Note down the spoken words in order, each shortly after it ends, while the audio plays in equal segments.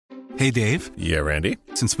Hey, Dave. Yeah, Randy?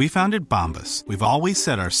 Since we founded Bombas, we've always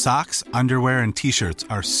said our socks, underwear, and T-shirts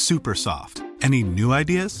are super soft. Any new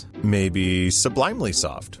ideas? Maybe sublimely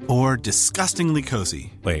soft. Or disgustingly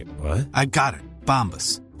cozy. Wait, what? I got it.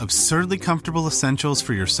 Bombas. Absurdly comfortable essentials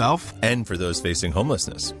for yourself and for those facing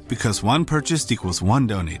homelessness. Because one purchased equals one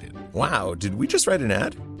donated. Wow, did we just write an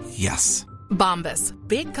ad? Yes. Bombas.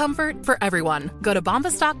 Big comfort for everyone. Go to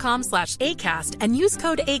bombas.com/ACAST and use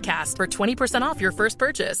code ACAST for 20% off your first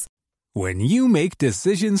purchase. When you make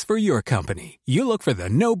decisions for your company, you look for the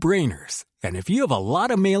no-brainers. And if you have a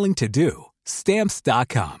lot of mailing to do,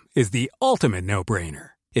 Stamps.com is the ultimate no-brainer.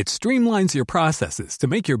 It streamlines your processes to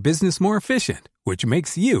make your business more efficient, which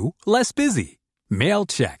makes you less busy. Mail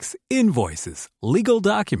checks, invoices, legal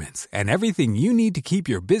documents, and everything you need to keep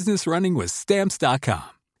your business running with Stamps.com.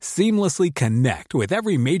 Seamlessly connect with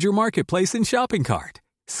every major marketplace and shopping cart.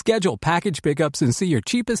 Schedule package pickups and see your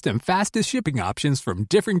cheapest and fastest shipping options from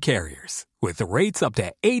different carriers. With rates up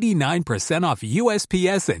to 89% off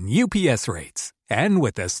USPS and UPS rates. And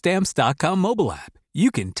with the Stamps.com mobile app,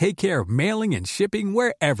 you can take care of mailing and shipping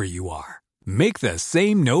wherever you are. Make the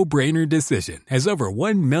same no-brainer decision as over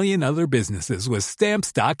 1 million other businesses with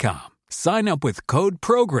Stamps.com. Sign up with code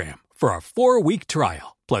PROGRAM for a 4-week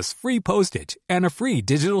trial, plus free postage and a free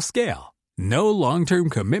digital scale. No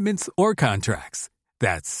long-term commitments or contracts.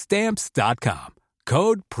 That's Stamps.com.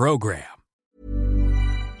 Code PROGRAM.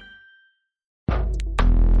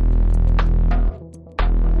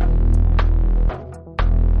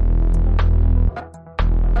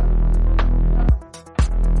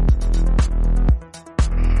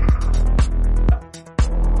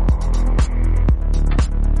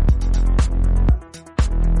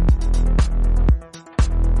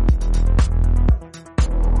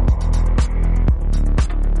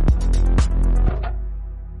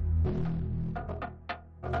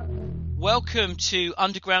 Welcome to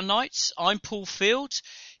Underground Nights. I'm Paul Field,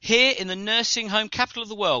 here in the nursing home capital of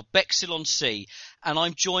the world, Bexhill-on-Sea, and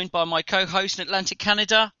I'm joined by my co-host in Atlantic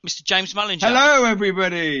Canada, Mr. James Mullinger. Hello,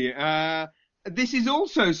 everybody. This is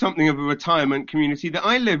also something of a retirement community that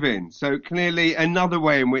I live in, so clearly another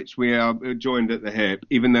way in which we are joined at the hip,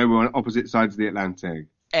 even though we're on opposite sides of the Atlantic.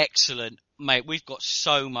 Excellent, mate. We've got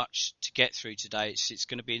so much to get through today. It's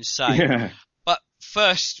going to be insane. Yeah. But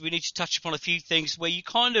first, we need to touch upon a few things where you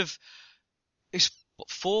kind of... It's what,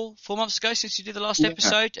 four months ago since you did the last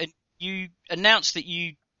episode, and you announced that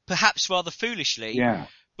you, perhaps rather foolishly,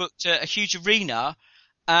 booked a huge arena,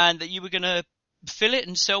 and that you were going to fill it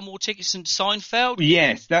and sell more tickets than Seinfeld.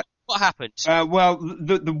 Yes, what happened? Well,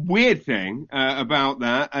 the weird thing about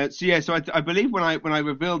that, so I believe when I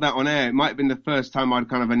revealed that on air, it might have been the first time I'd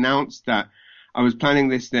kind of announced that I was planning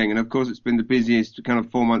this thing, and of course it's been the busiest kind of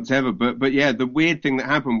 4 months ever. But yeah, the weird thing that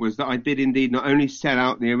happened was that I did indeed not only sell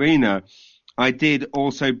out the arena, I did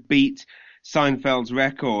also beat Seinfeld's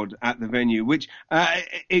record at the venue, which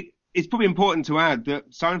it's probably important to add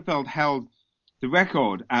that Seinfeld held the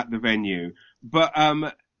record at the venue, but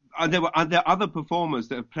there were other performers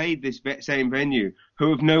that have played this same venue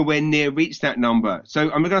who have nowhere near reached that number.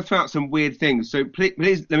 So I'm going to throw out some weird things. So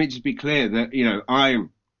please let me just be clear that, you know,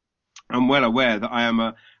 I'm well aware that I am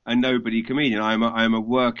a nobody comedian. I am a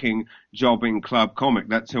working, jobbing club comic.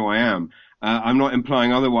 That's who I am. I'm not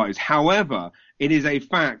implying otherwise. However, it is a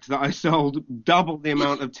fact that I sold double the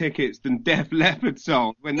amount of tickets than Def Leppard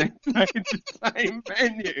sold when they played the same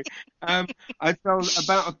venue. I sold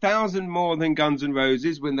about 1,000 more than Guns N'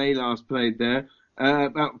 Roses when they last played there,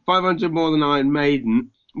 about 500 more than Iron Maiden,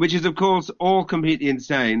 which is, of course, all completely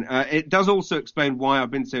insane. It does also explain why I've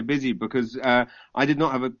been so busy, because I did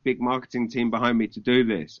not have a big marketing team behind me to do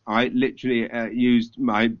this. I literally used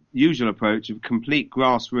my usual approach of complete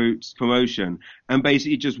grassroots promotion and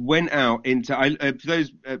basically just went out into for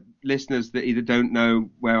those listeners that either don't know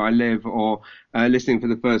where I live or listening for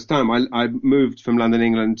the first time, I moved from London,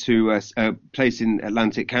 England to a place in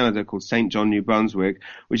Atlantic Canada called St. John, New Brunswick,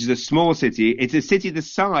 which is a small city. It's a city the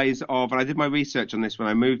size of, and I did my research on this when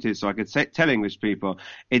I moved here so I could tell English people,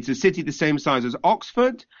 it's a city the same size as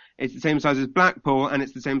Oxford, it's the same size as Blackpool, and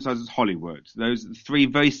it's the same size as Hollywood. Those are the three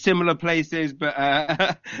very similar places, but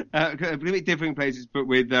completely different places, but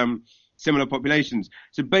with similar populations.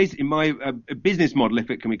 So basically my business model,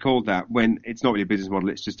 if it can be called that, when it's not really a business model,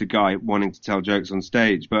 it's just a guy wanting to tell jokes on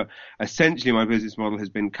stage. But essentially my business model has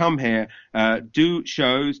been come here, do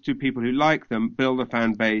shows to people who like them, build a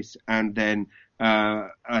fan base, and then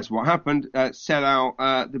as what happened, sell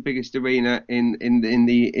out the biggest arena in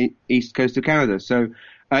the east coast of Canada. So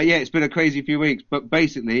yeah, it's been a crazy few weeks, but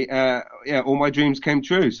basically, yeah, all my dreams came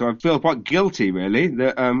true. So I feel quite guilty, really,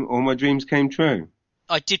 that all my dreams came true.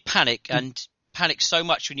 I did panic, and panicked so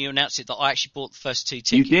much when you announced it that I actually bought the first 2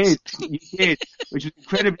 tickets. You did, which was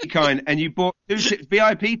incredibly kind. And you bought 2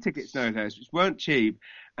 VIP tickets, no less, which weren't cheap.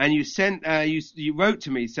 And you sent, you wrote to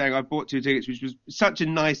me saying I bought 2 tickets, which was such a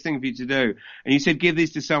nice thing for you to do. And you said give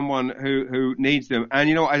these to someone who needs them. And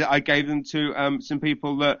you know, I gave them to some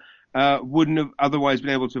people that wouldn't have otherwise been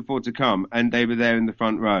able to afford to come, and they were there in the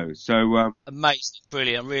front row. So amazing,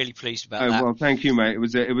 brilliant. I'm really pleased about that. Well, thank you, mate.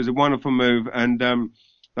 It was a wonderful move, and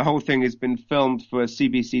the whole thing has been filmed for a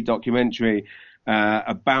CBC documentary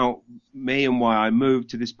about me and why I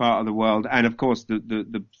moved to this part of the world. And of course,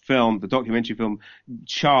 the documentary film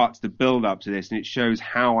charts the build up to this, and it shows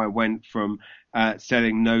how I went from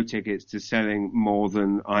selling no tickets to selling more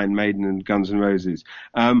than Iron Maiden and Guns N' Roses.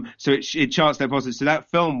 So it charts that process. So that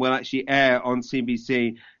film will actually air on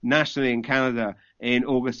CBC nationally in Canada in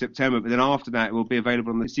August, September. But then after that, it will be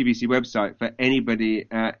available on the CBC website for anybody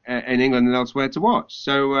in England and elsewhere to watch.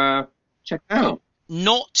 So check it out.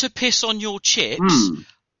 Not to piss on your chips,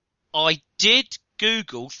 I did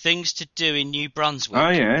Google things to do in New Brunswick.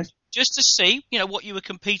 Oh, yes. Just to see, what you were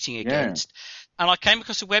competing against. Yeah. And I came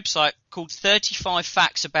across a website called 35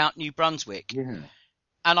 Facts About New Brunswick. Yeah.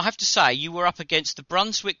 And I have to say, you were up against the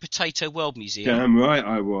Brunswick Potato World Museum. Damn right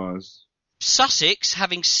I was. Sussex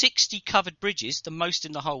having 60 covered bridges, the most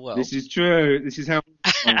in the whole world. This is true. This is how...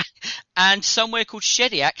 And somewhere called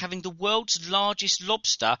Shediac having the world's largest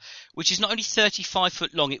lobster, which is not only 35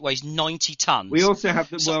 foot long, it weighs 90 tons. We also have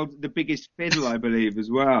the biggest fiddle, I believe, as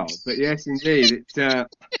well. But yes, indeed. It's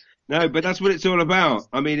no, but that's what it's all about.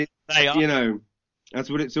 I mean, that's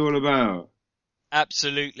what it's all about.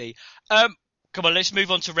 Absolutely. Come on, let's move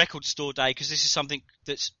on to Record Store Day, because this is something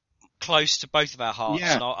that's close to both of our hearts.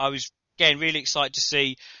 Yeah. And I was, again, really excited to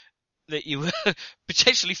see that you were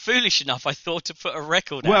potentially foolish enough, I thought, to put a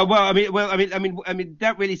record out. Well, I mean,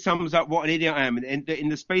 that really sums up what an idiot I am. In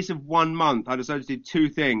the space of 1 month, I decided to do 2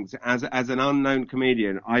 things as an unknown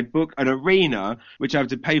comedian. I booked an arena, which I have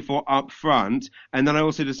to pay for up front, and then I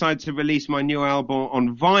also decided to release my new album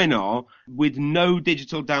on vinyl with no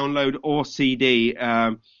digital download or CD,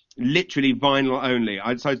 literally vinyl only.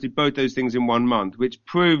 I decided to do both those things in 1 month, which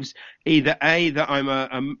proves either A, that I'm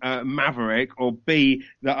a maverick, or B,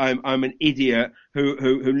 that I'm an idiot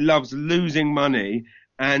who loves losing money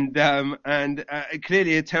and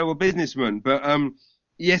clearly a terrible businessman. But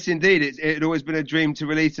yes, indeed, it had always been a dream to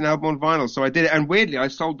release an album on vinyl, so I did it. And weirdly, I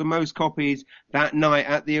sold the most copies that night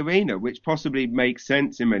at the arena, which possibly makes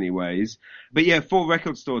sense in many ways. But yeah, for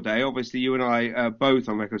Record Store Day, obviously you and I both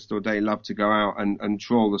on Record Store Day love to go out and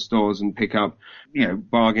trawl the stores and pick up,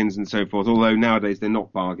 bargains and so forth. Although nowadays they're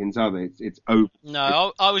not bargains, are they? It's over.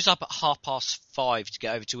 No, I was up at 5:30 to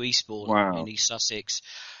get over to Eastbourne in East Sussex.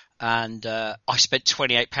 And I spent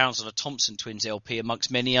 £28 on a Thompson Twins LP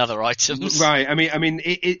amongst many other items. Right. I mean,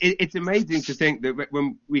 it's amazing to think that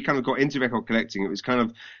when we kind of got into record collecting, it was kind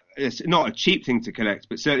of it's not a cheap thing to collect,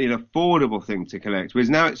 but certainly an affordable thing to collect. Whereas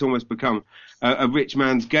now it's almost become a rich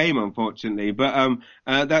man's game, unfortunately. But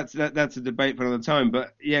that's a debate for another time.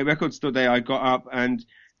 But yeah, Record Store Day, I got up and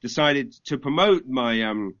decided to promote my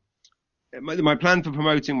plan for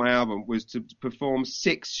promoting my album was to perform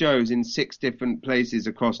 6 shows in 6 different places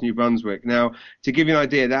across New Brunswick. Now, to give you an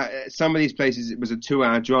idea, that some of these places, it was a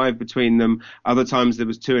 2-hour drive between them. Other times there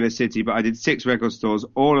was 2 in a city, but I did 6 record stores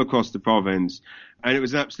all across the province. And it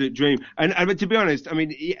was an absolute dream. And to be honest, I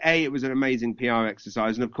mean, A, it was an amazing PR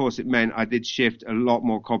exercise. And of course it meant I did shift a lot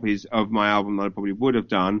more copies of my album than I probably would have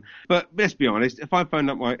done. But let's be honest, if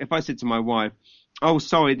I said to my wife, oh,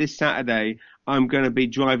 sorry, this Saturday I'm going to be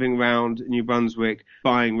driving around New Brunswick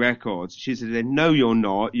buying records, she said, no, you're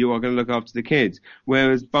not. You are going to look after the kids.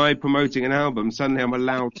 Whereas by promoting an album, suddenly I'm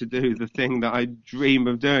allowed to do the thing that I dream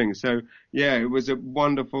of doing. So, yeah, it was a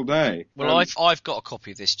wonderful day. Well, I've got a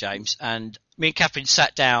copy of this, James, and me and Catherine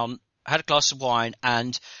sat down, had a glass of wine,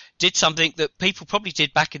 and did something that people probably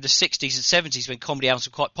did back in the 60s and 70s when comedy albums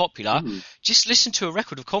were quite popular. Just listen to a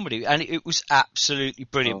record of comedy, and it was absolutely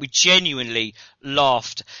brilliant. We genuinely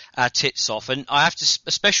laughed our tits off. And I have to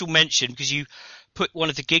a special mention, because you put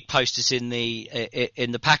one of the gig posters in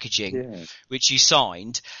the packaging, which you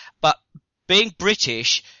signed. But being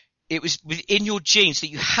British, it was within your genes that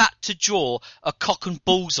you had to draw a cock and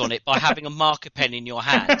balls on it by having a marker pen in your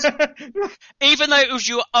hand. Even though it was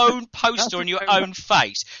your own poster on your own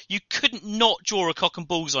face, you couldn't not draw a cock and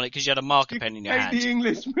balls on it because you had a marker pen in your hand. The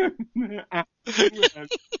Englishman. But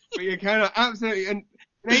you cannot absolutely. And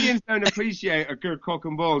Canadians don't appreciate a good cock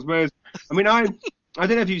and balls. Whereas, I mean, I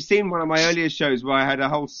don't know if you've seen one of my earlier shows where I had a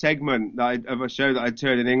whole segment of a show that I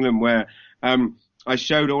toured in England where I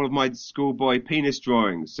showed all of my schoolboy penis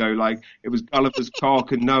drawings. So, like, it was Gulliver's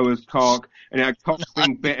cock and Noah's cock, and it had cocks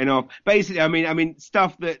being bitten off. Basically, I mean,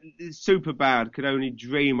 stuff that Superbad could only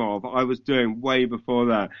dream of, I was doing way before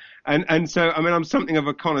that. And so, I mean, I'm something of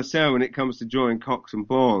a connoisseur when it comes to drawing cocks and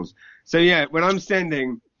balls. So, yeah, when I'm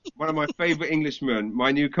sending one of my favourite Englishmen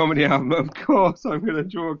my new comedy album, of course I'm going to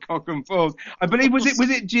draw a cock and balls. I believe, was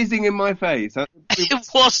it jizzing in my face? It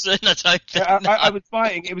wasn't, I don't think. I was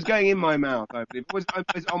biting. It was going in my mouth, I believe. It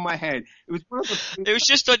was on my head. It was one of the... It was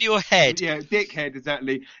just on your head. Yeah, dickhead,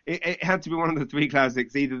 exactly. It had to be one of the three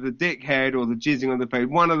classics, either the dickhead or the jizzing on the face,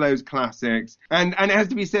 one of those classics. And it has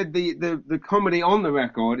to be said, the comedy on the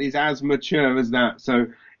record is as mature as that. So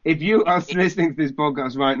if you are listening to this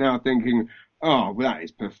podcast right now thinking, oh, well, that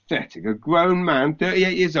is pathetic. A grown man,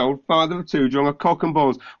 38 years old, father of two, drawing a cock and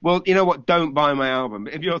balls. Well, you know what? Don't buy my album.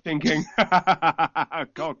 But if you're thinking,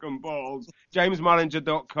 cock and balls,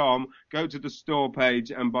 jamesmullinger.com, go to the store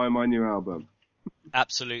page and buy my new album.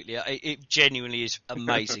 Absolutely. It genuinely is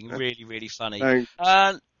amazing. Really, really funny. Thanks.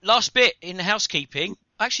 Last bit in housekeeping.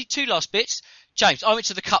 Actually, two last bits. James, I went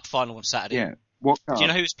to the Cup final on Saturday. Yeah. What cup? Do you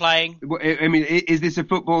know who was playing? I mean, is this a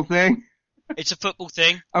football thing? It's a football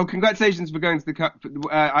thing. Oh, congratulations for going to the Cup.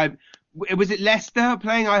 Was it Leicester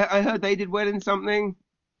playing? I heard they did well in something.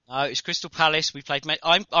 No, it's Crystal Palace. We played.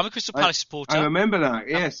 I'm a Crystal Palace supporter. I remember that.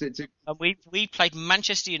 Yes, and we played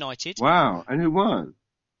Manchester United. Wow, and who won?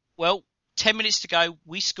 Well, 10 minutes to go,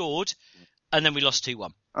 we scored, and then we lost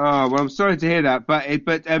 2-1. Oh, well, I'm sorry to hear that, but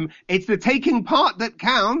it's the taking part that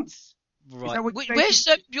counts. Right. Where's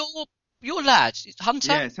your lad,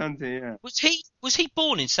 Hunter? Yes, Hunter. Yeah. Was he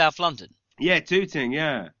born in South London? Yeah, Tooting,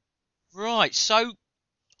 yeah. Right, so,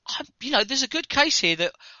 there's a good case here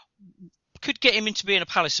that could get him into being a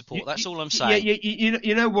Palace supporter, that's all I'm saying. Yeah,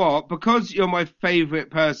 you know what? Because you're my favourite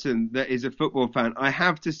person that is a football fan, I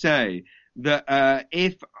have to say that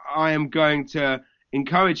if I am going to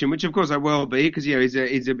encourage him, which of course I will be, because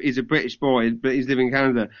he's a British boy, but he's living in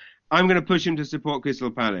Canada, I'm going to push him to support Crystal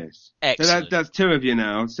Palace. Excellent. So that's two of you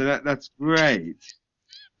now, so that's great.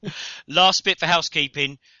 Last bit for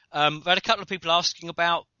housekeeping. I've had a couple of people asking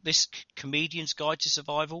about this Comedian's Guide to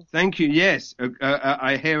Survival. Thank you. Yes,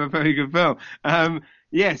 I hear a very good film.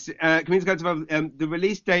 Yes, Comedian's Guide to Survival. The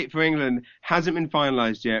release date for England hasn't been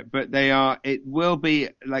finalised yet, but it will be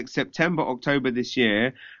like September, October this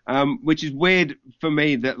year, which is weird for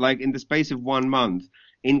me that like in the space of 1 month,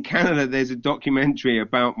 in Canada, there's a documentary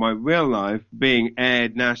about my real life being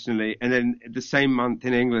aired nationally, and then the same month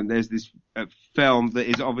in England, there's this film that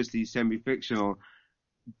is obviously semi-fictional,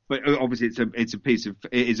 but obviously it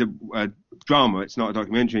is a drama. It's not a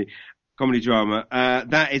documentary, comedy drama.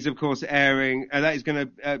 That is, of course, airing. That is going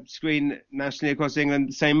to screen nationally across England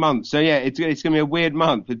the same month. So yeah, it's going to be a weird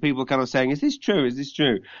month with people kind of saying, "Is this true? Is this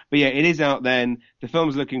true?" But yeah, it is out then. The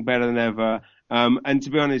film's looking better than ever. And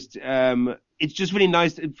to be honest, it's just really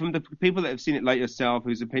nice from the people that have seen it like yourself,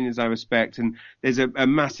 whose opinions I respect. And there's a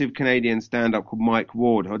massive Canadian stand-up called Mike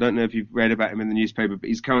Ward. I don't know if you've read about him in the newspaper, but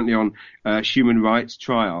he's currently on human rights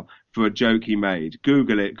trial for a joke he made.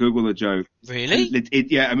 Google it. Google the joke. Really?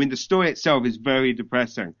 Yeah, I mean, the story itself is very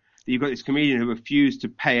depressing. You've got this comedian who refused to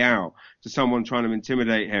pay out to someone trying to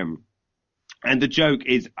intimidate him. And the joke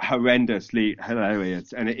is horrendously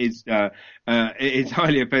hilarious, and it is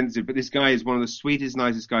highly offensive. But this guy is one of the sweetest,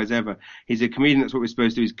 nicest guys ever. He's a comedian. That's what we're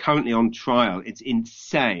supposed to do. He's currently on trial. It's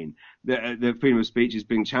insane that the freedom of speech is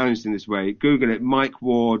being challenged in this way. Google it. Mike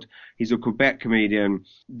Ward. He's a Quebec comedian.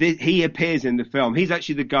 He appears in the film. He's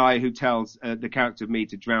actually the guy who tells the character of me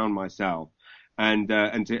to drown myself,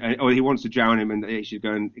 or he wants to drown him, and he should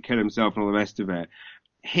go and kill himself and all the rest of it.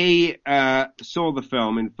 He saw the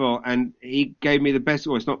film in full, and he gave me the best.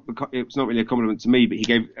 Well, it's not really a compliment to me, but he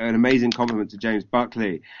gave an amazing compliment to James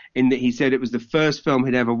Buckley in that he said it was the first film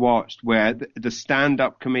he'd ever watched where the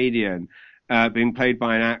stand-up comedian being played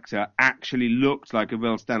by an actor actually looked like a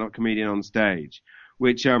real stand-up comedian on stage,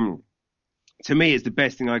 which to me is the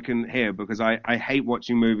best thing I can hear, because I hate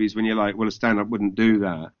watching movies when you're like, well, a stand-up wouldn't do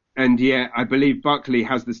that. And yeah, I believe Buckley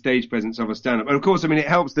has the stage presence of a stand-up, and of course, I mean, it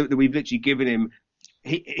helps that we've literally given him.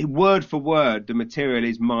 He word for word, the material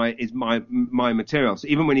is my material. So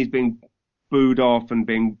even when he's being booed off and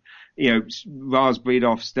being, raspberried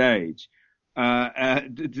off stage,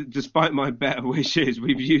 despite my better wishes,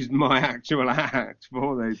 we've used my actual act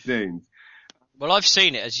for those scenes. Well, I've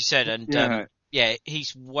seen it, as you said, and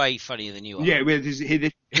he's way funnier than you are. Yeah, this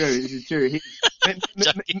is true.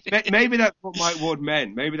 Maybe that's what Mike Ward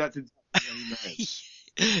meant. Maybe that's exactly what he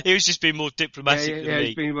meant. He was just being more diplomatic than me. Yeah,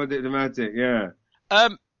 he's being more diplomatic, yeah.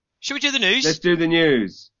 Shall we do the news? Let's do the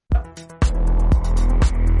news.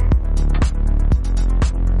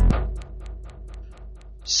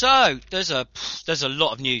 So there's a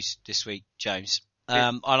lot of news this week, James,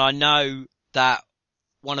 and I know that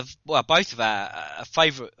both of a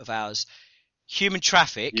favourite of ours, Human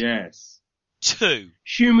Traffic. Yes. 2.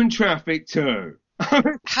 Human Traffic 2.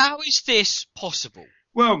 How is this possible?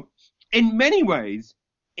 Well, in many ways,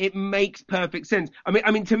 it makes perfect sense. I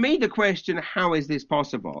mean, to me, the question, how is this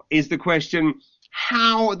possible, is the question,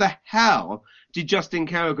 how the hell did Justin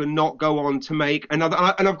Kerrigan not go on to make another?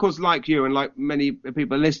 And of course, like you and like many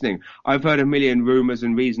people listening, I've heard a million rumours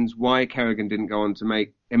and reasons why Kerrigan didn't go on to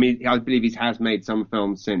make. I mean, I believe he has made some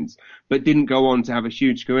films since, but didn't go on to have a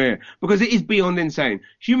huge career, because it is beyond insane.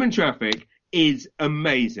 Human Traffic is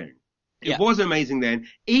amazing. It was amazing then,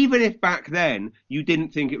 even if back then you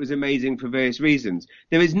didn't think it was amazing for various reasons.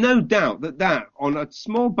 There is no doubt that on a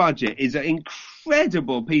small budget is an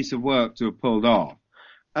incredible piece of work to have pulled off,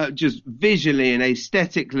 just visually and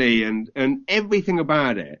aesthetically and everything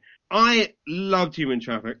about it. I loved Human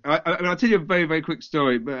Traffic. I'll tell you a very, very quick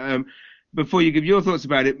story, but before you give your thoughts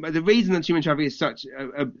about it. But the reason that Human Traffic is such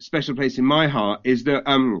a special place in my heart is that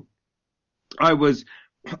I was,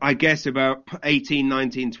 I guess, about 18,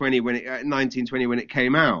 19, 20 when it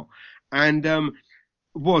came out, and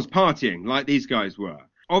was partying like these guys were.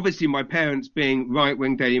 Obviously, my parents, being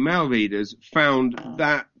right-wing Daily Mail readers, found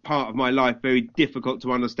that part of my life very difficult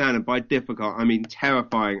to understand, and by difficult, I mean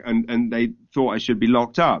terrifying, and they thought I should be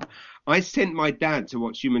locked up. I sent my dad to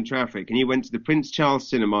watch Human Traffic, and he went to the Prince Charles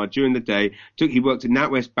Cinema during the day. He worked at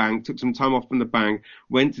NatWest Bank, took some time off from the bank,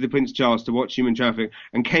 went to the Prince Charles to watch Human Traffic,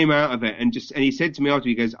 and came out of it. And he said to me after,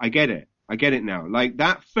 he goes, I get it now. Like,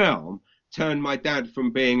 that film turned my dad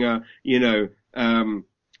from being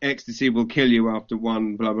ecstasy will kill you after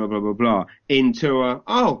one, blah, blah, blah, blah, blah, into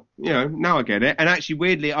now I get it. And actually,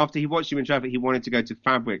 weirdly, after he watched Human Traffic, he wanted to go to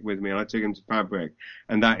Fabric with me, and I took him to Fabric,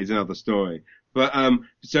 and that is another story. But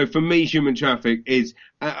so for me, Human Traffic is,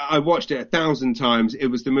 I watched it 1,000 times. It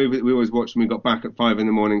was the movie that we always watched when we got back at 5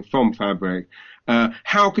 a.m. from Fabric.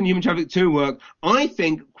 How can Human Traffic 2 work? I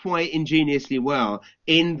think quite ingeniously well,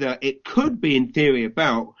 in that it could be, in theory,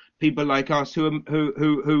 about people like us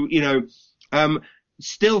who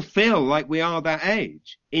still feel like we are that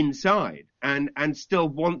age inside and still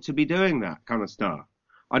want to be doing that kind of stuff.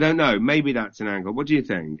 I don't know. Maybe that's an angle. What do you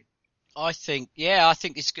think? I think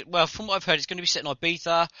it's good. Well, from what I've heard, it's going to be set in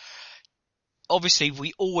Ibiza. Obviously,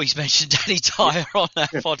 we always mention Danny Dyer on our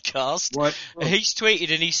podcast. What? He's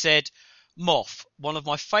tweeted and he said, Moff, one of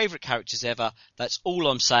my favourite characters ever. That's all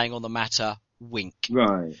I'm saying on the matter. Wink.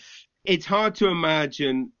 Right. It's hard to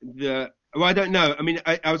imagine well, I don't know. I mean,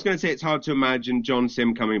 I was going to say it's hard to imagine John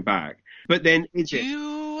Sim coming back. But then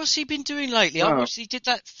what's he been doing lately? I watched, he did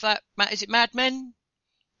that, is it Mad Men?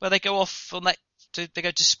 Where they go off on that, they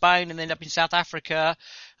go to Spain and end up in South Africa,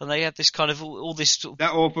 and they have this kind of all this sort of...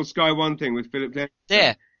 That awful Sky One thing with Philip Glass.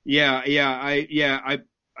 Yeah. I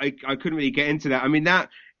couldn't really get into that. I mean,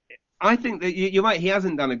 I think that you're right. He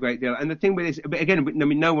hasn't done a great deal. And the thing with this, but again, I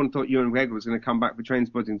mean, no one thought Ewan McGregor was going to come back for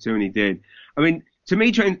Trainspotting 2, and he did. I mean, to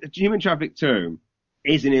me, Human Traffic 2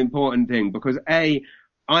 is an important thing because I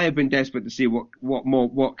have been desperate to see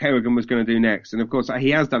what Kerrigan was going to do next. And of course, he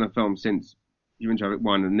has done a film since Human Traffic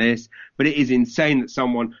 1 and this, but it is insane that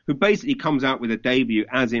someone who basically comes out with a debut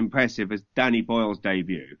as impressive as Danny Boyle's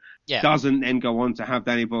debut doesn't then go on to have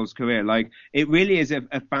Danny Boyle's career. Like, it really is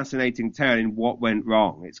a fascinating tale in what went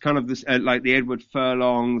wrong. It's kind of this, like the Edward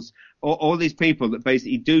Furlongs, or all these people that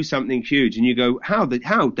basically do something huge, and you go, how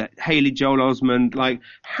Haley Joel Osment, like,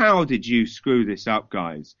 how did you screw this up,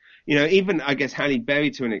 guys? You know, even, I guess, Halle Berry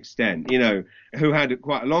to an extent, you know, who had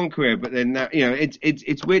quite a long career, but then,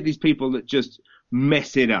 it's weird, these people that just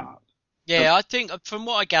mess it up. Yeah, I think, from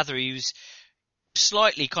what I gather, he was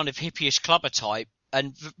slightly kind of hippie-ish clubber type,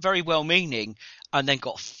 and very well-meaning, and then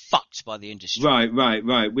got fucked by the industry.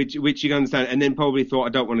 Right. Which you can understand, and then probably thought, I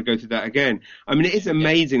don't want to go through that again. I mean, it is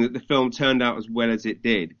amazing that the film turned out as well as it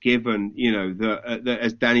did, given, you know, that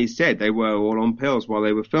as Danny said, they were all on pills while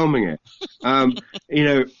they were filming it. You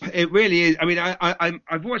know, it really is. I mean,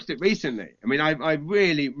 I've watched it recently. I mean, I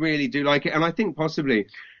really, really do like it, and I think possibly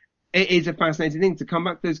it is a fascinating thing to come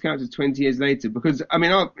back to those characters 20 years later, because, I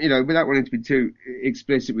mean, without wanting to be too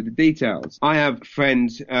explicit with the details, I have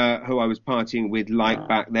friends who I was partying with like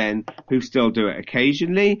back then who still do it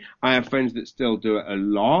occasionally. I have friends that still do it a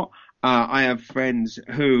lot. I have friends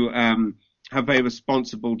who have very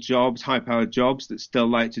responsible jobs, high-powered jobs, that still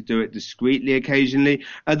like to do it discreetly occasionally.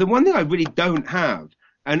 The one thing I really don't have,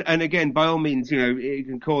 and again, by all means, you know, you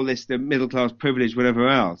can call this the middle-class privilege, whatever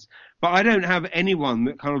else, but I don't have anyone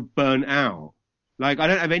that kind of burnt out. Like, I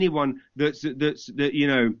don't have anyone that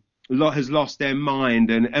has lost their mind.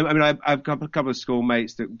 And I mean, I've got a couple of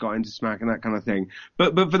schoolmates that got into smack and that kind of thing.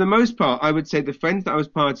 But for the most part, I would say the friends that I was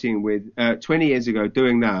partying with 20 years ago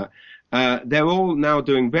doing that, they're all now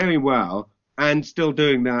doing very well and still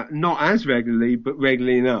doing that, not as regularly, but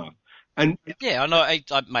regularly enough. And yeah, I know,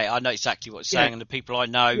 mate. I know exactly what you're saying, and the people I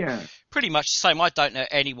know, pretty much the same. I don't know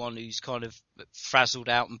anyone who's kind of frazzled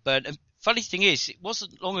out and burnt. And funny thing is, it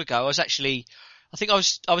wasn't long ago. I think I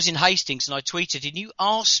was in Hastings, and I tweeted, and you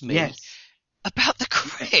asked me about the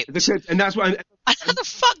crypt. And that's what. How the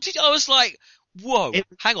fuck did I was like? Whoa,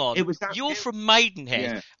 hang on. You're from Maidenhead.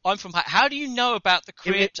 Yeah. I'm from. How do you know about the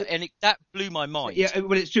crypt? And that blew my mind. Yeah,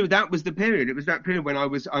 well, it's true. That was the period. It was that period when I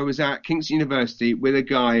was at Kingston University with a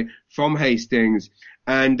guy from Hastings,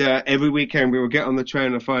 and every weekend we would get on the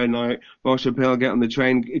train on a Friday night, wash a pill, get on the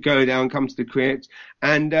train, go down, come to the crypt,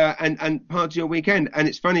 and party all weekend. And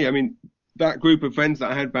it's funny. I mean, that group of friends that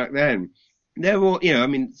I had back then, they're all, I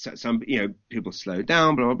mean, some, people slowed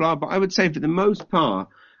down, blah blah blah. But I would say for the most part,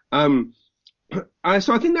 so I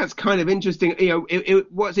think that's kind of interesting.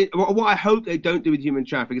 What I hope they don't do with human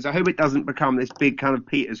trafficking is I hope it doesn't become this big kind of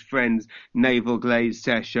Peter's Friends navel glaze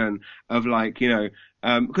session of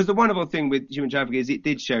because the wonderful thing with human trafficking is it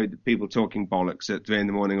did show the people talking bollocks at 3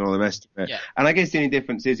 a.m. and all the rest of it. Yeah. And I guess the only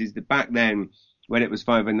difference is that back then, when it was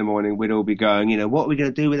 5 a.m, we'd all be going, what are we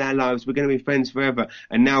going to do with our lives? We're going to be friends forever.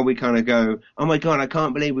 And now we kind of go, oh my God, I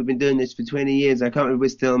can't believe we've been doing this for 20 years. I can't believe we're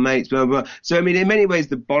still mates, blah, blah. So, I mean, in many ways,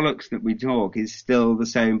 the bollocks that we talk is still the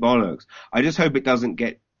same bollocks. I just hope it doesn't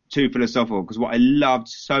get too philosophical, because what I loved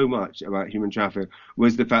so much about human trafficking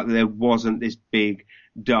was the fact that there wasn't this big,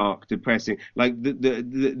 dark, depressing, like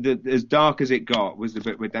the as dark as it got was the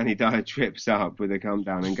bit where Danny Dyer trips up with a come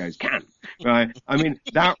down and goes, "Can," right? I mean,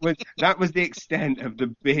 that was the extent of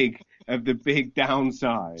the big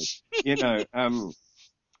downside,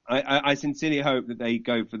 I sincerely hope that they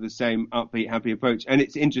go for the same upbeat, happy approach. And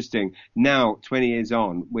it's interesting now, 20 years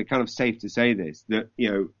on, we're kind of safe to say this, that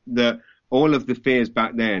that all of the fears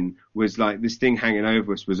back then was like this thing hanging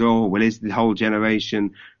over us was, is the whole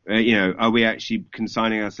generation, are we actually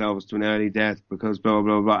consigning ourselves to an early death because blah,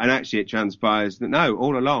 blah, blah. And actually it transpires that no,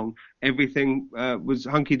 all along, everything was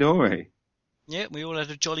hunky-dory. Yeah, we all had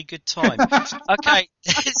a jolly good time. Okay.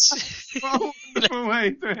 Wonderful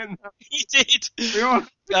way to end that. You did. We all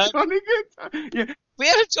had a jolly good time. Yeah. We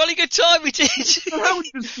had a jolly good time, we did. How would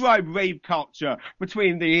you describe rave culture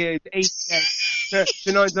between the years 88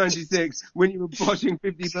 to 1996 when you were watching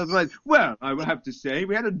 50 Plus Lives? Well, I would have to say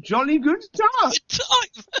we had a jolly good time.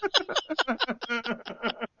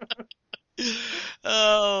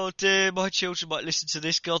 Oh dear, my children might listen to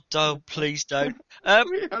this. God, don't, please don't. We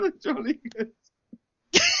had a jolly good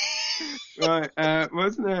Right,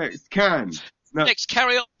 what's next? No. Next,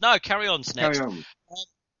 Carry On. No, Carry On's next. Carry On.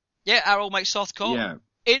 Yeah, our old mate Southcott. Yeah.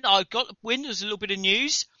 I got when there was a little bit of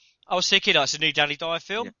news. I was thinking, it's a new Danny Dyer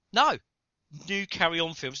film. Yeah. No, new Carry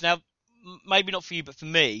On films. Now, maybe not for you, but for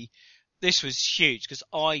me, this was huge because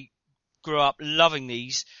I grew up loving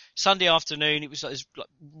these. Sunday afternoon, it was like this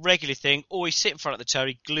regular thing. Always sit in front of the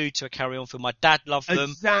telly, glued to a Carry On film. My dad loved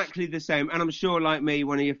them. Exactly the same. And I'm sure, like me,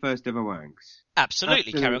 one of your first ever wanks.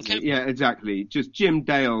 Absolutely. Carry On. Yeah, exactly. Just Jim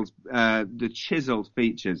Dale's, the chiseled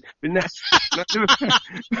features. But no,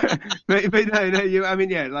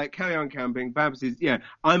 like Carry On Camping, Babs is,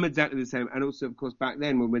 I'm exactly the same. And also, of course, back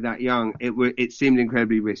then when we're that young, it seemed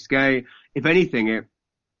incredibly risque. If anything,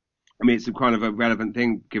 it's a kind of a relevant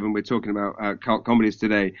thing given we're talking about cult comedies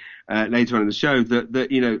today, later on in the show,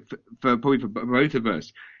 that for both of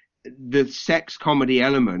us, the sex comedy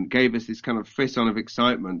element gave us this kind of frisson of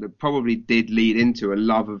excitement that probably did lead into a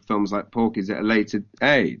love of films like Porky's at a later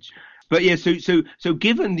age. But yeah, so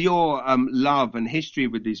given your love and history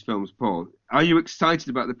with these films, Paul, are you excited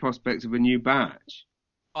about the prospects of a new batch?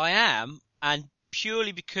 I am, and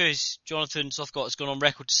purely because Jonathan Southcott has gone on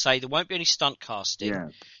record to say there won't be any stunt casting. Yeah.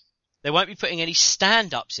 They won't be putting any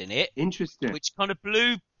stand-ups in it. Interesting. Which kind of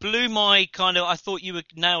blew my kind of, I thought you were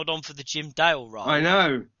nailed on for the Jim Dale role. I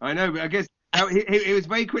know. But I guess he was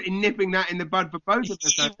very quickly nipping that in the bud for both of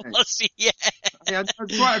us. He was, yeah. Yeah,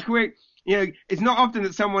 that's quite a quick, it's not often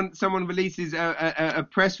that someone releases a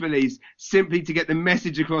press release simply to get the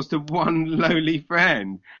message across to one lowly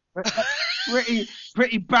friend.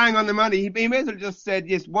 Pretty bang on the money. He may as well just said,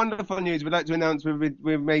 yes, wonderful news. We'd like to announce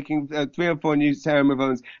we're making 3 or 4 new Sarah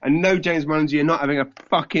Mavones, and no James Mullinger, you're not having a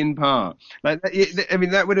fucking part. Like,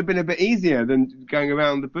 that would have been a bit easier than going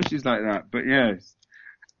around the bushes like that. But yes,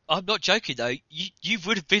 I'm not joking though. You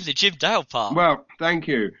would have been the Jim Dale part. Well, thank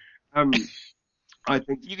you. I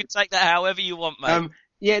think you can take that however you want, mate.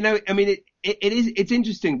 It's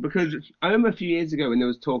interesting because I remember a few years ago when there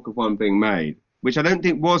was talk of one being made. which I don't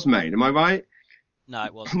think was made. Am I right? No,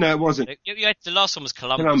 it wasn't. No, it wasn't. The last one was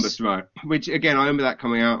Columbus. Columbus, right. Which, again, I remember that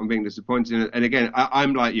coming out and being disappointed. And again,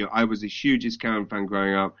 I'm like you. I was the hugest Karen fan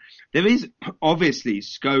growing up. There is obviously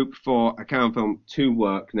scope for a Karen film to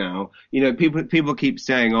work now. You know, people keep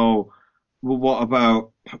saying, oh, well, what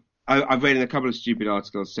about... I've read in a couple of stupid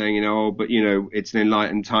articles saying, you know, oh, but, you know, it's an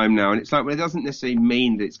enlightened time now. And it's like, well, it doesn't necessarily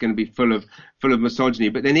mean that it's going to be full of misogyny.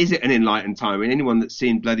 But then is it an enlightened time? I mean, anyone that's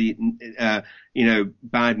seen bloody, you know,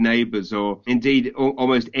 Bad Neighbours or indeed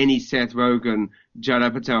almost any Seth Rogen, Judd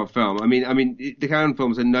Apatow film. I mean, the Karen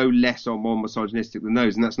films are no less or more misogynistic than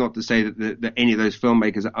those. And that's not to say that any of those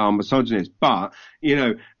filmmakers are misogynist. But, you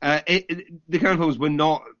know, the Karen films were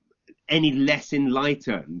not any less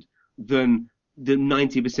enlightened than the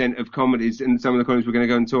 90% of comedies, and some of the comedies we're going to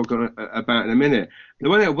go and talk about in a minute. The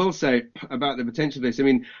one thing I will say about the potential of this, I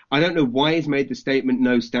mean, I don't know why he's made the statement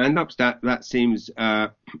no stand-ups. That seems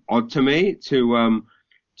odd to me to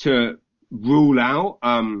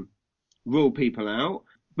rule people out.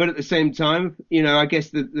 But at the same time, you know, I guess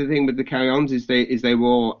the thing with the Carry-Ons is they were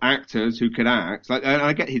all actors who could act. Like, and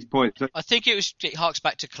I get his point. I think it harks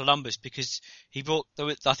back to Columbus because I think there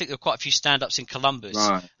were quite a few stand-ups in Columbus,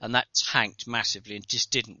 right, and that tanked massively and just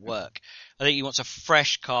didn't work. I think he wants a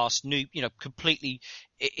fresh cast, new, you know, completely,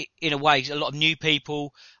 in a way, a lot of new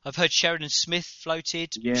people. I've heard Sheridan Smith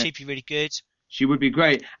floated. Yeah. She'd be really good. She would be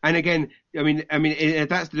great. And again, I mean, if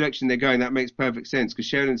that's the direction they're going, that makes perfect sense because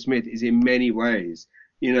Sheridan Smith is in many ways,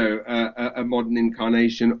 you know, a modern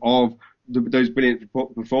incarnation of those brilliant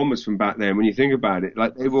performers from back then. When you think about it,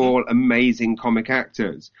 like they were all amazing comic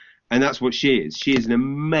actors, and that's what she is. She is an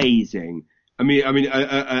amazing,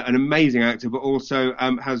 an amazing actor, but also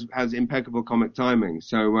has impeccable comic timing.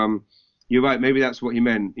 So you're right. Maybe that's what he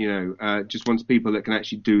meant. You know, just wants people that can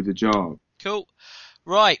actually do the job. Cool.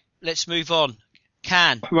 Right. Let's move on.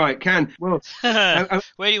 Cannes. Right, Cannes. Well,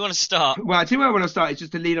 where do you want to start? Well, I think where I want to start is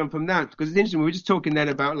just to lead on from that, because it's interesting. We were just talking then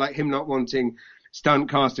about like him not wanting stunt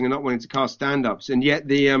casting and not wanting to cast stand-ups, and yet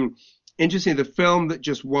the interesting, the film that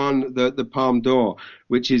just won the Palme d'Or,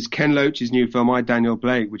 which is Ken Loach's new film, I, Daniel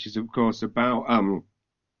Blake, which is of course about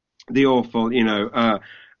the awful, you know,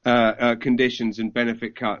 conditions and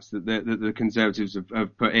benefit cuts that the Conservatives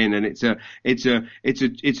have put in, and it's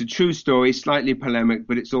a true story, slightly polemic,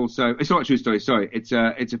 but it's not a true story. Sorry, it's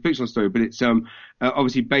a fictional story, but it's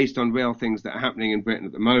obviously based on real things that are happening in Britain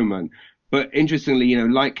at the moment. But interestingly, you know,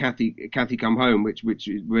 like Cathy Come Home, which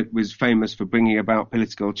was famous for bringing about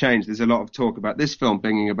political change, there's a lot of talk about this film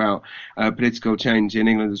bringing about political change in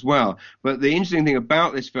England as well. But the interesting thing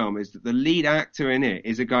about this film is that the lead actor in it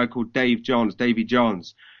is a guy called Davy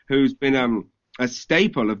Johns, who's been a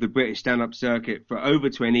staple of the British stand-up circuit for over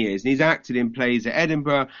 20 years. And he's acted in plays at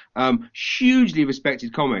Edinburgh, hugely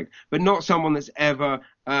respected comic, but not someone that's ever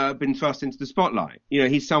been thrust into the spotlight. You know,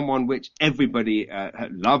 he's someone which everybody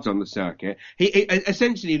loves on the circuit. He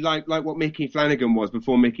essentially like what Mickey Flanagan was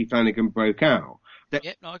before Mickey Flanagan broke out.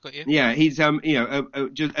 Yeah, no, I got you. Yeah, he's you know,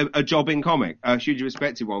 just a jobbing comic, a hugely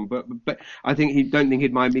respected one, but I don't think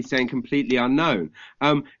he'd mind me saying completely unknown.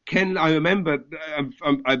 Ken, I remember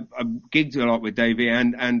I've gigged a lot with Davey,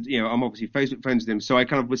 and you know, I'm obviously Facebook friends with him, so I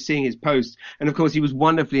kind of was seeing his posts, and of course he was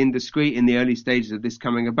wonderfully indiscreet in the early stages of this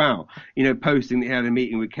coming about. You know, posting that he had a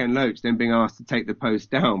meeting with Ken Loach, then being asked to take the post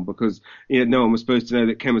down because, you know, no one was supposed to know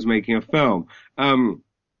that Ken was making a film.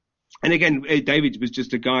 And again, David was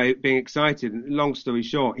just a guy being excited. Long story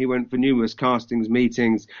short, he went for numerous castings,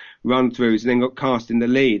 meetings, run-throughs, and then got cast in the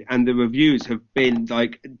lead. And the reviews have been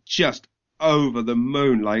like just over the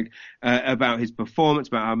moon, like about his performance,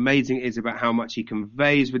 about how amazing it is, about how much he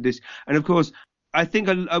conveys with this. And of course, I think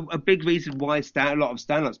a big reason why a lot of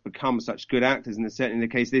stand-ups become such good actors, and certainly in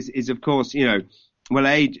the case this is, of course, you know, well,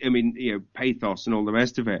 age, I mean, you know, pathos and all the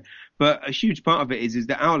rest of it. But a huge part of it is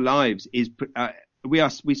that our lives is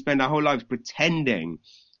we spend our whole lives pretending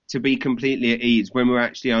to be completely at ease when we're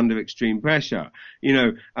actually under extreme pressure. You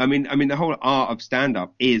know, I mean, the whole art of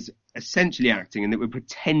stand-up is essentially acting, and that we're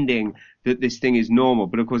pretending that this thing is normal,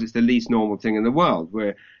 but of course it's the least normal thing in the world.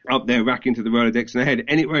 We're up there racking to the Rolodex in our head.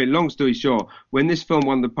 Anyway, long story short, when this film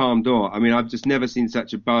won the Palme d'Or, I mean, I've just never seen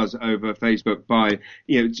such a buzz over Facebook by,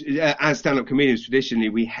 you know, as stand-up comedians, traditionally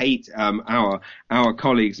we hate our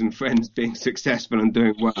colleagues and friends being successful and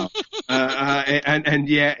doing well. And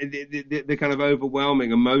yeah, the kind of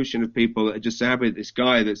overwhelming emotion of people that are just so happy that this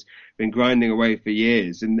guy that's been grinding away for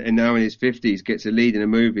years and now in his 50s gets a lead in a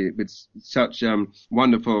movie with such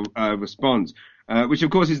wonderful response, which of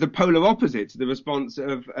course is the polar opposite to the response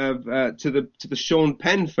of to the Sean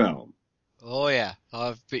Penn film. Oh yeah,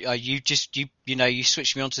 you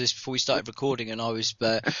switched me onto this before we started recording, and I was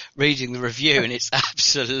reading the review, and it's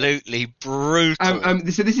absolutely brutal.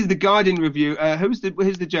 So this is the Guardian review. Who's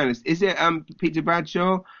the journalist? Is it Peter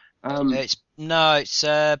Bradshaw? It's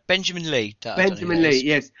Benjamin Lee. Benjamin Lee,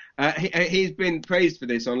 yes. He's been praised for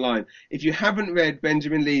this online. If you haven't read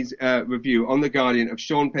Benjamin Lee's review on The Guardian of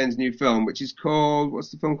Sean Penn's new film, which is called, what's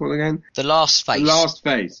the film called again? The Last Face. The Last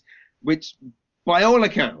Face, which by all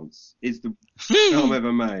accounts is the film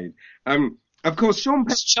ever made. Of course, Sean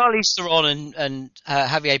Penn... Charlize Theron and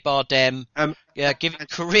Javier Bardem giving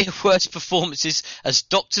career worst performances as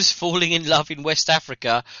doctors falling in love in West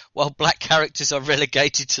Africa while black characters are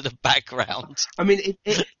relegated to the background. I mean,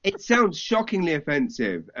 it sounds shockingly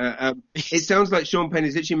offensive. It sounds like Sean Penn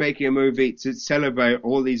is literally making a movie to celebrate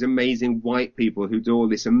all these amazing white people who do all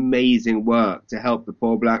this amazing work to help the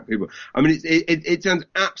poor black people. I mean, it sounds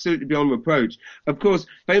absolutely beyond reproach. Of course,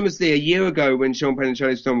 famously, a year ago when Sean Penn and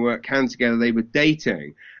Charlize Theron were at Cannes together, they were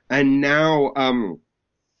dating, and now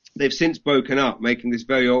they've since broken up, making this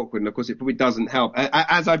very awkward, and of course it probably doesn't help.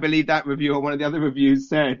 As I believe that review or one of the other reviews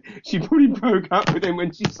said, she probably broke up with him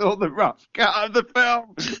when she saw the rough cut of the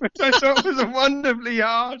film, which I thought was a wonderfully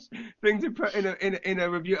harsh thing to put in a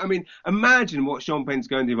review. I mean, imagine what Sean Penn's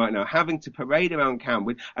going to do right now, having to parade around Cannes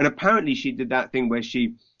with, and apparently she did that thing where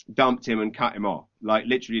she dumped him and cut him off. Like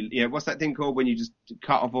literally, what's that thing called when you just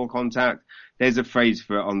cut off all contact? There's a phrase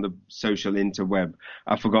for it on the social interweb.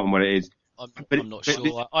 I've forgotten what it is. I'm not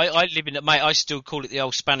sure. I live in it, mate. I still call it the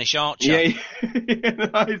old Spanish Archer. Yeah.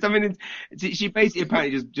 I mean, she basically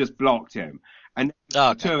apparently just blocked him. And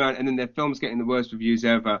turn around, and then their film's getting the worst reviews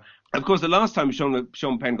ever. Of course, the last time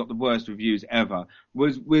Sean Penn got the worst reviews ever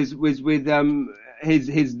was with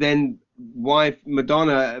his then wife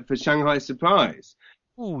Madonna for Shanghai Surprise.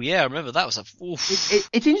 Oh yeah, I remember that was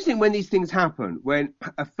It's interesting when these things happen, when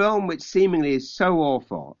a film which seemingly is so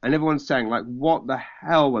awful, and everyone's saying like, what the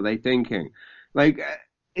hell were they thinking? Like,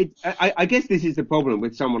 I guess this is the problem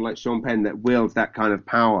with someone like Sean Penn that wields that kind of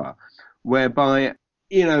power, whereby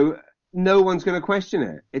no one's going to question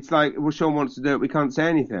it. It's like, well, Sean wants to do it, we can't say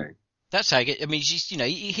anything. That's how I mean,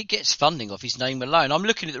 he gets funding off his name alone. I'm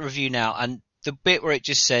looking at the review now, and the bit where it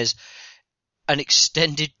just says an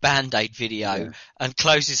extended Band-Aid video and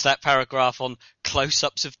closes that paragraph on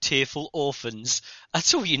close-ups of tearful orphans.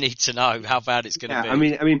 That's all you need to know how bad it's going to be.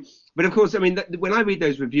 I mean, but of course, when I read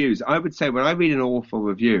those reviews, I would say when I read an awful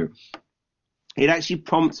review, it actually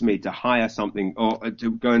prompts me to hire something or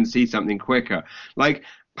to go and see something quicker. Like,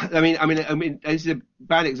 I mean, this is a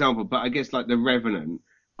bad example, but I guess like The Revenant,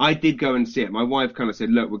 I did go and see it. My wife kind of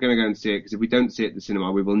said, look, we're going to go and see it because if we don't see it at the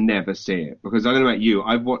cinema, we will never see it. Because I don't know about you,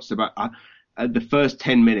 I've watched about the first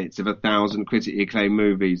 10 minutes of 1,000 critically acclaimed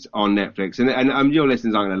movies on Netflix. And your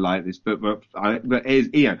listeners aren't going to like this, but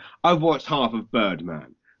I've watched half of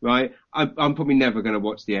Birdman, right? I'm probably never going to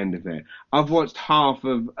watch the end of it. I've watched half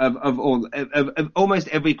of almost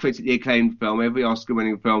every critically acclaimed film, every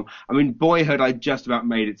Oscar-winning film. I mean, Boyhood, I just about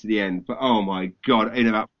made it to the end, but oh my God, in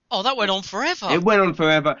about... Oh, that went on forever. It went on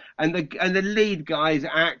forever, and the lead guy's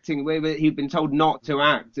acting where he'd been told not to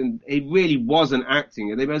act, and he really wasn't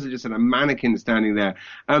acting. They basically just had a mannequin standing there.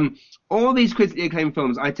 All these critically acclaimed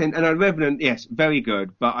films, and Revenant, yes, very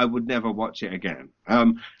good, but I would never watch it again.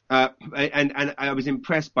 And I was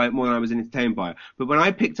impressed by it more than I was entertained by it. But when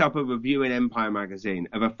I picked up a review in Empire magazine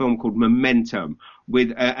of a film called Momentum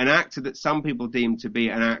with an actor that some people deem to be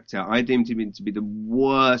an actor, I deemed him to be the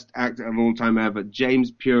worst actor of all time ever,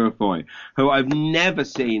 James Purefoy, who I've never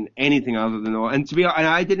seen anything other than and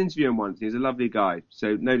I did interview him once. He's a lovely guy,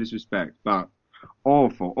 so no disrespect, but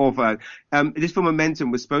awful. This film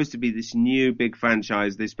Momentum was supposed to be this new big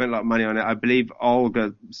franchise. They spent a lot of money on it. I believe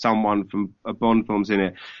Olga, someone from Bond films in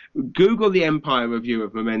it. Google the Empire review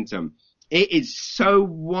of Momentum. It is so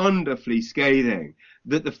wonderfully scathing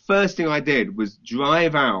that the first thing I did was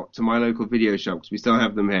drive out to my local video shop, because we still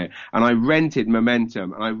have them here, and I rented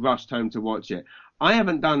Momentum and I rushed home to watch it. I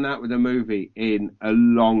haven't done that with a movie in a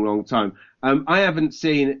long, long time. I haven't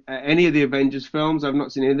seen any of the Avengers films. I've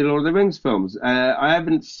not seen any of the Lord of the Rings films.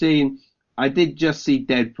 I did just see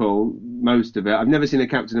Deadpool, most of it. I've never seen a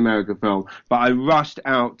Captain America film, but I rushed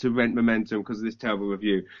out to rent Momentum because of this terrible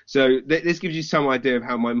review. So this gives you some idea of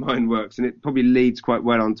how my mind works, and it probably leads quite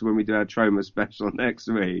well on to when we do our Troma special next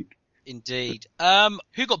week. Indeed.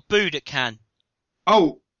 Who got booed at Cannes?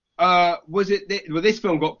 Was it? This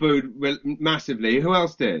film got booed massively. Who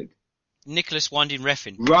else did? Nicholas Winding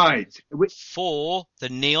Refn. Right. For The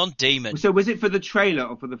Neon Demon. So was it for the trailer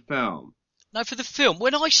or for the film? No, for the film.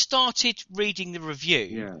 When I started reading the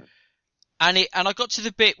review, and I got to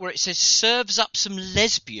the bit where it says serves up some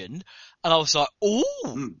lesbian, and I was like,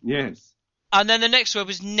 ooh, yes. And then the next word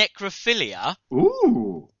was necrophilia.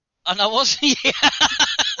 Ooh. And I wasn't.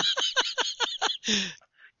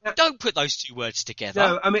 Don't put those two words together.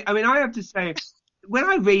 No, I mean, I have to say, when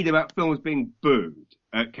I read about films being booed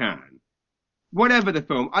at Cannes, whatever the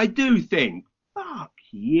film, I do think, fuck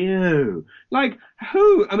you. Like,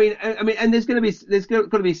 who? I mean, and there's got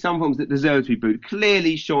to be some films that deserve to be booed.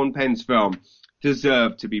 Clearly, Sean Penn's film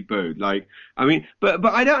deserve to be booed. Like, I mean, but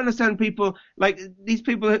I don't understand people, like, these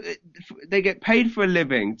people, they get paid for a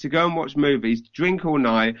living to go and watch movies, drink all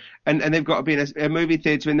night, and they've got to be in a movie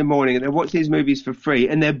theatre in the morning, and they watch these movies for free,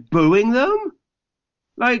 and they're booing them?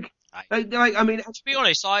 Like, I mean... To be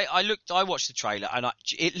honest, I watched the trailer, and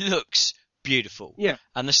it looks beautiful. Yeah.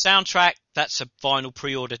 And the soundtrack, that's a vinyl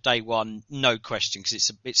pre-order day one, no question,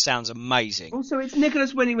 because it sounds amazing. Also, it's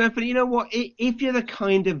Nicholas Winding Refn. You know what? If you're the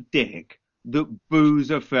kind of dick that boos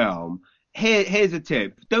a film, here's a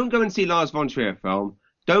tip. Don't go and see Lars von Trier film.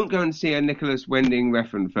 Don't go and see a Nicholas Winding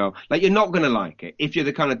Refn film. Like, you're not going to like it if you're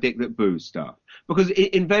the kind of dick that boos stuff. Because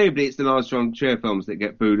invariably it's the Lars von Trier films that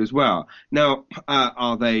get booed as well. Now,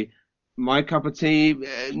 are they my cup of tea?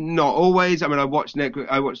 Not always. I mean, I watched not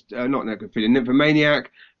Necrophilia,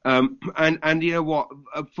 Nymphomaniac. And you know what?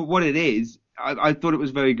 For what it is, I thought it was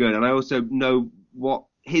very good. And I also know what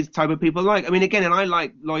his type of people like. I mean, again, and I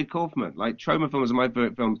like Lloyd Kaufman. Like, Troma films are my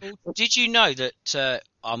favorite films. Did you know that,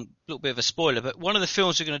 a little bit of a spoiler, but one of the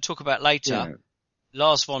films we're going to talk about later,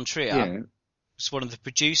 Lars von Trier, was one of the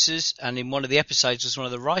producers, and in one of the episodes was one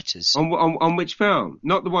of the writers. On which film?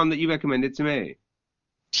 Not the one that you recommended to me.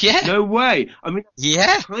 Yeah. No way. I mean,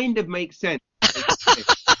 yeah, kind of makes sense.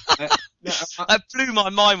 That blew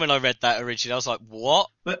my mind when I read that originally. I was like,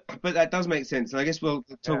 what? But that does make sense, and I guess we'll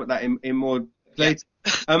talk about that in more later.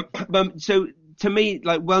 Yeah. So to me,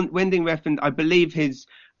 like, Winding Refn, I believe his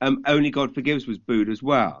Only God Forgives was booed as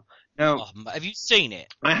well. Now, have you seen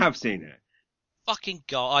it? I have seen it. Fucking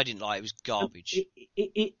I didn't like it. It was garbage.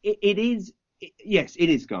 It is. Yes, it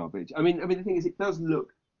is garbage. I mean, the thing is, it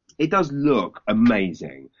does look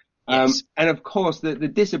amazing. Yes. And of course, the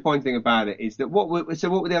disappointing thing about it is that what were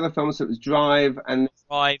the other films? So it was Drive and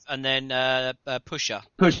then Pusher.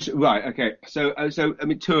 Right. Okay. So I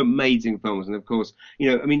mean, two amazing films, and of course, you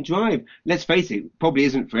know, I mean, Drive. Let's face it, probably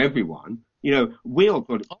isn't for everyone. You know, we all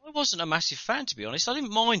thought. I wasn't a massive fan, to be honest. I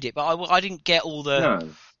didn't mind it, but I didn't get all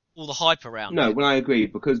the hype around it. No, well, I agree,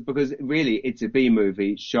 because really it's a B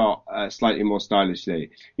movie shot slightly more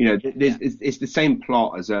stylishly. You know, it's the same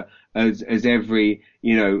plot as every,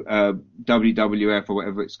 you know, WWF or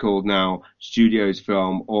whatever it's called now, Studios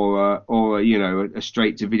film, or you know, a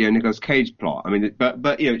straight to video Nicolas Cage plot. I mean,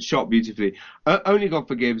 but you know, it's shot beautifully. Only God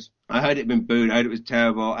Forgives. I heard it had been booed. I heard it was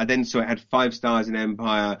terrible. I then saw it had 5 stars in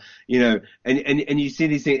Empire. You know, and you see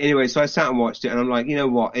these things anyway. So I sat and watched it, and I'm like, you know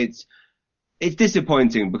what, It's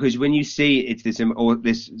disappointing, because when you see it's this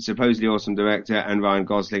supposedly awesome director and Ryan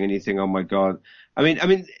Gosling, and you think, oh my god. I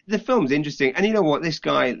mean, the film's interesting, and you know what? This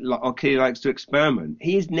guy clearly likes to experiment.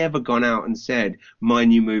 He's never gone out and said my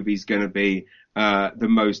new movie's going to be the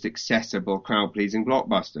most accessible, crowd-pleasing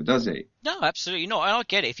blockbuster, does he? No, absolutely not. And I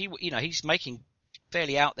get it. If he's making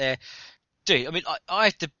fairly out there. Dude, I mean, I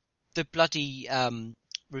had the bloody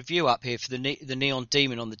review up here for the Neon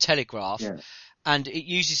Demon on the Telegraph. Yeah. And it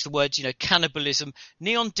uses the words, you know, cannibalism.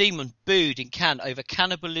 Neon Demon booed in Cannes over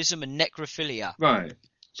cannibalism and necrophilia. Right.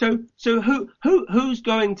 So who's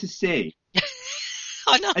going to see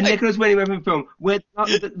I know. a Nicholas Winding Refn film where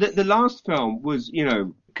the last film was, you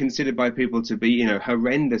know, considered by people to be, you know,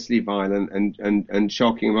 horrendously violent and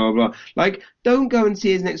shocking, blah, blah, blah. Like, don't go and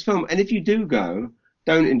see his next film. And if you do go,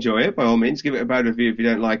 don't enjoy it, by all means. Give it a bad review if you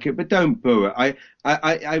don't like it, but don't boo it.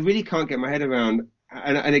 I really can't get my head around.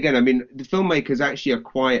 And again, I mean, the filmmakers actually are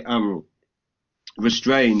quite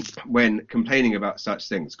restrained when complaining about such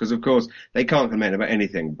things, because of course they can't complain about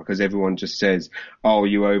anything, because everyone just says, "Oh,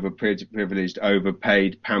 you overprivileged,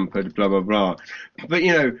 overpaid, pampered, blah blah blah." But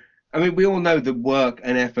you know, I mean, we all know the work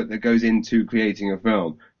and effort that goes into creating a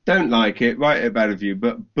film. Don't like it, write a bad review,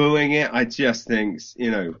 but booing it, I just think,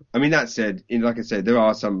 you know. I mean, that said, like I said, there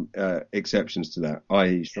are some exceptions to that.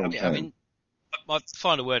 I mean, my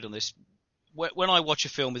final word on this. When I watch a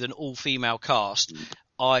film with an all-female cast,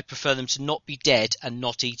 I prefer them to not be dead and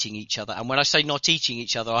not eating each other. And when I say not eating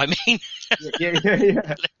each other, I mean...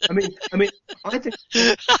 yeah. I mean, I think,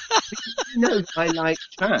 you know, I like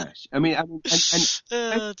trash. I mean, and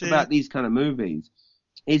about these kind of movies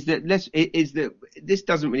is that this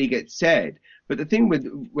doesn't really get said. But the thing with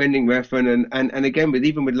Winding Refn and again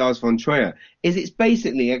even with Lars von Trier is it's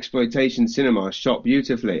basically exploitation cinema shot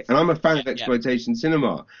beautifully. And I'm a fan of exploitation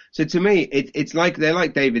cinema. So to me, it's like, they're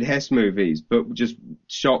like David Hess movies, but just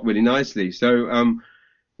shot really nicely. So,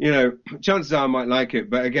 chances are I might like it,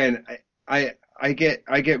 but again, I get.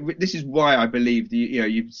 This is why I believe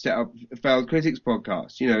you've set up a Failed Critics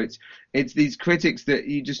podcast. It's these critics that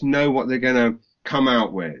you just know what they're gonna come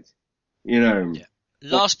out with. Yeah.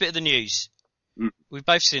 Last bit of the news. We've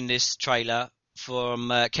both seen this trailer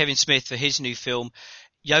from Kevin Smith for his new film,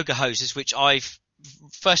 Yoga Hosers, which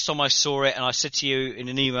first time I saw it, and I said to you in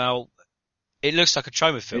an email, it looks like a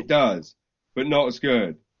Troma film. It does, but not as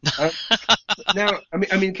good. Now,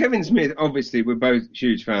 I mean, Kevin Smith, obviously, we're both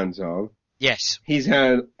huge fans of. Yes. He's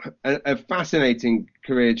had a fascinating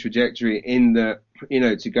career trajectory in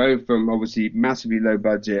to go from obviously massively low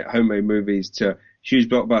budget homemade movies to huge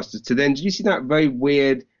blockbusters to then, did you see that very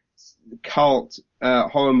weird cult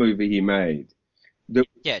horror movie he made?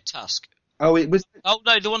 Tusk. Oh, it was. Oh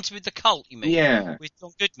no, the one with the cult, you mean? Yeah. With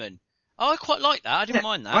John Goodman. Oh, I quite like that. I didn't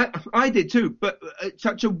mind that. I did too, but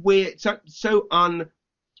such a weird,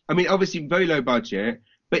 I mean, obviously very low budget,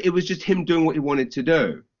 but it was just him doing what he wanted to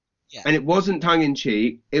do. Yeah. And it wasn't tongue in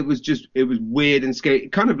cheek. It was weird and scary.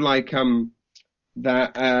 Kind of like,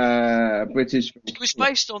 that, British. It was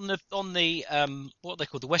based on the what they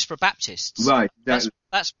call the Westboro Baptists. Right. Exactly.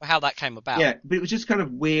 That's how that came about. Yeah, but it was just kind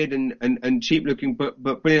of weird and cheap looking,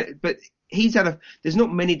 but he's there's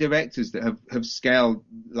not many directors that have scaled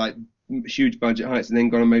like huge budget heights and then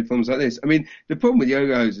gone and made films like this. I mean, the problem with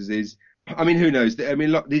Yoga Hosers is, I mean, who knows? I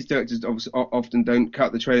mean, these directors often don't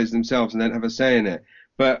cut the trailers themselves and don't have a say in it.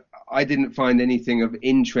 But I didn't find anything of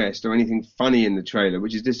interest or anything funny in the trailer,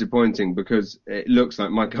 which is disappointing because it looks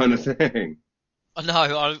like my kind of thing.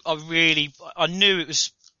 No, I knew it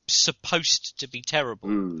was supposed to be terrible.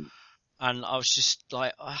 And I was just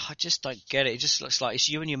like, I just don't get it. It just looks like it's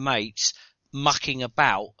you and your mates mucking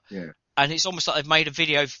about. Yeah. And it's almost like they've made a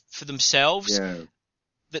video for themselves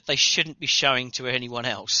that they shouldn't be showing to anyone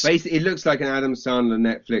else. Basically, it looks like an Adam Sandler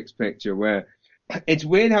Netflix picture where it's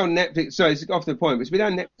weird how Netflix, sorry, it's off the point, but it's weird how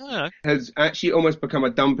Netflix has actually almost become a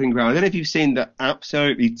dumping ground. I don't know if you've seen the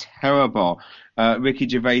absolutely terrible Ricky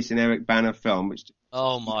Gervais and Eric Bana film, which...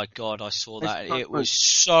 Oh my God, I saw that. It was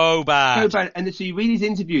so bad. So bad. And so you read these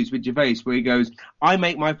interviews with Gervais where he goes, I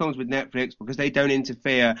make my films with Netflix because they don't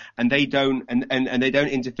interfere and they don't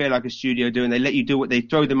interfere like a studio do, and they let you do what they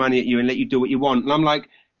throw the money at you and let you do what you want. And I'm like,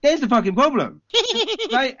 there's the fucking problem.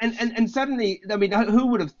 Right? And suddenly, I mean, who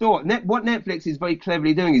would have thought? What Netflix is very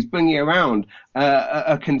cleverly doing is bringing around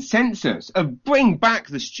a consensus of bring back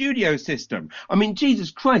the studio system. I mean, Jesus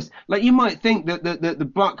Christ. Like, you might think that the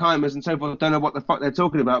Bruckheimers and so forth don't know what the fuck they're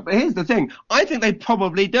talking about. But here's the thing. I think they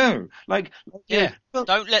probably do. Yeah.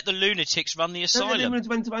 Don't let the lunatics run the asylum. Don't let the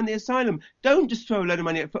lunatics run the asylum. Don't just throw a load of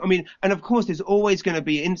money at... I mean, and of course, there's always going to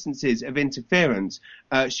be instances of interference,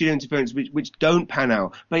 studio interference, which don't pan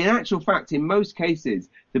out. But in actual fact, in most cases,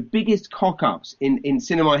 the biggest cock-ups in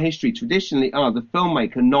cinema history traditionally are the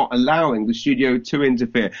filmmaker not allowing the studio to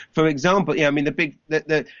interfere. For example, I mean,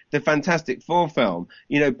 the Fantastic Four film,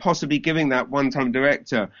 possibly giving that one-time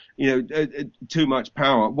director, too much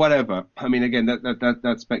power, whatever. I mean, again,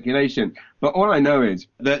 that's speculation. But all I know is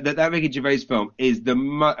that Ricky Gervais film is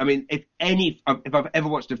if I've ever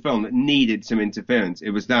watched a film that needed some interference,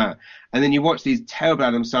 it was that. And then you watch these terrible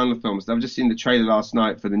Adam Sandler films. I've just seen the trailer last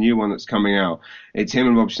night for the new one that's coming out. It's him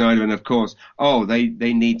and Rob Schneider, and of course,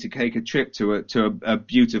 they need to take a trip to a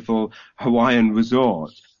beautiful Hawaiian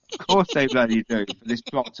resort. Of course they bloody do for this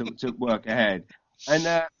plot to work ahead.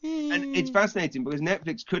 And it's fascinating because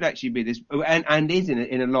Netflix could actually be this, and is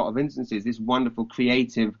in a lot of instances, this wonderful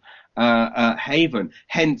creative haven.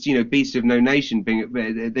 Hence, Beasts of No Nation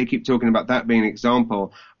being, they keep talking about that being an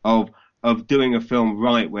example of doing a film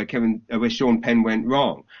right where Sean Penn went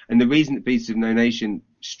wrong. And the reason that Beasts of No Nation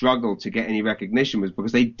struggled to get any recognition was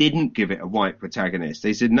because they didn't give it a white protagonist.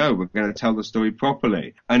 They said, no, we're going to tell the story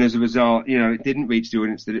properly. And as a result, it didn't reach the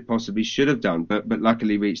audience that it possibly should have done, but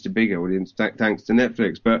luckily reached a bigger audience thanks to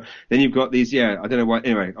Netflix. But then you've got these, I don't know why,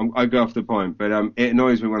 anyway, I go off the point, but it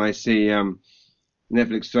annoys me when I see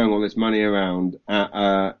Netflix throwing all this money around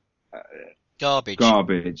at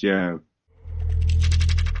garbage, yeah.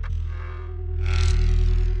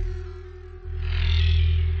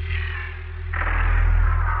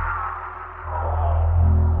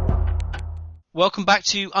 Welcome back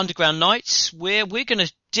to Underground Nights, where we're going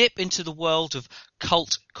to dip into the world of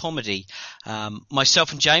cult comedy.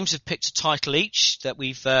 Myself and James have picked a title each that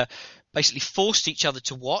we've basically forced each other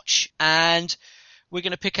to watch, and we're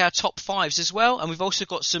going to pick our top fives as well, and we've also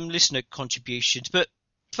got some listener contributions. But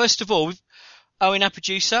first of all, we've Owen, our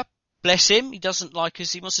producer, bless him, he doesn't like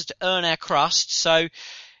us, he wants us to earn our crust, so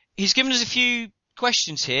he's given us a few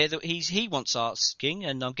questions here that he wants asking,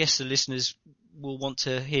 and I guess the listeners will want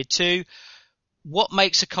to hear too. What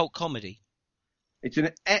makes a cult comedy? It's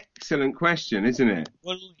an excellent question, isn't it?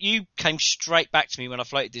 Well, you came straight back to me when I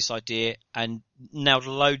floated this idea and nailed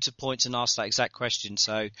loads of points and asked that exact question.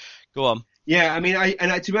 So, go on. Yeah, I mean,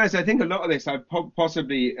 to be honest, I think a lot of this I've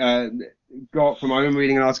possibly got from my own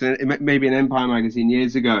reading an article, maybe in Empire magazine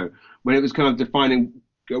years ago, when it was kind of defining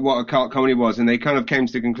what a cult comedy was, and they kind of came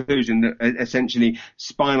to the conclusion that essentially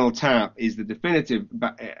Spinal Tap is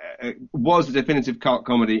was the definitive cult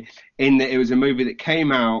comedy, in that it was a movie that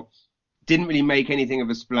came out, didn't really make anything of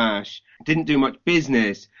a splash, didn't do much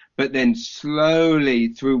business, but then slowly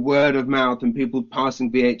through word of mouth and people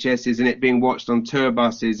passing VHSs and it being watched on tour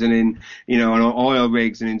buses and in, on oil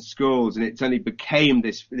rigs and in schools, and it suddenly became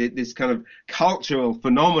this kind of cultural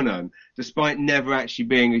phenomenon, despite never actually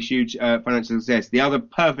being a huge financial success. The other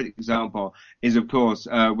perfect example is, of course,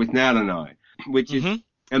 Withnail and I, which is,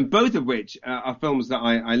 and both of which are films that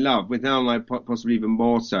I love. Withnail and I possibly even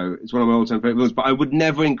more so. It's one of my all-time favorite films, but I would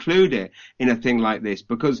never include it in a thing like this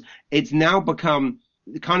because it's now become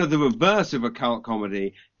kind of the reverse of a cult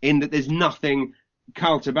comedy, in that there's nothing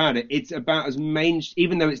cult about it. It's about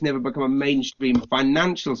even though it's never become a mainstream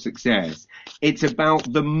financial success, it's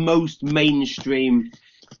about the most mainstream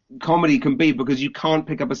comedy can be, because you can't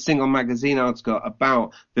pick up a single magazine article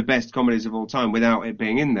about the best comedies of all time without it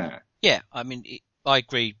being in there. Yeah, I mean, I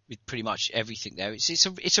agree with pretty much everything there.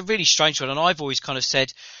 It's a really strange one, and I've always kind of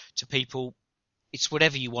said to people, it's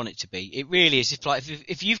whatever you want it to be. It really is.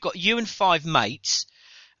 If you've got you and 5 mates,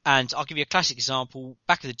 and I'll give you a classic example.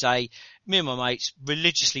 Back in the day, me and my mates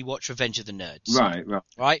religiously watched Revenge of the Nerds.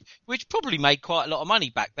 Right? Which probably made quite a lot of money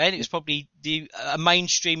back then. It was probably a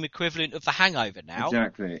mainstream equivalent of The Hangover now.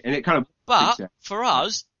 Exactly. And it kind of. But for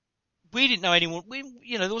us, we didn't know anyone.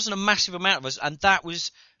 There wasn't a massive amount of us, and that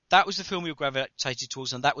was the film we gravitated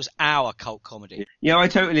towards, and that was our cult comedy. Yeah, I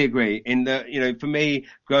totally agree. In that, for me,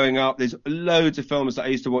 growing up, there's loads of films that I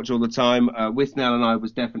used to watch all the time. Withnail and I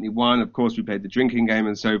was definitely one. Of course, we played The Drinking Game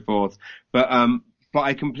and so forth. But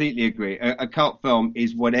I completely agree. A cult film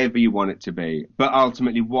is whatever you want it to be. But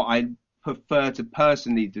ultimately, what I prefer to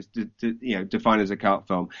personally define as a cult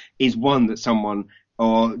film is one that someone,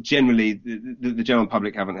 or generally the general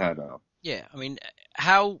public, haven't heard of. Yeah, I mean,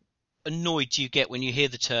 how annoyed do you get when you hear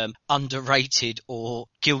the term underrated or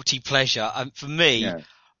guilty pleasure? And for me,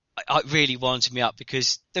 it really winds me up,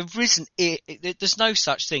 because there's no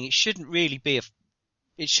such thing. It shouldn't really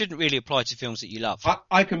apply to films that you love.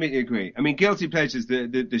 I completely agree. I mean, guilty pleasure is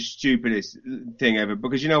the stupidest thing ever,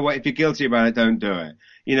 because you know what? If you're guilty about it, don't do it.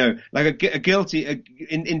 Like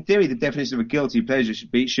in theory, the definition of a guilty pleasure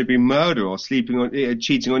should be murder or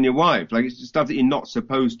cheating on your wife. Like, it's stuff that you're not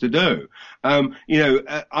supposed to do.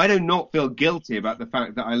 I do not feel guilty about the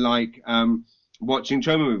fact that I like, watching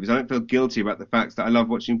Troma movies. I don't feel guilty about the fact that I love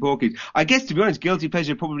watching Porky's. I guess, to be honest, guilty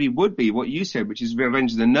pleasure probably would be what you said, which is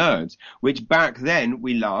Revenge of the Nerds, which back then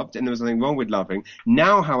we loved, and there was nothing wrong with loving.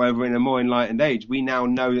 Now, however, in a more enlightened age, we now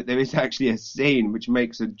know that there is actually a scene which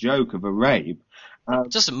makes a joke of a rape.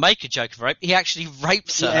 Doesn't make a joke of rape. He actually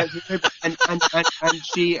rapes her. Yeah, and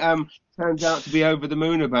she turns out to be over the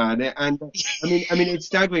moon about it. And I mean, it's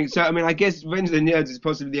staggering. So, I mean, I guess Revenge of the Nerds is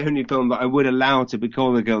possibly the only film that I would allow to be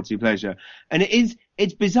called a guilty pleasure. And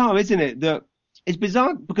it's bizarre, isn't it? It's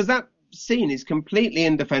bizarre because that scene is completely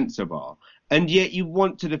indefensible. And yet you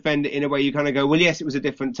want to defend it in a way you kind of go, well, yes, it was a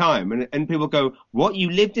different time. And people go, what, you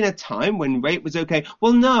lived in a time when rape was okay?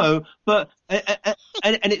 Well, no, but, and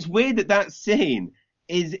it's weird that scene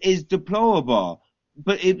is deplorable,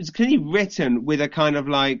 but it was clearly written with a kind of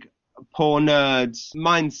like poor nerds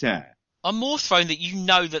mindset. I'm more thrown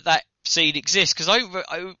that that scene exists, because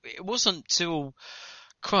it wasn't till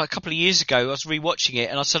quite a couple of years ago I was rewatching it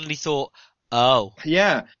and I suddenly thought, oh.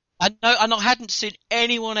 Yeah. And I hadn't seen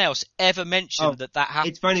anyone else ever mention that happened.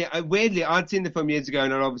 It's funny. Weirdly, I'd seen the film years ago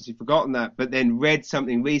and I'd obviously forgotten that, but then read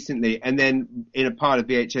something recently and then in a part of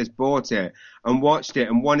VHS bought it and watched it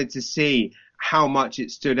and wanted to see how much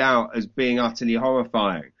it stood out as being utterly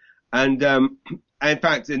horrifying. And in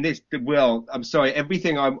fact, I'm sorry,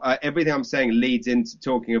 everything I'm saying leads into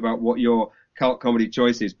talking about what your cult comedy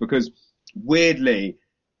choice is, because weirdly,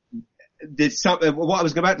 there's something. What I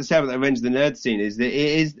was about to say about the Revenge of the Nerds scene is that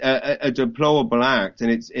it is a deplorable act,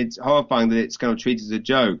 and it's horrifying that it's kind of treated as a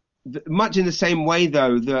joke. Much in the same way,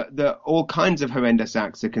 though, that all kinds of horrendous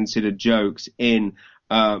acts are considered jokes in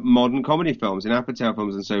modern comedy films, in Apatow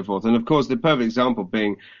films, and so forth. And of course, the perfect example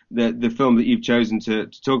being the film that you've chosen to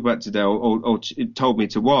talk about today, or told me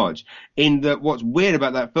to watch. In that, what's weird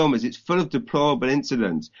about that film is it's full of deplorable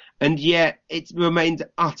incidents, and yet it remains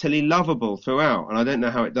utterly lovable throughout. And I don't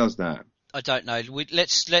know how it does that. I don't know.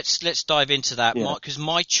 Let's dive into that, Mark, because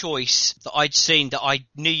my choice that I'd seen that I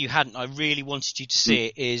knew you hadn't, I really wanted you to see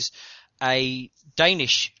it, is a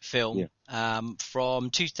Danish film from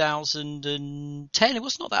 2010. It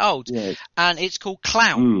was not that old, and it's called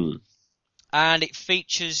Clown, and it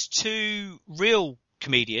features two real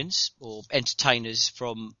comedians or entertainers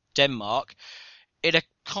from Denmark in a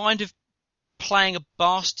kind of playing a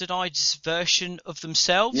bastardized version of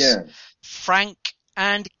themselves. Frank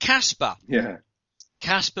and Casper.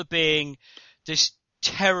 Casper being this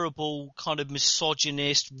terrible kind of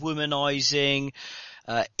misogynist, womanizing,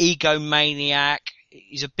 egomaniac.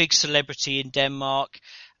 He's a big celebrity in Denmark.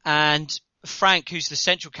 And Frank, who's the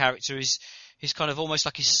central character, is kind of almost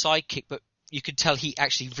like his sidekick, but you can tell he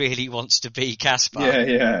actually really wants to be Casper.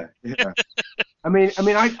 Yeah. I mean,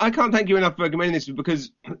 I can't thank you enough for recommending this,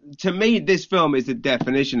 because to me, this film is the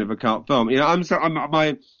definition of a cult film. You know,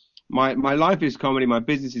 my life is comedy, my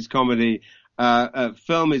business is comedy.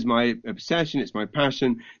 Film is my obsession, it's my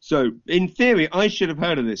passion. So in theory, I should have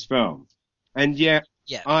heard of this film, and yet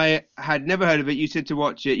I had never heard of it. You said to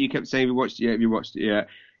watch it. You kept saying, "Have you watched it yet? Have you watched it yet?"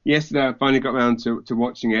 Yesterday, I finally got around to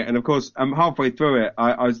watching it, and of course, I'm halfway through it.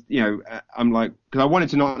 I was, I'm like, because I wanted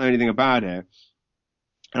to not know anything about it,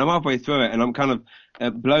 and I'm halfway through it, and I'm kind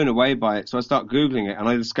of blown away by it. So I start Googling it, and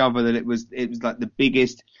I discover that it was like the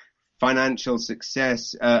biggest financial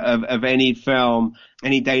success of any film,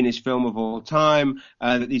 any Danish film of all time,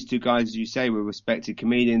 that these two guys, as you say, were respected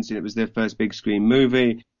comedians, and it was their first big screen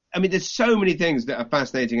movie. I mean, there's so many things that are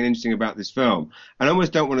fascinating and interesting about this film, and I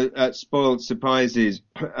almost don't want to spoil surprises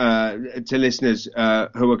to listeners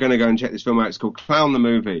who are going to go and check this film out. It's called Clown the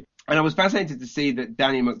Movie, and I was fascinated to see that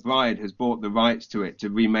Danny McBride has bought the rights to it to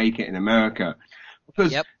remake it in America.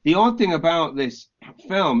 Because the odd thing about this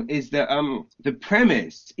film is that the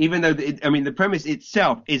premise, even though the premise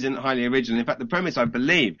itself isn't highly original. In fact, the premise, I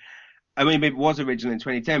believe, maybe it was original in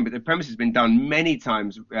 2010, but the premise has been done many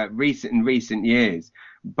times in recent years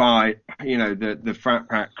by, the frat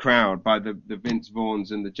pack crowd, by the Vince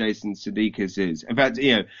Vaughns and the Jason Sudeikis. In fact,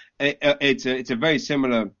 it's a very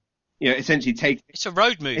similar. Essentially it's a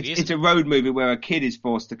road movie. It's a road movie where a kid is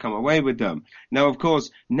forced to come away with them. Now, of course,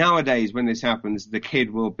 nowadays when this happens, the kid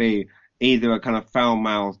will be either a kind of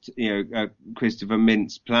foul-mouthed, Christopher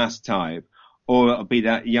Mintz-Plasse type, or it'll be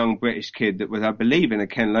that young British kid that was, I believe, in a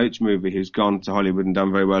Ken Loach movie, who's gone to Hollywood and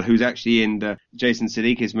done very well, who's actually in the Jason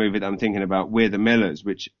Sudeikis movie that I'm thinking about, We're the Millers,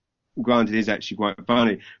 which granted is actually quite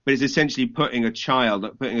funny, but it's essentially putting a 12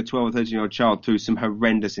 or 13-year-old child through some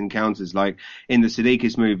horrendous encounters. Like in the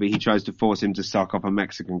Sudeikis movie, he tries to force him to suck off a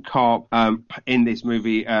Mexican cop. In this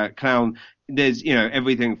movie, Clown, there's,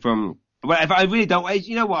 everything from, well, if I really don't,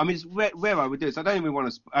 you know what, I mean, it's where I would do it, so I don't even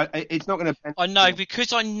want to, it's not going to. I know,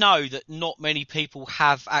 because I know that not many people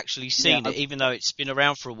have actually seen it, even though it's been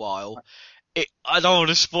around for a while. I don't want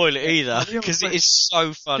to spoil it either, because it is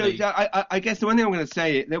so funny. So, I guess the one thing I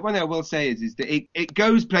will say is that it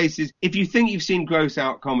goes places. If you think you've seen gross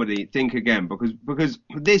out comedy, think again, because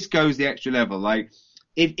this goes the extra level. Like,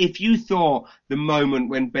 if you thought the moment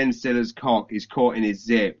when Ben Stiller's cock is caught in his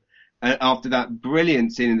zip, after that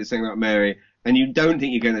brilliant scene in The Thing About Mary, and you don't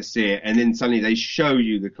think you're going to see it, and then suddenly they show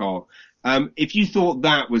you the cock. If you thought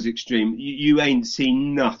that was extreme, you ain't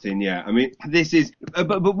seen nothing yet. I mean, this is,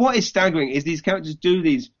 but what is staggering is these characters do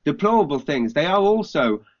these deplorable things. They are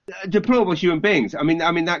also deplorable human beings. I mean,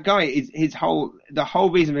 that guy is the whole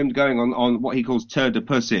reason for him going on what he calls tour de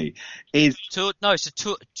pussy is it's a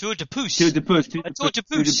tour de puce. Tour de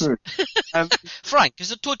puce. Frank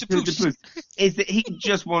is a tour de puce. Is that he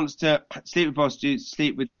just wants to sleep with prostitutes,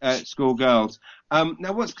 sleep with schoolgirls.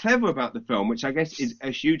 Now, what's clever about the film, which I guess is a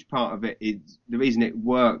huge part of it, is the reason it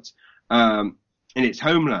worked in its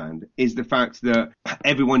homeland, is the fact that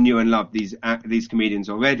everyone knew and loved these comedians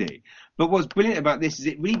already. But what's brilliant about this is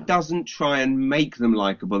it really doesn't try and make them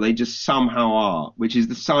likable. They just somehow are, which is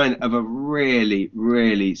the sign of a really,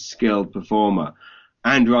 really skilled performer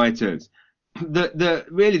and writers.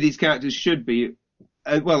 Really, these characters should be,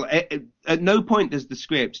 at no point does the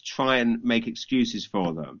script try and make excuses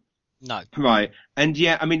for them. No. Right. And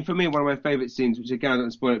yeah, I mean, for me, one of my favourite scenes, which again, I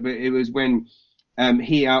don't spoil it, but it was when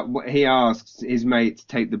he asks his mate to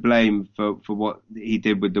take the blame for what he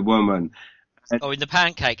did with the woman. In the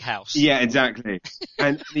pancake house. Yeah, exactly.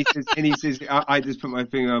 And he says, I just put my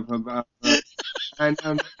finger up her and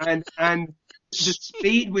the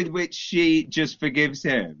speed with which she just forgives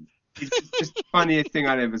him is just the funniest thing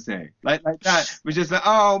I'd ever see. Like that was just like,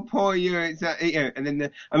 oh, poor you. It's and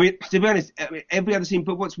then to be honest, every other scene.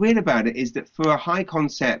 But what's weird about it is that for a high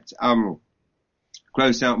concept,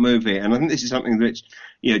 gross out movie, and I think this is something which,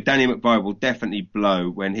 Danny McBride will definitely blow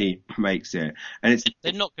when he makes it. And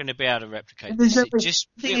they're not going to be able to replicate this.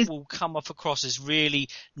 It will come off across as really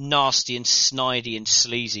nasty and snidey and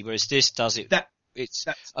sleazy, whereas this does it it's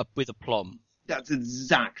with aplomb. That's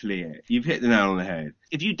exactly it. You've hit the nail on the head.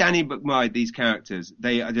 If you Danny McBride these characters,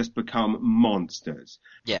 they are just become monsters.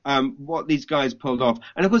 Yeah. What these guys pulled off,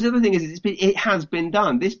 and of course the other thing is it has been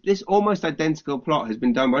done. This almost identical plot has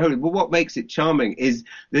been done by Hollywood. But what makes it charming is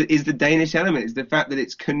the Danish element, is the fact that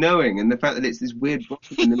it's canoeing and the fact that it's this weird book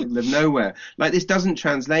in the middle of nowhere. Like, this doesn't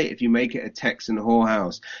translate if you make it a Texan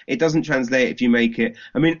whorehouse. It doesn't translate if you make it.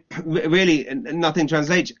 I mean, really, nothing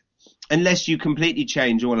translates. Unless you completely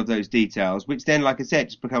change all of those details, which then, like I said,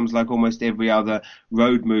 just becomes like almost every other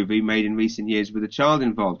road movie made in recent years with a child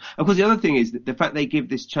involved. Of course, the other thing is that the fact they give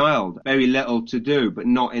this child very little to do, but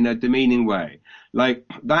not in a demeaning way. Like,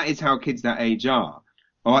 that is how kids that age are.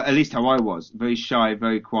 Or at least how I was. Very shy,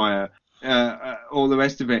 very quiet, all the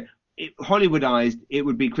rest of it. Hollywoodized, it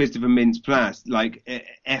would be Christopher Mintz-Plasse, like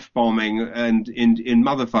F-bombing and in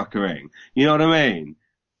motherfuckering. You know what I mean?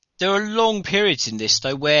 There are long periods in this,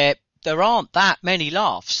 though, where there aren't that many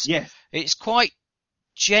laughs. Yes. It's quite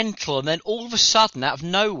gentle, and then all of a sudden, out of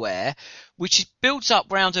nowhere, which builds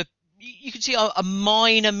up around you can see a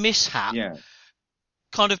minor mishap,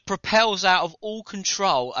 kind of propels out of all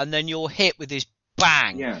control, and then you're hit with this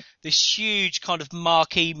bang, this huge kind of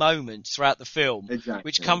marquee moment throughout the film,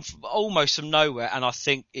 which come from almost from nowhere, and I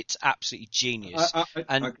think it's absolutely genius.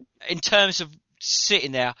 In terms of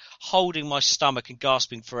sitting there holding my stomach and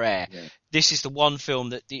gasping for air, this is the one film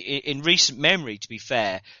that in recent memory, to be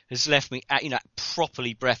fair, has left me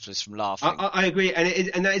properly breathless from laughing. I agree,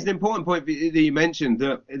 and that is an important point that you mentioned,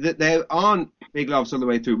 that there aren't big laughs all the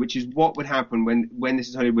way through, which is what would happen when this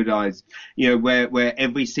is Hollywoodized, where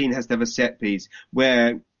every scene has to have a set piece,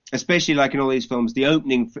 where, especially like in all these films, the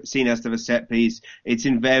opening scene has to have a set piece. It's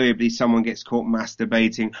invariably someone gets caught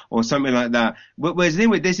masturbating or something like that. Whereas the thing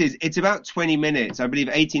with this is, it's about 20 minutes, I believe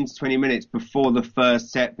 18 to 20 minutes before the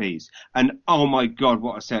first set piece. And oh my God,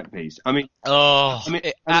 what a set piece. Because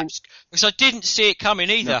I didn't see it coming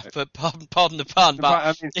either, for pardon the pun,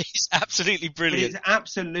 but it's absolutely brilliant. It's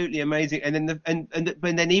absolutely amazing. And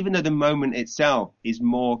then even though the moment itself is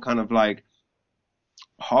more kind of like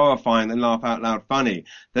horrifying than laugh out loud funny,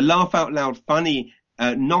 the laugh out loud funny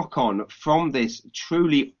knock on from this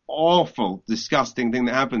truly awful, disgusting thing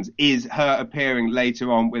that happens is her appearing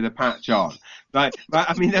later on with a patch on. Right?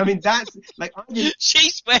 I mean that's like,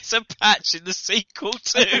 she wears a patch in the sequel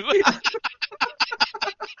too.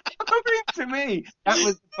 To me, that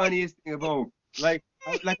was the funniest thing of all. Like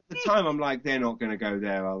at the time, I'm like, they're not going to go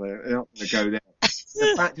there, are they? They're not going to go there.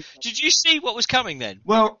 Did you see what was coming then?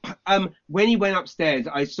 Well, when he went upstairs,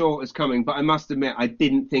 I saw it was coming, but I must admit, I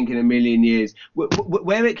didn't think in a million years.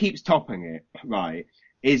 Where it keeps topping it, right,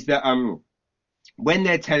 is that when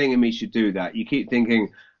they're telling him he should do that, you keep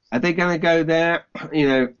thinking, are they going to go there?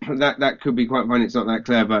 That could be quite fun. It's not that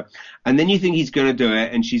clever. And then you think he's going to do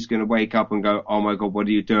it, and she's going to wake up and go, "Oh my God, what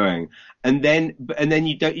are you doing?" And then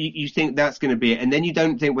you think that's going to be it, and then you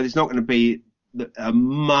don't think, well, it's not going to be a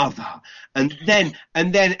mother. And then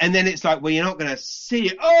it's like, well, you're not going to see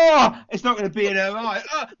it. Oh, it's not going to be in her eye.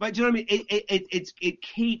 Oh, but do you know what I mean? It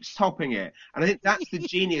keeps topping it, and I think that's the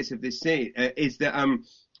genius of this scene. Is that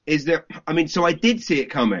I mean, so I did see it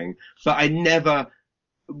coming, but I never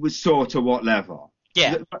saw to what level.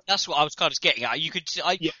 Yeah, that's what I was kind of getting at. I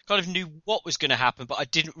kind of knew what was going to happen, but I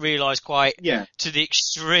didn't realise quite to the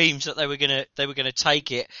extremes that they were going to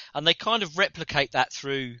take it, and they kind of replicate that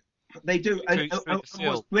through. They do, and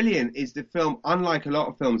what's brilliant is the film, unlike a lot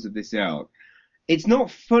of films of this ilk, it's not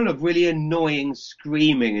full of really annoying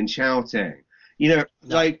screaming and shouting.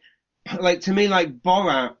 Like to me, like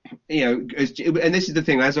Borat, and this is the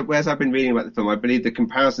thing, as I've been reading about the film, I believe the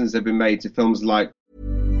comparisons have been made to films like.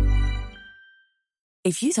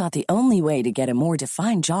 If you thought the only way to get a more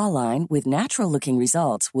defined jawline with natural-looking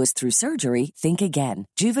results was through surgery, think again.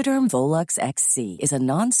 Juvederm Volux XC is a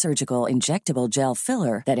non-surgical injectable gel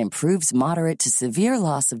filler that improves moderate to severe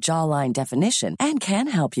loss of jawline definition and can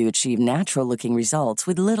help you achieve natural-looking results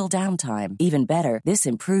with little downtime. Even better, this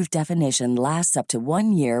improved definition lasts up to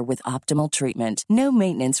 1 year with optimal treatment. No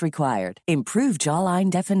maintenance required. Improve jawline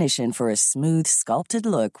definition for a smooth, sculpted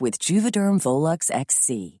look with Juvederm Volux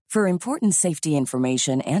XC. For important safety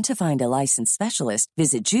information and to find a licensed specialist,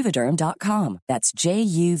 visit Juvederm.com. That's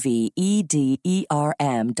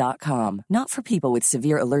JUVEDERM.com. Not for people with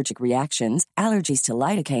severe allergic reactions, allergies to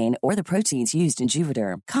lidocaine, or the proteins used in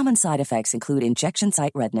Juvederm. Common side effects include injection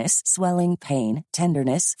site redness, swelling, pain,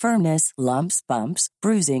 tenderness, firmness, lumps, bumps,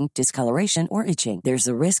 bruising, discoloration, or itching. There's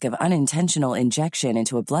a risk of unintentional injection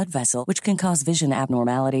into a blood vessel, which can cause vision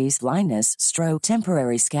abnormalities, blindness, stroke,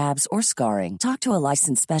 temporary scabs, or scarring. Talk to a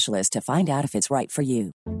licensed specialist to find out if it's right for you.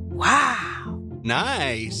 Wow.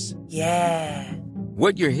 Nice. Yeah.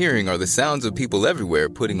 What you're hearing are the sounds of people everywhere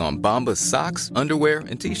putting on Bombas socks, underwear,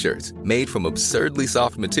 and T-shirts made from absurdly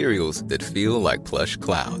soft materials that feel like plush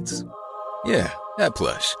clouds. Yeah, that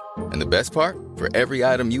plush. And the best part? For every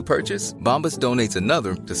item you purchase, Bombas donates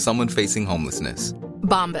another to someone facing homelessness.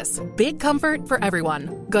 Bombas. Big comfort for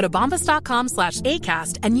everyone. Go to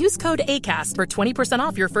bombas.com/ACAST and use code ACAST for 20%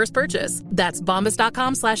 off your first purchase. That's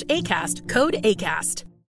bombas.com/ACAST. Code ACAST.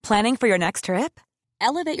 Planning for your next trip?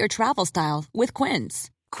 Elevate your travel style with Quince.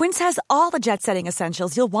 Quince has all the jet-setting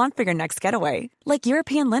essentials you'll want for your next getaway, like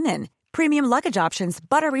European linen, premium luggage options,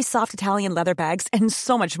 buttery soft Italian leather bags, and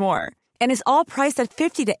so much more. And is all priced at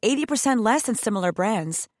 50 to 80% less than similar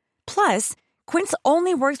brands. Plus, Quince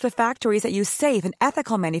only works with factories that use safe and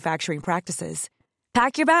ethical manufacturing practices.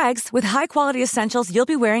 Pack your bags with high-quality essentials you'll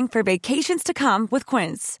be wearing for vacations to come with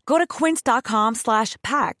Quince. Go to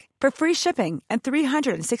quince.com/pack for free shipping and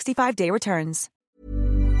 365-day returns.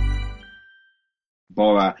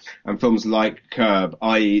 Borat and films like Curb,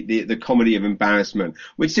 i.e. the comedy of embarrassment,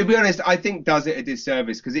 which, to be honest, I think does it a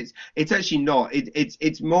disservice, because it's actually not.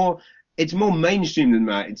 It's more mainstream than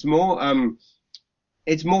that. It's more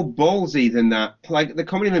ballsy than that. Like, the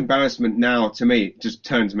comedy of embarrassment now, to me, just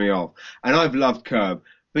turns me off. And I've loved Curb.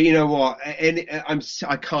 But you know what?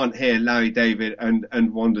 I can't hear Larry David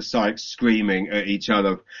and Wanda Sykes screaming at each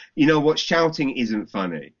other. You know what? Shouting isn't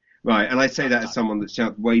funny. Right? And I say that as someone that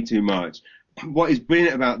shouts way too much. What is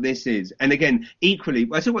brilliant about this is, and again, equally,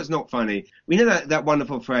 I tell you what's not funny. We know that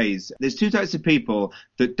wonderful phrase, there's two types of people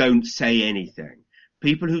that don't say anything.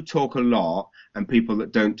 People who talk a lot and people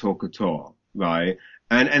that don't talk at all, right?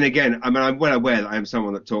 And again, I mean, I'm well aware that I am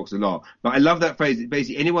someone that talks a lot, but I love that phrase.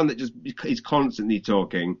 Basically, anyone that just is constantly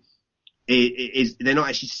talking they're not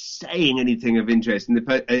actually saying anything of interest, and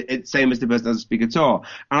it's same as the person doesn't speak at all.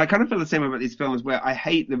 And I kind of feel the same about these films, where I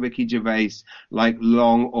hate the Ricky Gervais, like,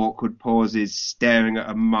 long, awkward pauses, staring at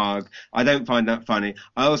a mug. I don't find that funny.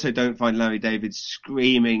 I also don't find Larry David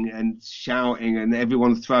screaming and shouting and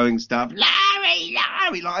everyone throwing stuff. Larry!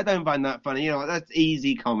 Like, I don't find that funny. You know, that's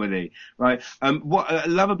easy comedy, right? What I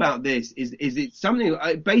love about this is it's something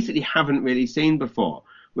I basically haven't really seen before,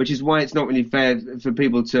 which is why it's not really fair for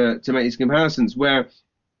people to make these comparisons, where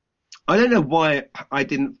I don't know why I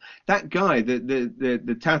didn't, that guy,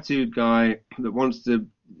 the tattooed guy that wants to,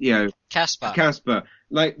 you know, Casper,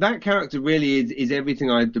 like, that character really is everything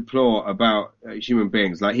I deplore about human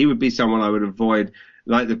beings. Like, he would be someone I would avoid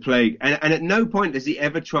like the plague. And at no point does he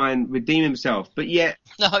ever try and redeem himself, but yet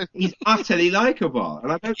he's utterly likable.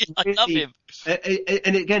 And I love him.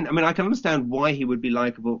 And again, I mean, I can understand why he would be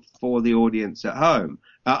likable for the audience at home,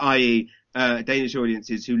 i.e. Danish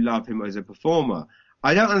audiences who love him as a performer.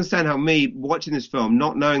 I don't understand how me, watching this film,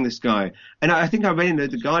 not knowing this guy, and I think I read in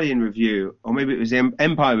the Guardian review, or maybe it was the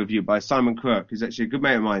Empire review by Simon Crook, who's actually a good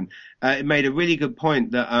mate of mine, it made a really good point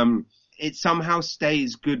that it somehow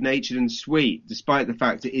stays good-natured and sweet, despite the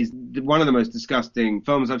fact it is one of the most disgusting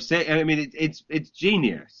films I've seen. I mean, it's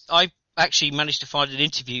genius. I actually managed to find an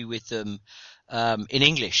interview with them in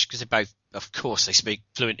English, because they both, of course, they speak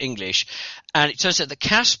fluent English, and it turns out that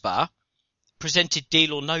Casper presented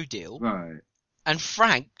Deal or No Deal, right, and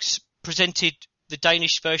Franks presented the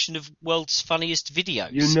Danish version of World's Funniest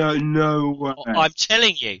Videos. You know, no way. I'm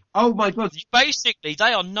telling you. Oh my God! Basically,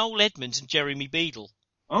 they are Noel Edmonds and Jeremy Beadle.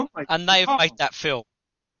 Oh my! And they have made that film.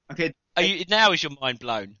 Okay. Now is your mind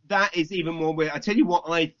blown? That is even more weird. I tell you what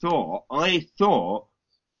I thought. I thought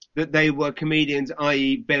that they were comedians,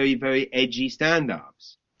 i.e. very, very edgy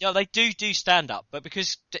stand-ups. Yeah, they do stand-up, but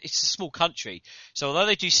because it's a small country, so although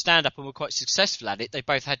they do stand-up and were quite successful at it, they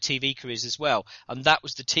both had TV careers as well, and that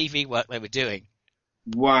was the TV work they were doing.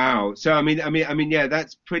 Wow. So, I mean, yeah,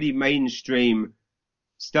 that's pretty mainstream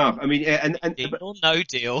stuff. I mean, Deal or No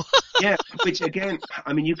Deal. Yeah, which again,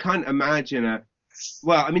 I mean, you can't imagine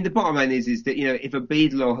well, I mean, the bottom line is that, you know, if a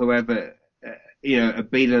Beadle or whoever, you know, a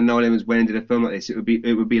Beadle and Noel Edmonds went into a film like this, it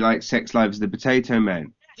would be like Sex Lives of the Potato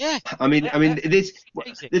Men. Yeah. I mean, this,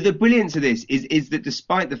 the brilliance of this is that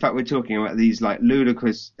despite the fact we're talking about these like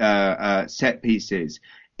ludicrous set pieces,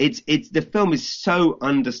 it's the film is so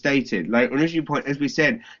understated. Like, as you point, as we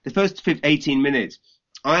said, the first 18 minutes,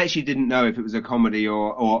 I actually didn't know if it was a comedy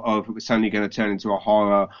or if it was suddenly going to turn into a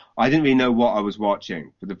horror. I didn't really know what I was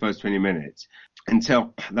watching for the first 20 minutes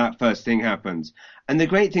until that first thing happens. And the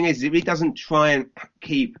great thing is it really doesn't try and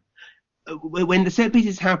keep, when the set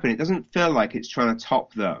pieces happen, it doesn't feel like it's trying to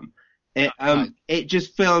top them. It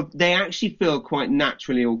just feels, they actually feel quite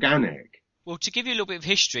naturally organic. Well, to give you a little bit of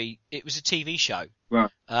history, it was a TV show.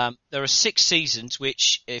 Right. There are 6 seasons,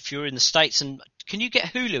 which if you're in the States, and can you get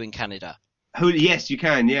Hulu in Canada? Yes, you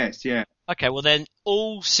can. Yes, yeah. Okay, well then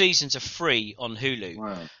all seasons are free on Hulu.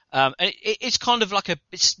 Wow. And it's kind of like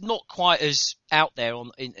it's not quite as out there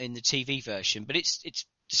in the TV version, but it's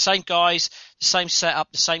the same guys, the same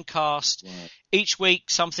setup, the same cast. Right. Each week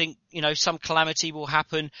something, some calamity will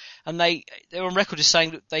happen, and they're on record as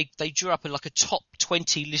saying that they drew up a top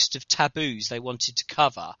 20 list of taboos they wanted to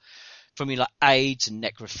cover, from like AIDS and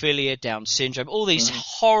necrophilia, Down syndrome, all these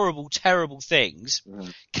horrible, terrible things,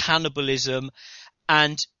 cannibalism,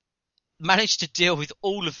 and managed to deal with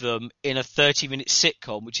all of them in a 30-minute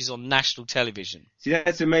sitcom, which is on national television. See,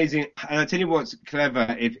 that's amazing. And I'll tell you what's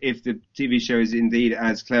clever, if the TV show is indeed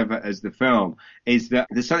as clever as the film, is that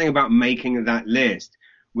there's something about making that list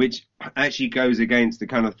which actually goes against the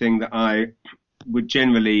kind of thing that I would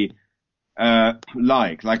generally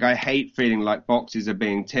like. Like, I hate feeling like boxes are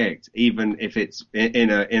being ticked, even if it's in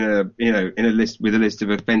a list with a list of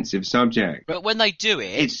offensive subjects. But when they do it,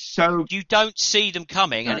 it's so you don't see them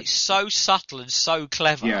coming, and it's so subtle and so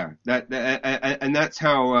clever. Yeah, and that's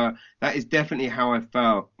how that is definitely how I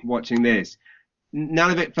felt watching this.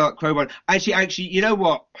 None of it felt crowbar. Actually, you know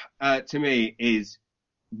what? To me, is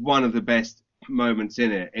one of the best moments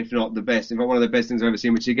in it, if not the best, in fact one of the best things I've ever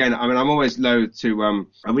seen, which again, I mean, I'm always loath to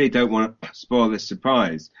I really don't want to spoil this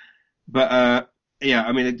surprise, but yeah,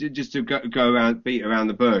 I mean, just to go around, beat around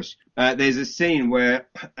the bush, there's a scene where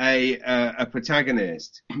a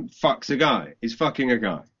protagonist fucks a guy, is fucking a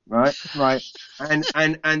guy, right,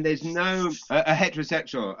 and there's no a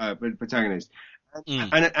heterosexual protagonist,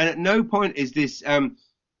 and at no point is this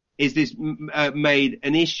made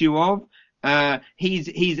an issue of.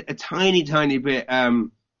 He's a tiny bit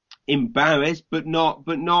embarrassed, but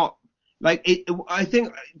not like it. I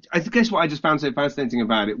guess what I just found so fascinating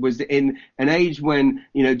about it was that in an age when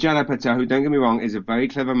Judd Apatow, who, don't get me wrong, is a very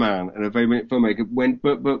clever man and a very brilliant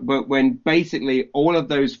filmmaker, when basically all of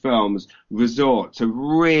those films resort to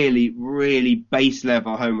really base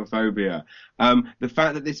level homophobia, the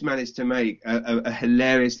fact that this managed to make a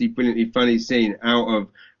hilariously, brilliantly funny scene out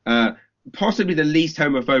of possibly the least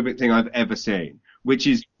homophobic thing I've ever seen, which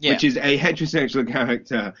is a heterosexual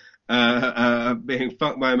character being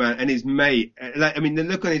fucked by a man, and his mate. The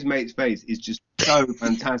look on his mate's face is just so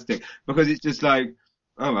fantastic, because it's just like,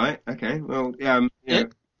 all right, okay, well,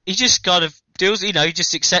 he just kind of deals, he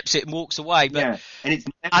just accepts it and walks away. But,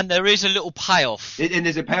 and there is a little payoff, and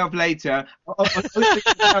there's a payoff later.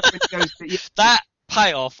 That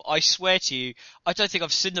payoff, I swear to you, I don't think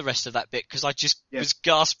I've seen the rest of that bit, because I just was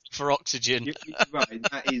gasping for oxygen. You're right,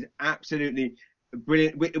 that is absolutely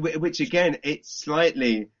brilliant. Which again, it's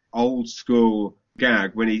slightly old school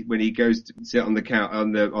gag when he goes to sit on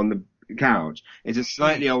the couch. It's a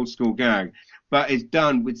slightly old school gag, but it's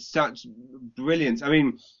done with such brilliance. I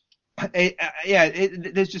mean,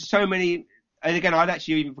 there's just so many. And again, I'd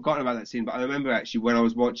actually even forgotten about that scene, but I remember actually when I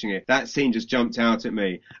was watching it, that scene just jumped out at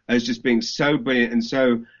me as just being so brilliant and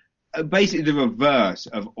so basically the reverse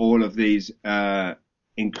of all of these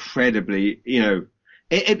incredibly,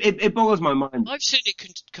 it boggles my mind. I've seen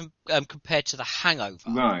it compared to The Hangover,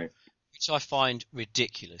 right, which I find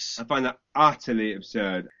ridiculous. I find that utterly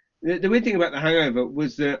absurd. The weird thing about The Hangover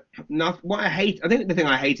was that I think the thing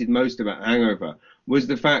I hated most about The Hangover was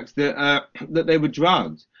the fact that that they were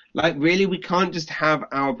drugged. Like, really, we can't just have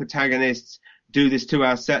our protagonists do this to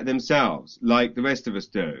our set themselves, like the rest of us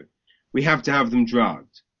do. We have to have them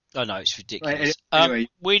drugged. Oh no, it's ridiculous. Anyway,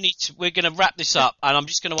 we're going to wrap this up, and I'm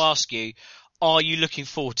just going to ask you: are you looking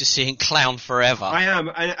forward to seeing Clown Forever? I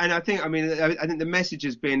am, and I think the message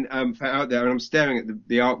has been put out there, and I'm staring at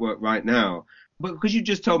the artwork right now. But because you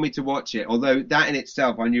just told me to watch it, although that in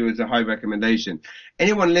itself I knew was a high recommendation.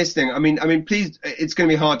 Anyone listening, I mean, please, it's going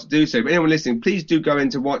to be hard to do so, but anyone listening, please do go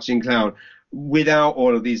into watching Clown without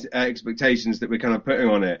all of these expectations that we're kind of putting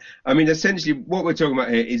on it. I mean, essentially what we're talking about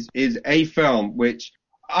here is a film which,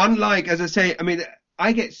 unlike, as I say, I mean,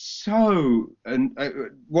 I get so, I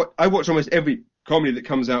watch almost every comedy that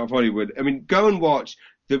comes out of Hollywood. I mean, go and watch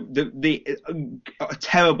the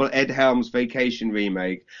terrible Ed Helms Vacation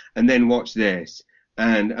remake, and then watch this.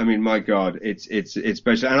 And I mean, my God, it's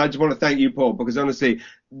special. And I just want to thank you, Paul, because honestly,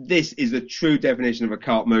 this is the true definition of a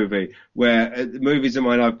cult movie, where movies are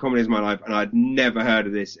my life, comedy is my life, and I'd never heard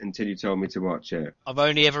of this until you told me to watch it. I've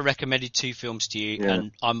only ever recommended 2 films to you,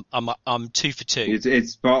 and I'm 2 for 2.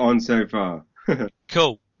 It's spot on so far.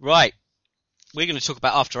 Cool. Right. We're going to talk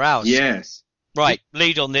about After Hours. Yes. Right,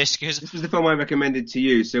 lead on this, because this was the film I recommended to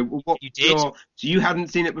you. So what you did? So you hadn't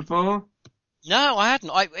seen it before? No, I hadn't.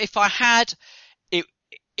 If I had,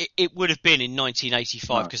 it would have been in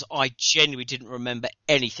 1985, because I genuinely didn't remember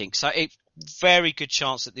anything. So very good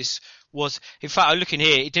chance that this was. In fact, I'm looking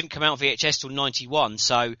here. It didn't come out on VHS till 91.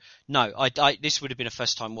 So no, this would have been a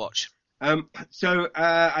first time watch. So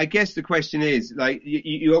I guess the question is, like,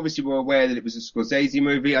 you obviously were aware that it was a Scorsese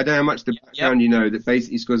movie. I don't know how much the background you know, that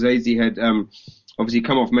basically Scorsese had obviously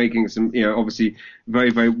come off making some, obviously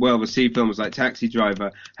very, very well received films like Taxi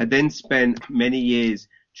Driver, had then spent many years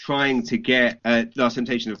trying to get Last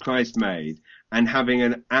Temptation of Christ made, and having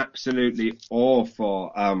an absolutely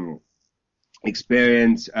awful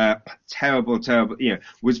experience, terrible,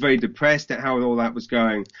 was very depressed at how all that was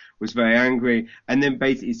going, was very angry, and then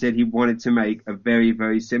basically said he wanted to make a very,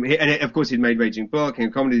 very similar, and of course he'd made Raging Bull, King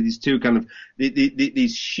of Comedy, these two kind of,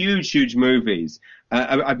 these huge movies.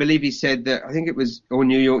 I believe he said that, I think it was,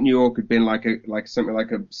 New York had been something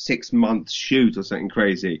like a 6-month shoot or something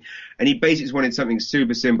crazy. And he basically just wanted something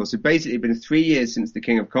super simple. So basically it'd been 3 years since The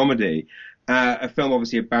King of Comedy, a film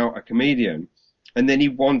obviously about a comedian. And then he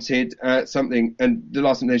wanted something, and The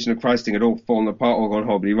Last Temptation of Christ thing had all fallen apart, all gone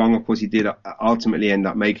horribly wrong. Of course, he did ultimately end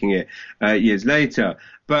up making it years later.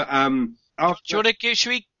 But do you want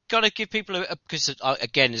to give people because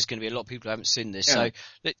again, there's going to be a lot of people who haven't seen this, so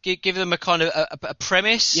give them a kind of a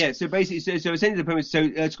premise. Yeah. So basically, so essentially the premise. So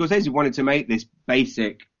Scorsese wanted to make this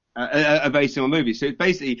basic. A very similar movie. So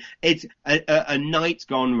it's a night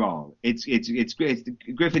gone wrong. It's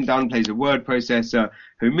Griffin Dunne plays a word processor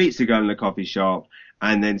who meets a girl in a coffee shop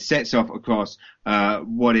and then sets off across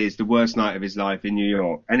what is the worst night of his life in New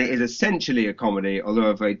York. And it is essentially a comedy, although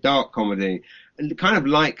a very dark comedy, kind of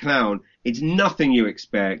like Clown. It's nothing you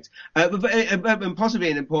expect. But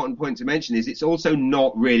possibly an important point to mention is it's also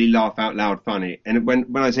not really laugh out loud funny. And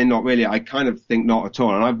when I say not really, I kind of think not at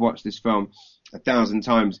all. And I've watched this film 1,000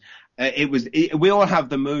 times. We all have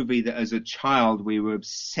the movie that as a child we were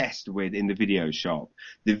obsessed with in the video shop,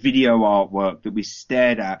 the video artwork that we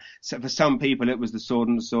stared at. So for some people it was The Sword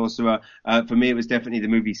and the Sorcerer. For me it was definitely the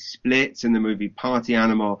movie Splits and the movie Party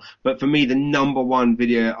Animal. But for me the number one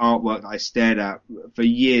video artwork that I stared at for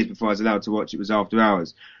years before I was allowed to watch it was After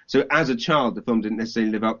Hours. So as a child the film didn't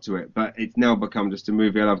necessarily live up to it, but it's now become just a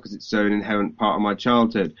movie I love because it's so an inherent part of my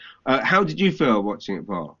childhood. How did you feel watching it,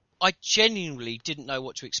 Paul? I genuinely didn't know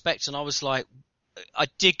what to expect, and I was like, I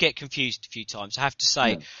did get confused a few times, I have to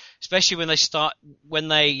say, especially when they started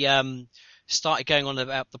going on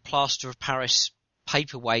about the plaster of Paris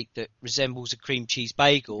paperweight that resembles a cream cheese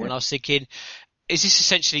bagel, and I was thinking, is this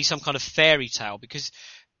essentially some kind of fairy tale? Because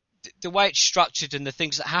the way it's structured and the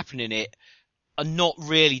things that happen in it are not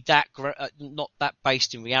really not that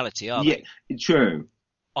based in reality, are they? Yeah, true.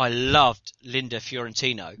 I loved Linda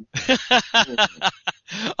Fiorentino.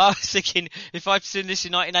 I was thinking, if I'd seen this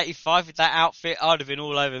in 1985 with that outfit, I'd have been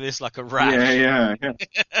all over this like a rash. Yeah. I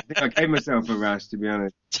think I gave myself a rash, to be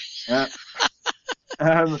honest.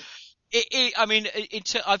 I mean,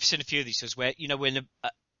 I've seen a few of these films where, when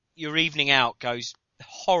your evening out goes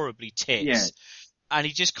horribly tits, and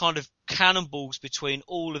he just kind of cannonballs between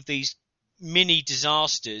all of these mini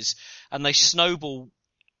disasters, and they snowball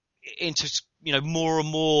into more and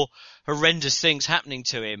more horrendous things happening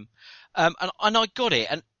to him. And I got it.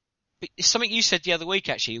 And it's something you said the other week,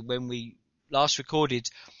 actually, when we last recorded.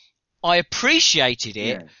 I appreciated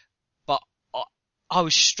it, but I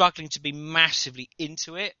was struggling to be massively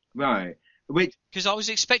into it. Right. Because I was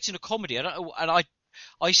expecting a comedy. I don't know, and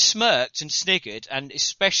I smirked and sniggered, and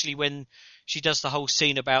especially when she does the whole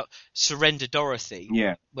scene about Surrender Dorothy,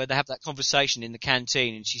 where they have that conversation in the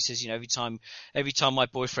canteen, and she says, every time my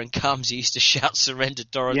boyfriend comes, he used to shout Surrender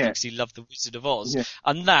Dorothy because he loved the Wizard of Oz,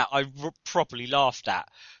 and that I properly laughed at.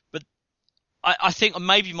 But I think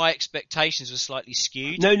maybe my expectations were slightly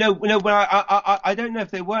skewed. No. Well, I don't know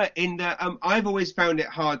if they were. In that, I've always found it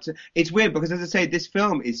hard to. It's weird because, as I say, this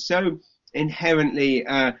film is so inherently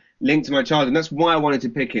linked to my childhood, and that's why I wanted to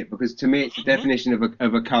pick it, because to me it's the definition of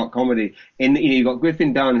a cult comedy. You've got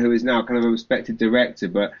Griffin Dunne, who is now kind of a respected director,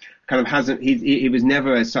 but kind of hasn't. He was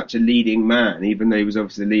never such a leading man, even though he was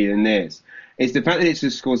obviously the lead in this. It's the fact that it's a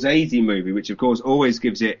Scorsese movie, which of course always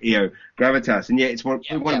gives it, gravitas, and yet it's one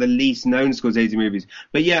of the least known Scorsese movies.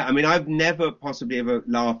 But I mean, I've never possibly ever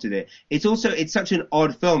laughed at it. It's such an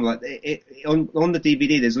odd film. Like on the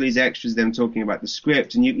DVD, there's all these extras, them talking about the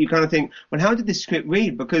script, and you kind of think, well, how did this script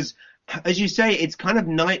read? Because, as you say, it's kind of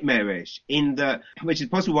nightmarish which is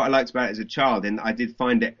possibly what I liked about it as a child, and I did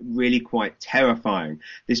find it really quite terrifying.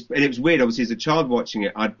 And it was weird, obviously, as a child watching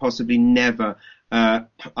it, I'd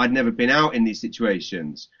never been out in these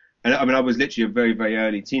situations. And I mean, I was literally a very, very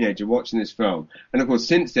early teenager watching this film. And of course,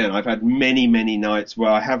 since then, I've had many, many nights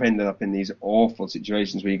where I have ended up in these awful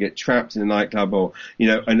situations where you get trapped in a nightclub but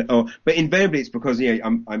invariably it's because,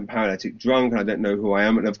 I'm paralytic drunk and I don't know who I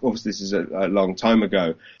am. And of course, this is a long time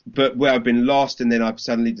ago, but where I've been lost and then I've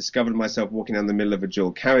suddenly discovered myself walking down the middle of a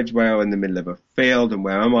dual carriageway or in the middle of a field, and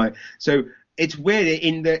where am I? So it's weird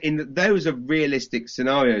in those are realistic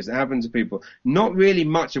scenarios that happen to people. Not really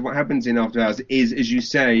much of what happens in After Hours is, as you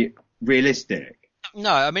say, realistic.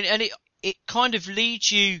 No, I mean, and it kind of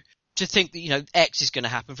leads you to think that, you know, X is going to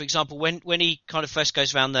happen. For example, when he kind of first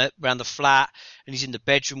goes around the flat and he's in the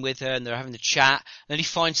bedroom with her and they're having the chat, and then he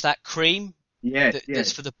finds that cream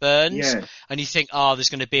that's for the burns, and you think, there's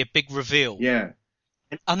going to be a big reveal. Yeah.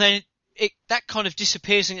 And then that kind of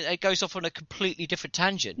disappears and it goes off on a completely different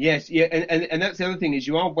tangent. Yes, yeah, and that's the other thing is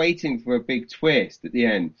you are waiting for a big twist at the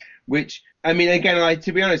end, which, I mean, again,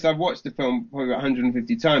 to be honest, I've watched the film probably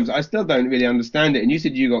 150 times. I still don't really understand it, and you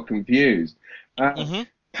said you got confused.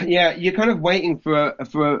 Yeah, you're kind of waiting for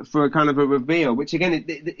a kind of a reveal, which again,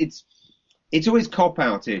 it's always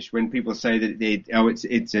cop-out-ish when people say that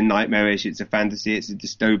it's a nightmarish, it's a fantasy, it's a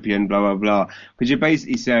dystopian, blah, blah, blah. Because you're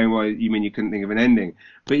basically saying, well, you mean you couldn't think of an ending.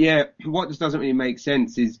 But yeah, what just doesn't really make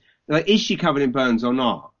sense is, like, is she covered in burns or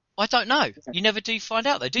not? I don't know. You never do find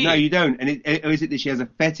out, though, do you? No, you don't. And or is it that she has a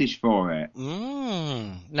fetish for it?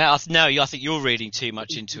 No, I think you're reading too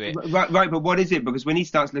much into it. Right, but what is it? Because when he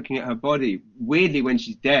starts looking at her body, weirdly when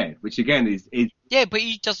she's dead, which again is yeah, but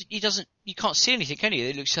you can't see anything, can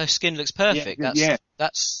you? Her skin looks perfect.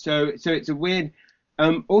 So it's a weird.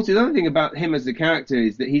 Also, the other thing about him as a character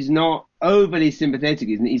is that he's not overly sympathetic,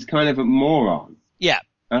 isn't he? He's kind of a moron. Yeah.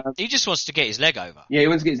 He just wants to get his leg over. Yeah, he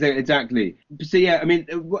wants to get his leg, exactly. So yeah, I mean,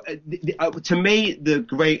 to me, the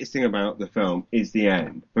greatest thing about the film is the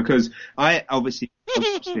end, because I obviously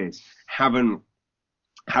hadn't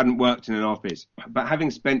worked in an office, but having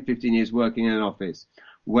spent 15 years working in an office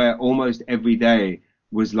where almost every day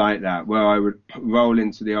was like that, where I would roll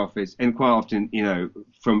into the office and quite often, you know,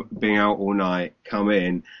 from being out all night, come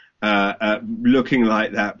in, looking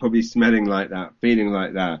like that, probably smelling like that, feeling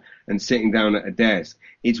like that, and sitting down at a desk.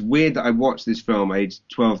 It's weird that I watched this film aged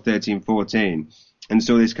 12, 13, 14 and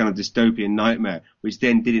saw this kind of dystopian nightmare, which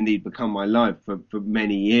then did indeed become my life for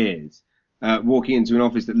many years, walking into an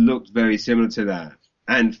office that looked very similar to that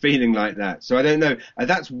and feeling like that. So I don't know.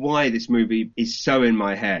 That's why this movie is so in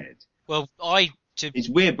my head. Well, it's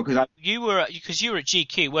weird because you were at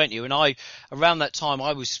GQ, weren't you? And around that time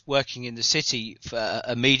I was working in the city for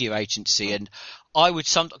a media agency, and I would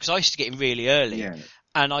because I used to get in really early,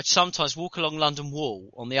 and I'd sometimes walk along London Wall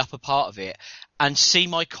on the upper part of it and see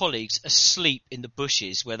my colleagues asleep in the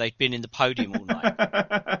bushes where they'd been in the podium all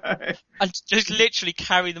night, and just literally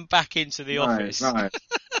carry them back into the office. Right.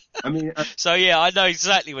 I mean, so yeah, I know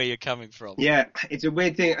exactly where you're coming from. Yeah, it's a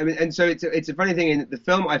weird thing. I mean, and so it's a funny thing. In the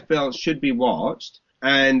film, I feel should be watched,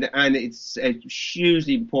 and it's a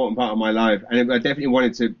hugely important part of my life, and I definitely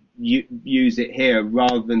wanted to use it here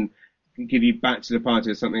rather than give you back to the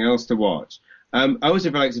party or something else to watch. I also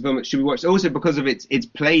feel like it's a film that should be watched also because of its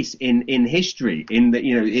place in history, in that,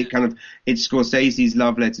 you know, it's Scorsese's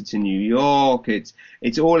love letter to New York, it's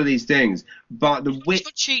all of these things. But it's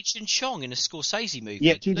got Cheech and Chong in a Scorsese movie.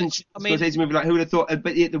 Yeah, Cheech and Scorsese movie, like who would have thought?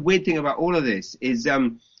 But the weird thing about all of this is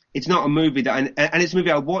it's not a movie that, and it's a movie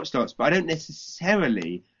I watched lots, but I don't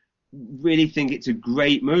necessarily really think it's a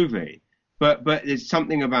great movie. But there's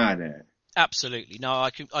something about it. Absolutely. No,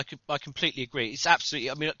 I completely agree. It's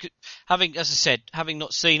absolutely, I mean, having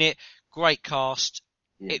not seen it, great cast.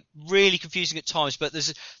 Yeah. It really confusing at times, but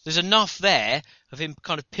there's enough there of him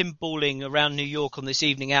kind of pinballing around New York on this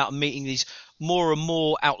evening out and meeting these more and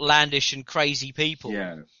more outlandish and crazy people.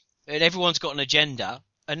 Yeah. And everyone's got an agenda.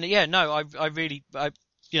 And yeah, no, I really, I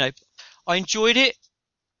enjoyed it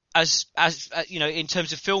as you know, in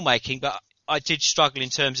terms of filmmaking, but I did struggle in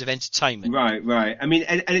terms of entertainment. Right. I mean,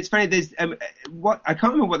 and it's funny. There's I can't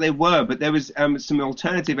remember what they were, but there was some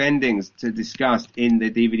alternative endings to discuss in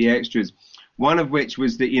the DVD extras. One of which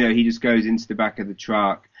was that, you know, he just goes into the back of the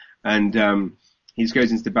truck, and he just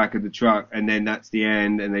goes into the back of the truck, and then that's the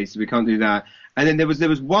end. And they said we can't do that. And then there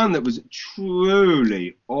was one that was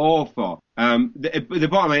truly awful. The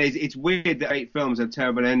bottom line is it's weird that 8 films have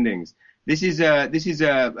terrible endings. This is an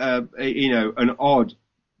odd,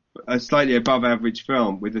 a slightly above average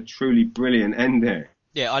film with a truly brilliant ending.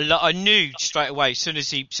 Yeah, I knew straight away as soon as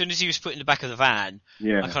he was put in the back of the van.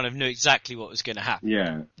 Yeah. I kind of knew exactly what was going to happen.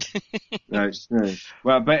 Yeah. No, it's true.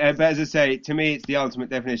 Well, but as I say, to me, it's the ultimate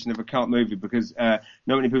definition of a cult movie because not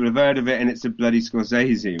many people have heard of it, and it's a bloody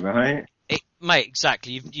Scorsese, right? Mate,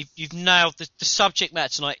 exactly. You've nailed the subject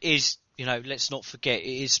matter tonight. Is, you know, let's not forget,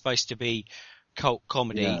 it is supposed to be cult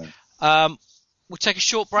comedy. Yeah. We'll take a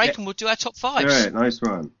short break and we'll do our top 5. Do it. Nice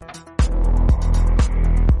one.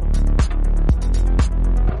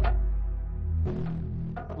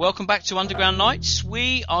 Welcome back to Underground Nights.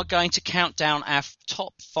 We are going to count down our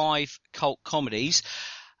top 5 cult comedies.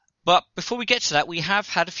 But before we get to that, we have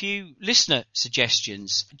had a few listener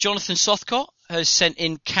suggestions. Jonathan Sothcott has sent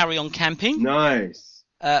in Carry On Camping. Nice.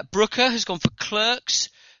 Brooker has gone for Clerks,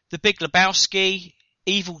 The Big Lebowski,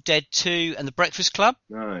 Evil Dead 2 and The Breakfast Club.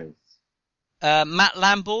 Nice. Matt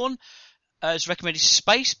Lambourne has recommended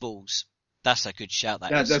Spaceballs. That's a good shout,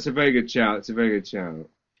 That's a very good shout. It's a very good shout.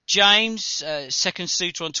 James, second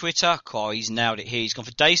suitor on Twitter. Oh, he's nailed it here. He's gone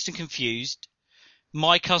for Dazed and Confused,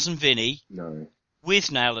 My Cousin Vinny, No.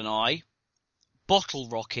 With Nail and I, Bottle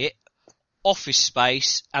Rocket, Office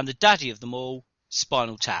Space, and the daddy of them all,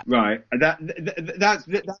 Spinal Tap. Right. That's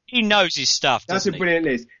he knows his stuff. That's a brilliant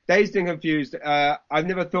list. Dazed and Confused. I've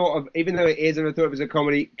never thought of, even though it is, I've never thought of it as a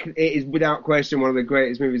comedy. It is without question one of the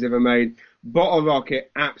greatest movies ever made. Bottle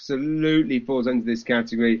Rocket absolutely falls into this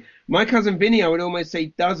category. My Cousin Vinny, I would almost say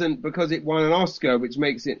doesn't, because it won an Oscar, which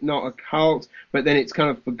makes it not a cult, but then it's kind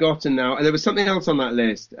of forgotten now. And there was something else on that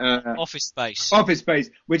list. Office Space. Office Space,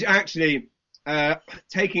 which actually,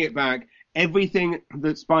 taking it back, everything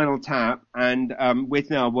that Spinal Tap and With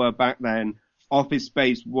Now were back then, Office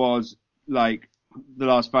Space was like the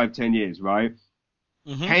last 5-10 years, right?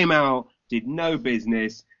 Mm-hmm. Came out, did no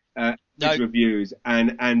business, reviews,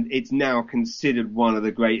 and it's now considered one of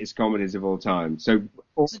the greatest comedies of all time. So,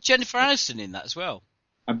 is Jennifer Aniston in that as well?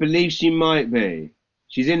 I believe she might be.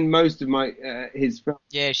 She's in most of his films.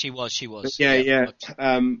 Yeah, she was. Yeah.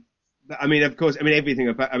 I mean, of course, everything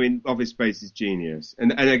about, Office Space is genius.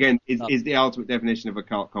 And again, is the ultimate definition of a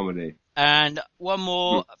cult comedy. And one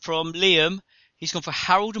more from Liam. He's gone for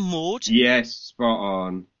Harold and Maude. Yes, spot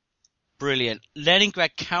on. Brilliant.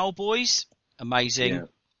 Leningrad Cowboys. Amazing. Yeah.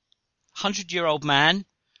 100-Year-Old Man.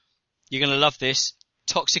 You're going to love this.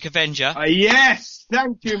 Toxic Avenger. Yes!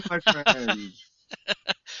 Thank you, my friend.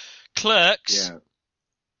 Clerks. Yeah.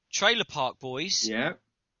 Trailer Park Boys. Yeah.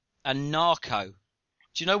 And Narco.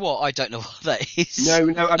 Do you know what? I don't know what that is.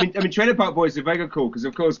 No. Trailer Park Boys are very good call, because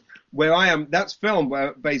of course where I am, that's filmed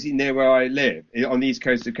basically near where I live on the east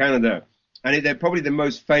coast of Canada, and they're probably the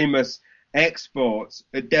most famous exports,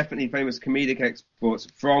 definitely famous comedic exports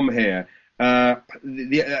from here.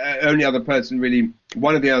 The only other person really,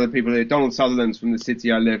 one of the other people here, Donald Sutherland's from the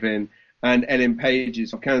city I live in, and Ellen Page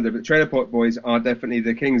is from Canada. But Trailer Park Boys are definitely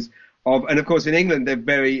the kings of, and of course in England they're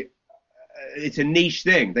very. It's a niche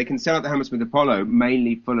thing. They can sell out the Hammersmith Apollo,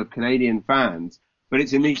 mainly full of Canadian fans, but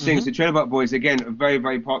it's a niche thing. So Trailer Park Boys, again, a very,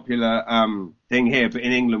 very popular thing here, but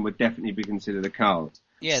in England would definitely be considered a cult.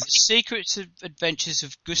 Yeah, The Secret Adventures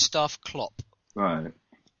of Gustav Klopp. Right.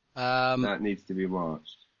 That needs to be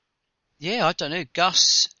watched. Yeah, I don't know.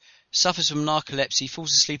 Gus suffers from narcolepsy,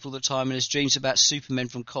 falls asleep all the time, and has dreams about Supermen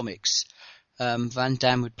from comics. Van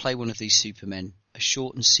Damme would play one of these Supermen. A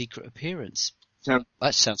short and secret appearance. So,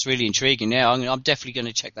 that sounds really intriguing. Yeah, I'm definitely going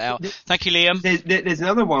to check that out. Thank you, Liam. There's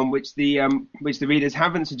another one which the readers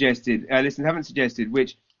haven't suggested,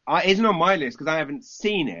 which isn't on my list because I haven't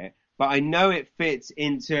seen it, but I know it fits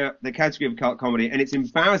into the category of cult comedy, and it's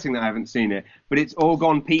embarrassing that I haven't seen it. But it's All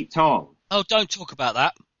Gone Pete Tong. Oh, don't talk about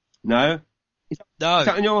that. No. No. Is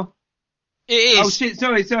that on your? It is. Oh shit!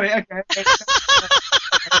 Sorry. Okay.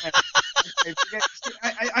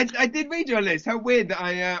 I did read your list. How weird that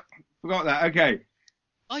I forgot that. Okay.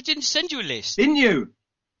 I didn't send you a list. Didn't you?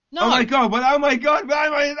 No. Oh my god!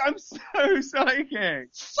 I'm so psychic.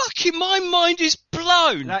 Fucking my mind is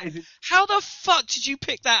blown. That is. How the fuck did you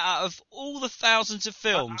pick that out of all the thousands of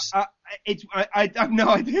films? I have no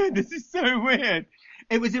idea. This is so weird.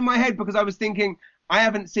 It was in my head because I was thinking I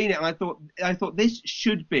haven't seen it, and I thought this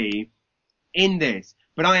should be in this,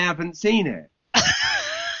 but I haven't seen it.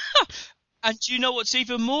 And do you know what's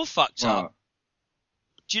even more fucked up?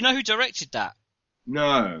 Do you know who directed that?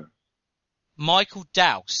 No. Michael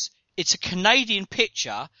Dowse. It's a Canadian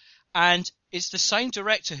picture, and it's the same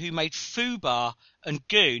director who made Fubar and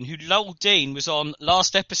Goon, who Lowell Dean was on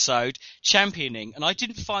last episode championing, and I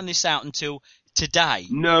didn't find this out until today.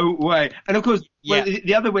 No way. And of course,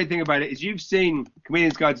 the other weird thing about it is you've seen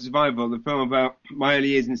Comedian's Guide to Survival, the film about my early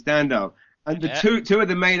years in stand-up, and the two of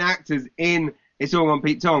the main actors in It's All Gone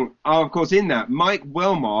Pete Tong are, of course, in that. Mike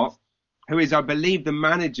Wilmot, who is, I believe, the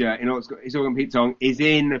manager in It's All Gone Pete Tong, is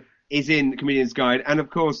in Comedian's Guide. And, of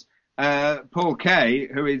course, Paul Kaye,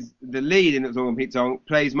 who is the lead in It's All Gone Pete Tong,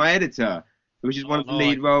 plays my editor, which is one of the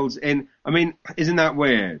lead roles in... I mean, isn't that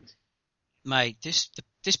weird? Mate,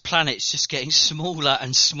 this planet's just getting smaller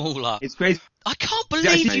and smaller. It's crazy. I can't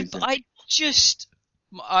believe you, but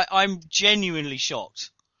I'm genuinely shocked.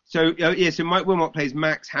 So Mike Wilmot plays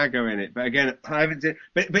Max Hager in it, but again, I haven't seen.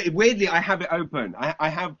 But weirdly, I have it open. I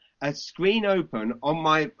have a screen open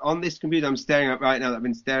on this computer I'm staring at right now that I've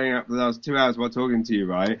been staring at for the last 2 hours while talking to you,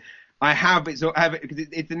 right? I have it because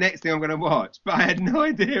it's the next thing I'm going to watch, but I had no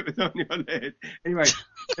idea it was on your list. Anyway,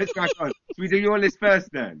 let's crack on. Should we do your list first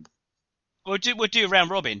then? We'll do a round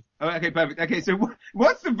robin. Oh, okay, perfect. Okay, so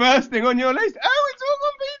what's the first thing on your list? Oh, it's all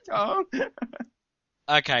on me, Tom.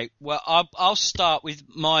 Okay, well, I'll start with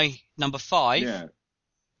my number 5,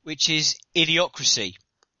 which is Idiocracy.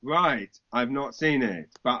 Right, I've not seen it,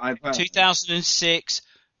 but I've heard. 2006,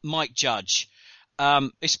 Mike Judge.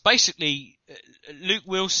 It's basically Luke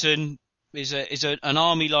Wilson is an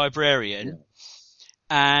army librarian,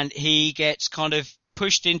 and he gets kind of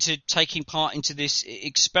pushed into taking part into this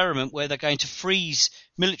experiment where they're going to freeze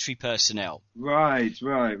military personnel. Right.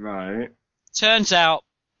 Turns out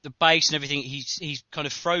the base and everything he's kind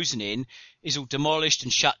of frozen in is all demolished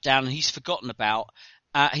and shut down, and he's forgotten about.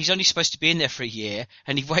 He's only supposed to be in there for a year,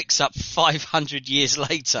 and he wakes up 500 years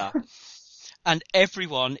later. And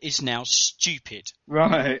everyone is now stupid.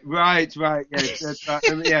 Right. Yes, that's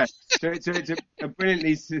right. So it's a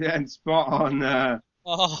brilliantly and spot on.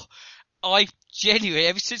 I genuinely,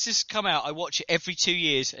 ever since this has come out, I watch it every 2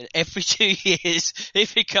 years, and every 2 years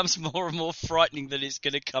it becomes more and more frightening that it's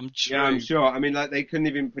going to come true. Yeah, I'm sure. I mean, like, they couldn't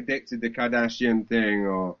even predicted the Kardashian thing,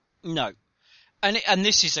 or no. And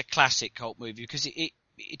this is a classic cult movie because it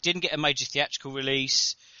didn't get a major theatrical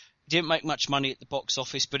release. Didn't make much money at the box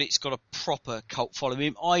office, but it's got a proper cult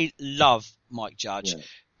following. I love Mike Judge. Yeah.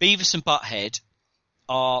 Beavis and Butthead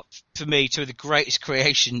are, for me, two of the greatest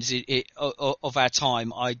creations of our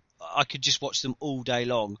time. I could just watch them all day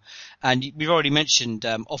long. And we've already mentioned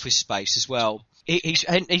Office Space as well.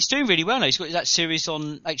 He's doing really well now. He's got that series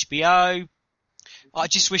on HBO. I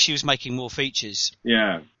just wish he was making more features.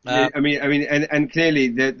 Yeah. I mean, and clearly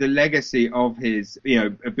the legacy of his,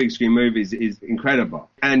 big screen movies is incredible.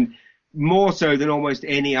 And more so than almost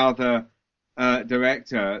any other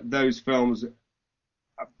director, those films,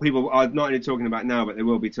 people are not only talking about now, but they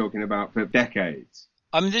will be talking about for decades.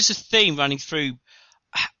 I mean, there's a theme running through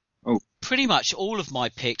pretty much all of my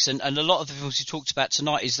picks, and a lot of the films we talked about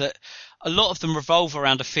tonight is that a lot of them revolve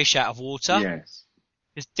around a fish out of water. Yes.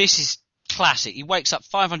 This is classic. He wakes up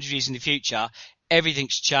 500 years in the future,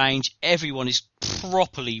 everything's changed, everyone is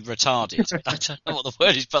properly retarded. I don't know what the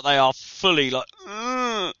word is, but they are fully like,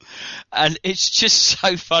 and it's just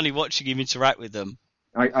so funny watching him interact with them.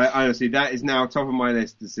 I honestly, that is now top of my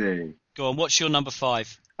list to see. Go on, what's your number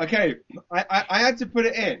 5? Okay, I had to put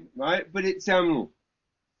it in, right? But it's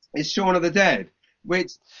Shaun of the Dead,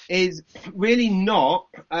 which is really not.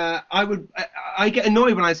 I get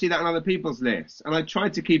annoyed when I see that on other people's lists, and I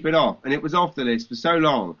tried to keep it off, and it was off the list for so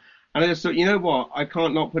long, and I just thought, you know what, I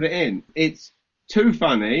can't not put it in. It's too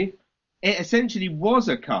funny. It essentially was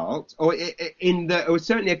a cult, or it was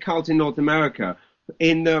certainly a cult in North America.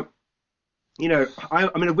 I mean,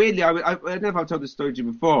 weirdly, I don't know if I've told this story to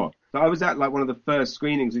you before, but I was at like one of the first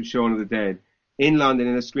screenings of Shaun of the Dead in London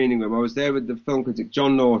in a screening room. I was there with the film critic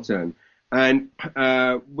John Norton, and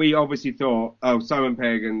we obviously thought, Simon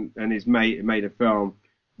Pegg and his mate made a film.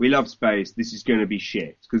 We love space. This is going to be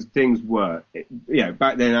shit, because things were,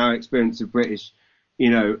 back then our experience of British,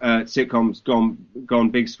 sitcoms gone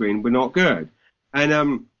big screen were not good.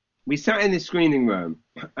 And we sat in this screening room,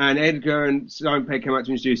 and Edgar and Simon Pegg came out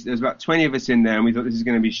to introduce it. There was about 20 of us in there, and we thought this is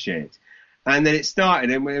going to be shit. And then it started,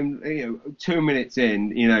 and when 2 minutes in,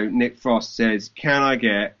 Nick Frost says, "Can I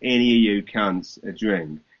get any of you cunts a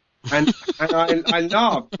drink?" And I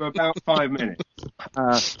laughed for about 5 minutes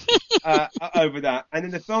over that. And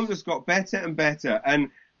then the film just got better and better. And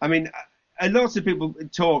I mean, lots of people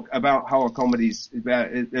talk about horror comedies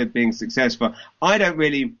being successful. I can't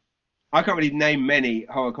really name many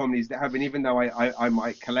horror comedies that have been, even though I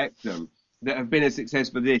might collect them, that have been a success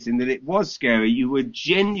for this, in that it was scary. You would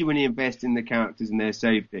genuinely invest in the characters and their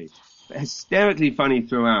safety. Hysterically funny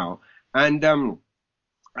throughout. And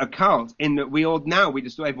a cult in that we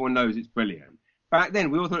just thought everyone knows it's brilliant. Back then,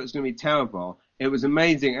 we all thought it was going to be terrible. It was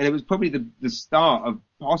amazing. And it was probably the start of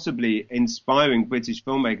possibly inspiring British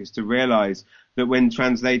filmmakers to realize that when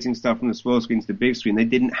translating stuff from the small screen to the big screen, they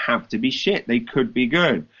didn't have to be shit. They could be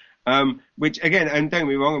good. Which again, and don't get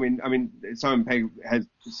me wrong, I mean, Simon Pegg has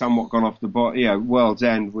somewhat gone off the bottom. World's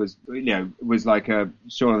End was like a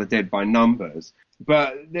Shaun of the Dead by numbers,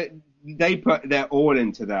 but they put their all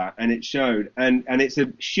into that, and it showed, and it's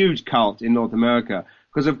a huge cult in North America,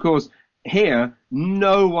 because of course here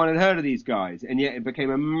no one had heard of these guys, and yet it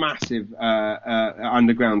became a massive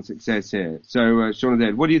underground success here. So Shaun of the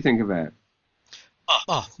Dead, what do you think of it?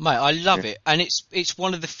 Oh mate, I love it, and it's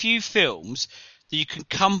one of the few films that you can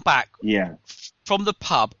come back from the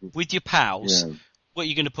pub with your pals. What are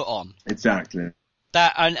you going to put on? Exactly.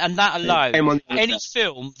 That and that alone, any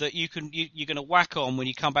film that you're going to whack on when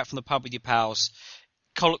you come back from the pub with your pals,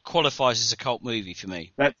 qualifies as a cult movie for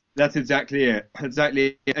me. That's exactly it.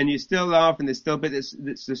 Exactly. And you still laugh, and there's still bits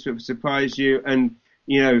that sort of surprise you, and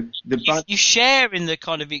you share in the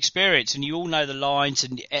kind of experience, and you all know the lines,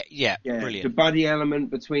 and brilliant. The buddy element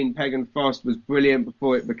between Pegg and Frost was brilliant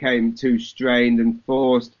before it became too strained and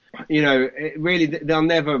forced. It really, they'll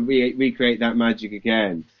never recreate that magic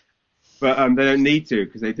again. But they don't need to,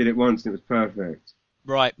 because they did it once and it was perfect.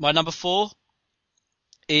 Right. My number 4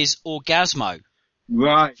 is Orgasmo.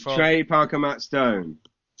 Right. Trey Parker, Matt Stone.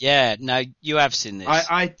 Yeah, no, you have seen this.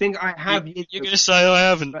 I think I have. You're going to say I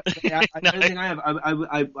haven't. I don't think I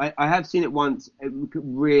have. I have seen it once.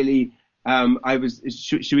 Really, I was,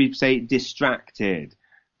 should we say, distracted.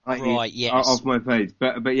 Right, yes. Off my place.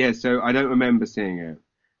 But yeah, so I don't remember seeing it.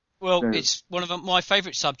 Well, it's one of my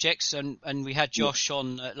favourite subjects, and we had Josh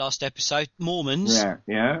on last episode, Mormons.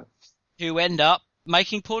 Yeah. Who end up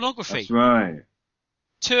making pornography. That's right.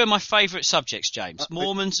 2 of my favourite subjects, James.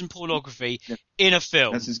 Mormons and pornography in a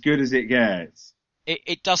film. That's as good as it gets.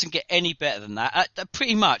 It doesn't get any better than that.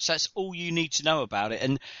 Pretty much, that's all you need to know about it.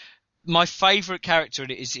 And my favourite character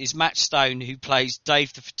in it is Matt Stone, who plays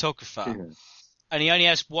Dave the photographer. Yeah. And he only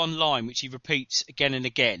has one line, which he repeats again and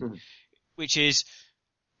again, which is,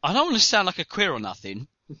 I don't want to sound like a queer or nothing,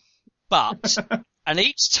 but, and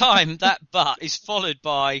each time that but is followed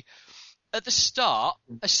by, at the start,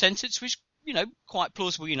 a sentence which, quite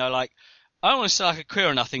plausible, like, I don't want to sound like a queer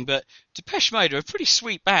or nothing, but Depeche Mode are a pretty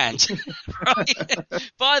sweet band, right?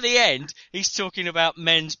 By the end, he's talking about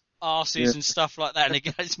men's arses and stuff like that, and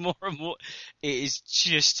it gets more and more. It is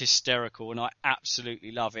just hysterical, and I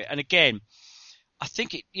absolutely love it. And again, I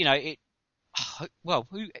think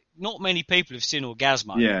not many people have seen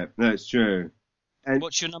Orgasmo. Yeah, that's true. And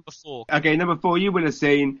what's your number 4? Okay, number 4 you will have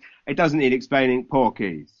seen. It doesn't need explaining.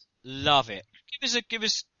 Porky's. Love it. Give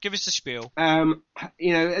us a spiel.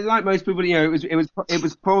 Like most people, it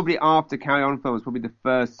was probably after Carry On Film. It was probably the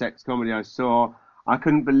first sex comedy I saw. I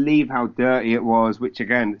couldn't believe how dirty it was, which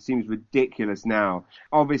again seems ridiculous now.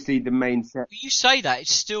 Obviously, the main set. You say that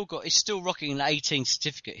it's still rocking an 18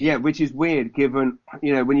 certificate here. Yeah, which is weird given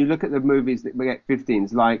when you look at the movies that get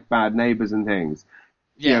 15s like Bad Neighbours and things.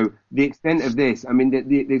 Yeah. The extent of this, I mean,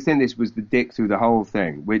 the extent of this was the dick through the whole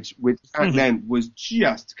thing, which back then was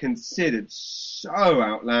just considered so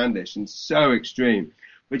outlandish and so extreme.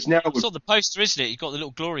 Which now it's on the poster, isn't it? You've got the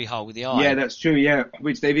little glory hole with the eye. Yeah, that's true, yeah.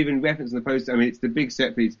 Which they've even referenced in the poster. I mean, it's the big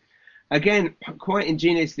set piece. Again, quite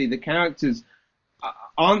ingeniously, the characters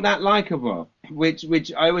aren't that likeable,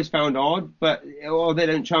 which I always found odd, they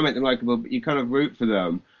don't try to make them likeable, but you kind of root for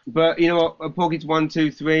them. But you know what, Porky's 1,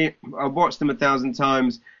 2, 3, I've watched them 1,000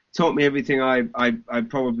 times, taught me everything I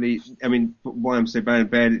probably, I mean, why I'm so bad in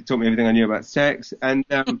bed, it taught me everything I knew about sex. And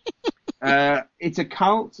it's a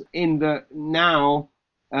cult in that now,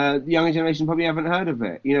 the younger generation probably haven't heard of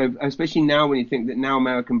it, especially now when you think that now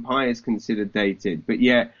American Pie is considered dated. But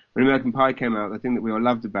yet, when American Pie came out, the thing that we all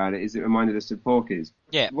loved about it is it reminded us of Porky's.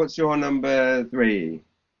 Yeah. What's your number 3?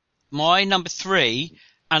 My number 3,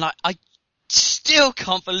 and I still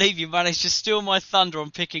can't believe you managed to steal my thunder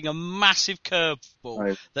on picking a massive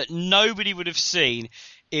curveball that nobody would have seen,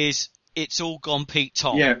 is It's All Gone Pete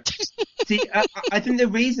Tong. Yeah. See, I think the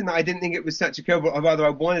reason that I didn't think it was such a curveball, or rather I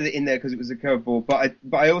wanted it in there because it was a curveball, but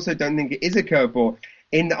I also don't think it is a curveball.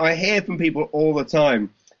 I hear from people all the time,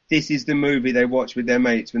 this is the movie they watch with their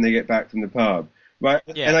mates when they get back from the pub, right?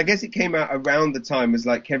 Yeah. And I guess it came out around the time as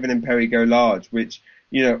like Kevin and Perry Go Large, which,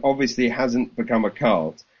 obviously hasn't become a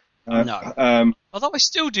cult. No. Although I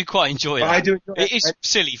still do quite enjoy that. I do enjoy it. It is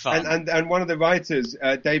silly fun. And one of the writers,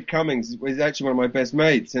 Dave Cummings, is actually one of my best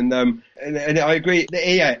mates. And I agree.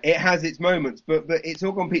 Yeah, it has its moments, but It's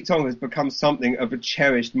All Gone Pete Tong has become something of a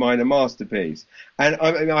cherished minor masterpiece. And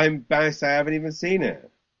I'm embarrassed I haven't even seen it.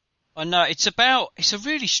 I know. It's a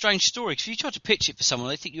really strange story, because if you try to pitch it for someone,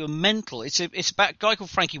 they think you're mental. It's about a guy called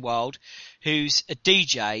Frankie Wilde, who's a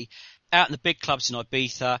DJ out in the big clubs in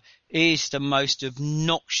Ibiza, is the most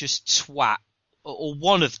obnoxious twat, or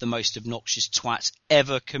one of the most obnoxious twats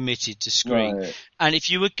ever committed to screen. Right. And if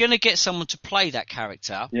you were going to get someone to play that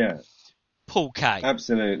character, Paul Kaye.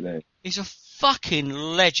 Absolutely. He's a fucking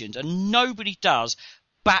legend, and nobody does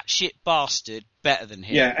batshit bastard better than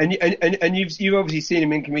him. Yeah, and you've obviously seen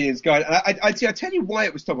him in Comedian's Guide. I'll tell you why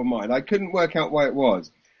it was top of mind. I couldn't work out why it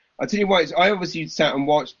was. I'll tell you why. I obviously sat and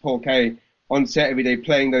watched Paul Kaye on set every day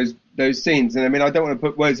playing those scenes. And I mean, I don't want to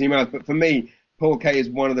put words in your mouth, but for me, Paul Kaye is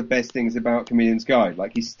one of the best things about Comedian's Guide.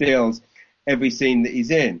 Like, he steals every scene that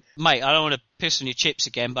he's in. Mate, I don't want to piss on your chips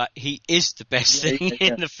again, but he is the best thing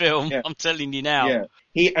in the film. Yeah. I'm telling you now. Yeah.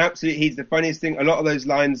 He's the funniest thing. A lot of those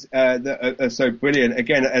lines that are so brilliant.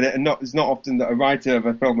 Again, and it's not often that a writer of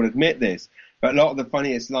a film would admit this, But a lot of the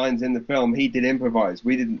funniest lines in the film, he did improvise.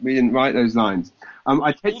 We didn't write those lines. All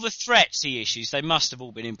the threats he issues, they must have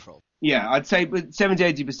all been improv. Yeah, I'd say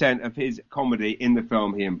 70-80% of his comedy in the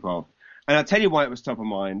film he improv. And I'll tell you why it was top of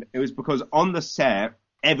mind. It was because on the set,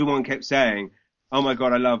 everyone kept saying, "Oh my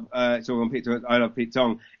God, I love Pete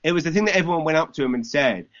Tong." It was the thing that everyone went up to him and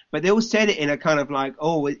said. But they all said it in a kind of like,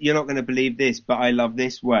 "Oh, you're not going to believe this, but I love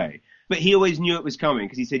this way." But he always knew it was coming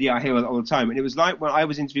because he said, "Yeah, I hear it all the time." And it was like when I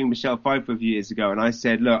was interviewing Michelle Pfeiffer a few years ago, and I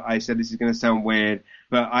said, "Look, this is going to sound weird,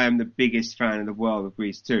 but I am the biggest fan in the world of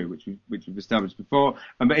Grease 2, which we've established before."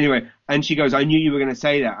 But anyway, and she goes, "I knew you were going to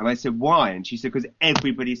say that." And I said, "Why?" And she said, "Because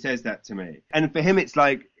everybody says that to me." And for him, it's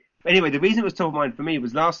like, anyway, the reason it was top of mind for me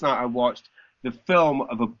was last night I watched the film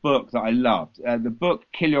of a book that I loved. The book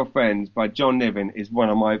Kill Your Friends by John Niven is one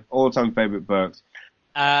of my all-time favourite books.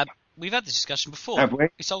 We've had this discussion before. Have we?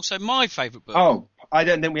 It's also my favourite book. Oh, I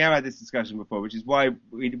don't think we have had this discussion before, which is why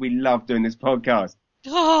we love doing this podcast.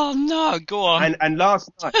 Oh, no, go on. And last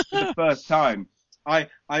night, for the first time, I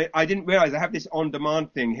didn't realise I have this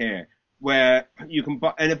on-demand thing here where you can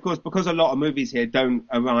buy, and of course, because a lot of movies here don't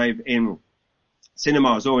arrive in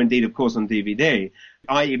cinemas or indeed, of course, on DVD,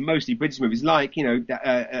 i.e. mostly British movies like,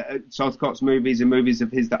 Southcott's movies and movies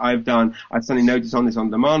of his that I've done. I suddenly noticed on this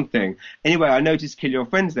on-demand thing. Anyway, I noticed Kill Your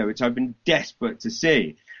Friends there, which I've been desperate to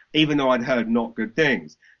see, even though I'd heard not good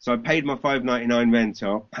things. So I paid my $5.99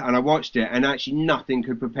 rental and I watched it, and actually nothing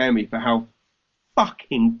could prepare me for how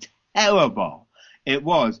fucking terrible it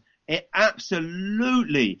was. It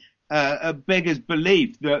absolutely beggars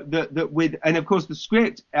belief that with, and of course the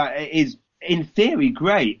script is in theory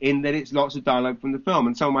great in that it's lots of dialogue from the film,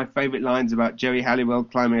 and some of my favourite lines about Jerry Halliwell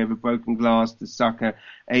climbing over broken glass, the sucker,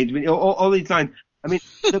 Adrian, all these lines. I mean,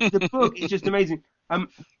 the book is just amazing.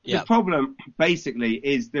 The problem basically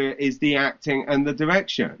is the acting and the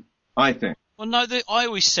direction, I think. Well, no, I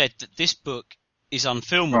always said that this book is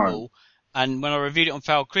unfilmable, right. And when I reviewed it on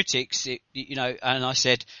Foul Critics, and I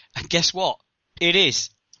said, and guess what? It is.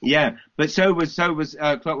 Yeah, but so was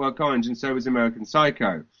Clockwork Orange, and so was American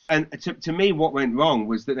Psycho. And to me, what went wrong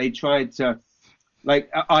was that they tried to,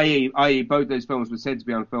 i.e. both those films were said to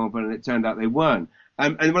be unfilmable, and it turned out they weren't.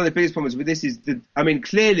 And one of the biggest problems with this is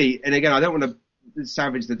clearly, and again, I don't want to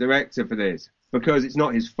savage the director for this because it's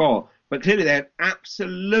not his fault, but clearly they had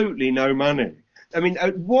absolutely no money. I mean,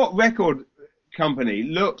 what record company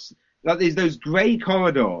looks like there's those grey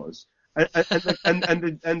corridors? And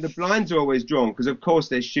the blinds are always drawn because, of course,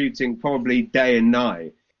 they're shooting probably day and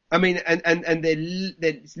night. I mean, and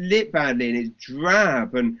they're lit badly and it's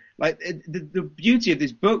drab, and like the beauty of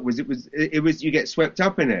this book was it was you get swept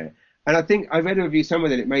up in it. And I think I read a review somewhere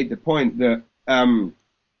that it made the point that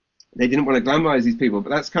they didn't want to glamorize these people, but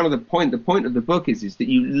that's kind of the point. The point of the book is that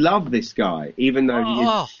you love this guy even though he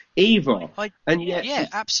is evil. And yet, yeah,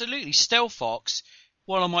 absolutely. Stelfox,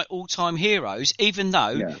 one of my all-time heroes, even though.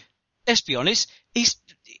 Yeah. Let's be honest, he's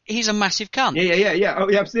a massive cunt. Yeah. Oh,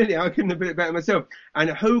 yeah, absolutely. I couldn't have put it better myself. And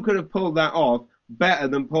who could have pulled that off better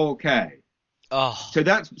than Paul Kaye? Oh. So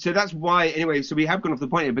that's why. Anyway, so we have gone off the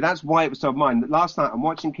point here, but that's why it was top of mind. Last night I'm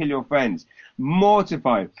watching Kill Your Friends,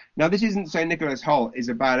 mortified. Now this isn't saying Nicholas Hoult is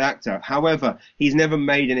a bad actor. However, he's never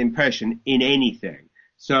made an impression in anything.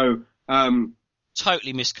 So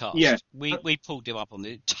totally miscast. Yeah, we pulled him up on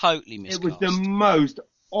it. Totally miscast. It was the most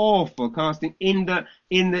awful casting in that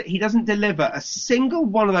he doesn't deliver a single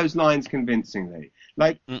one of those lines convincingly.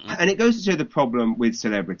 And it goes to show the problem with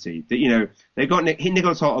celebrity that, they got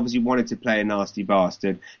Nicholas Hoult obviously wanted to play a nasty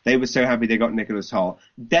bastard. They were so happy they got Nicholas Hoult.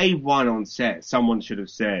 Day one on set, someone should have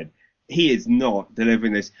said, he is not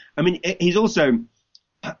delivering this. I mean, he's also,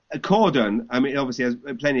 Corden, I mean, obviously has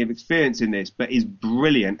plenty of experience in this, but is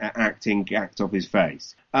brilliant at acting gacked off his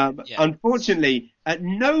face. Unfortunately, at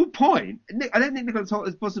no point, I don't think Nicholas Hoult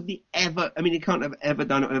has possibly ever, I mean, he can't have ever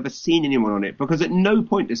done it or ever seen anyone on it, because at no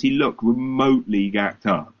point does he look remotely gacked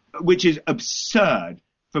up, which is absurd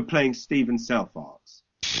for playing Stephen Stelfox.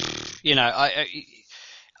 I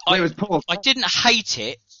didn't hate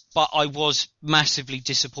it, but I was massively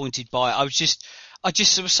disappointed by it. I was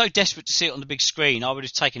so desperate to see it on the big screen, I would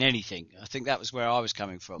have taken anything. I think that was where I was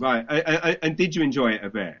coming from. Right. And did you enjoy it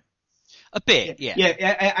a bit? A bit, yeah.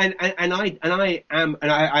 Yeah,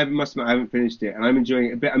 I must admit I haven't finished it, and I'm enjoying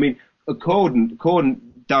it a bit. I mean, Corden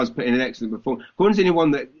does put in an excellent performance. Corden's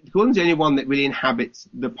the only one that really inhabits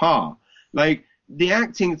the part. Like, the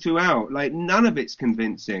acting throughout, like, none of it's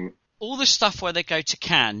convincing. All the stuff where they go to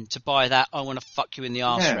Cannes to buy that I want to fuck you in the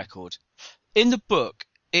arse record. In the book,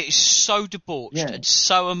 it is so debauched and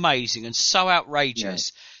so amazing and so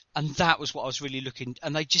outrageous. Yeah. And that was what I was really looking,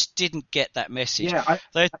 and they just didn't get that message. Yeah,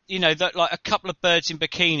 like a couple of birds in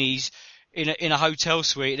bikinis, in a hotel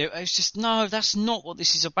suite. It was just, no, that's not what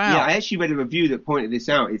this is about. Yeah, I actually read a review that pointed this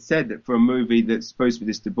out. It said that for a movie that's supposed to be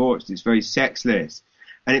this debauched, it's very sexless.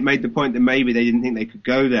 And it made the point that maybe they didn't think they could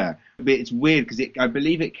go there. But it's weird because I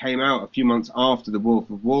believe it came out a few months after The Wolf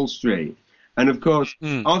of Wall Street. And of course,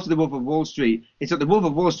 after The Wolf of Wall Street, it's like The Wolf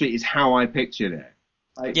of Wall Street is how I pictured it.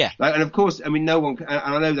 And of course, I mean, no one, and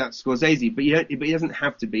I know that's Scorsese, but it doesn't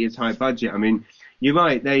have to be as high budget. I mean, you're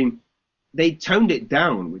right. They toned it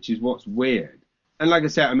down, which is what's weird. And like I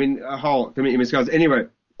said, I mean, Committee Miss Girls. Anyway,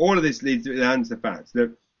 all of this leads to the fact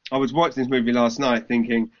that I was watching this movie last night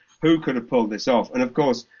thinking, who could have pulled this off? And of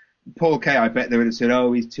course, Paul Kaye, I bet they would have said,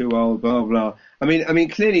 oh, he's too old, blah, blah. I mean,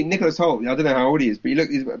 clearly, Nicholas Hoult, I don't know how old he is, but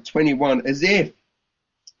he's about 21, as if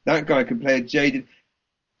that guy could play a jaded...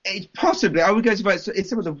 It's possibly, I would go to it's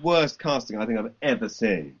some of the worst casting I think I've ever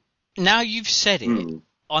seen. Now you've said it,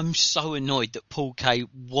 I'm so annoyed that Paul Kaye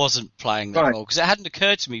wasn't playing that role, because it hadn't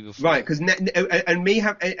occurred to me before. Right, because, and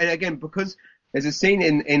again, because there's a scene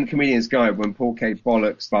in Comedian's Guide when Paul Kaye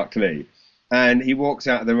bollocks Spike Lee, and he walks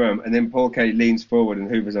out of the room, and then Paul Kaye leans forward and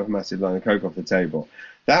hoovers off a massive line of coke off the table.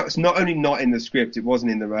 That was not only not in the script, it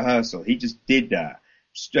wasn't in the rehearsal. He just did that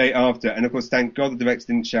straight after. And of course, thank God the director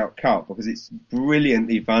didn't shout cut, because it's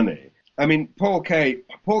brilliantly funny. I mean, Paul Kaye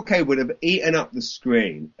would have eaten up the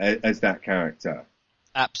screen as that character.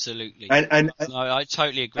 Absolutely. And no, I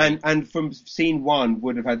totally agree. And from scene one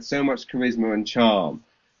would have had so much charisma and charm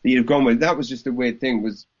that you'd have gone with. That was just a weird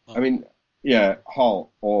thing. I mean, yeah,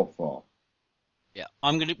 awful. Yeah,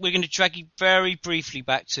 we're gonna drag you very briefly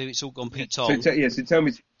back to It's All Gone Pete Tong. So tell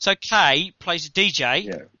me. So Kaye plays a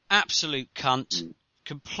DJ, absolute cunt,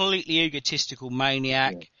 completely egotistical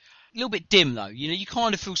maniac. A little bit dim though, you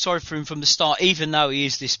kind of feel sorry for him from the start, even though he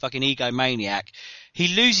is this fucking egomaniac. He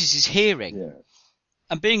loses his hearing,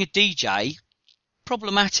 and being a DJ,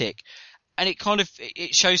 problematic, and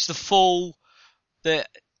it shows the fall that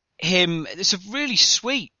him. It's a really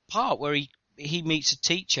sweet part where he meets a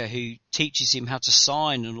teacher who teaches him how to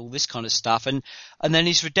sign and all this kind of stuff, and then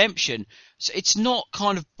his redemption. So it's not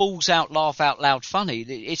kind of balls out, laugh out loud funny.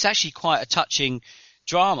 It's actually quite a touching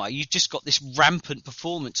drama. You've just got this rampant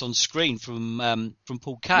performance on screen from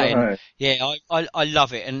Paul Kaye. Right. Yeah, I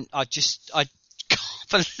love it, and I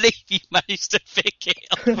can't believe you managed to pick it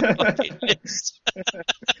up on my list.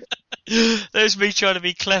 There's me trying to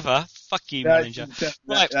be clever. Fuck you, manager.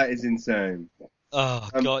 That is insane. Oh,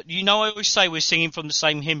 God. I always say we're singing from the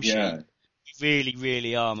same hymn sheet. You really,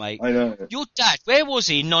 really are, mate. I know. Your dad, where was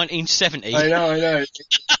he in 1970? I know.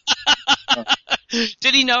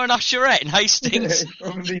 Did he know an usherette in Hastings? He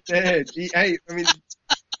probably did.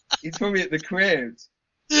 He's probably at the cribs.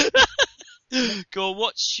 Go on,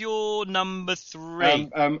 what's your number 3?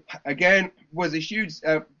 Again, was a huge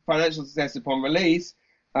financial success upon release,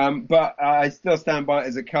 but I still stand by it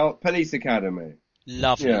as a cult. Police Academy.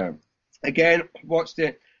 Lovely. Yeah. Again, watched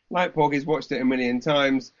it, like Porky's, watched it a million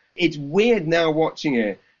times. It's weird now watching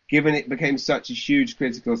it, given it became such a huge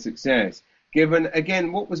critical success. Given,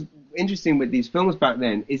 again, what was interesting with these films back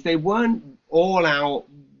then is they weren't all-out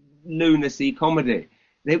lunacy comedy.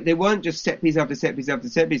 They weren't just set piece after set piece after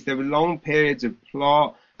set piece. There were long periods of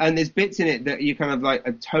plot, and there's bits in it that you kind of like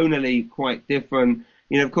are tonally quite different.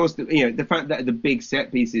 Of course, the fact that the big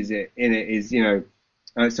set pieces in it is,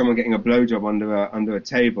 someone getting a blowjob under a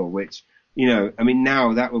table, which,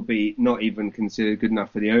 now that would be not even considered good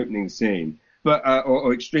enough for the opening scene, but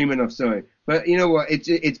or extreme enough, sorry. But you know what?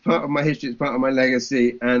 It's part of my history. It's part of my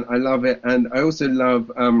legacy, and I love it. And I also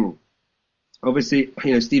love, obviously,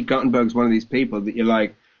 Steve Guttenberg's one of these people that you're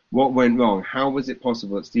like, what went wrong? How was it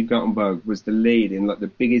possible that Steve Guttenberg was the lead in like the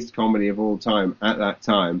biggest comedy of all time at that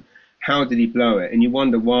time? How did he blow it? And you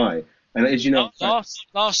wonder why. And as you know,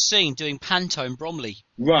 last scene doing Panto in Bromley.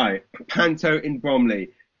 Right, Panto in Bromley.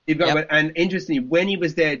 And interestingly, when he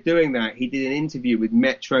was there doing that, he did an interview with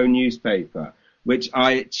Metro newspaper, which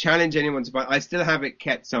I challenge anyone to buy. I still have it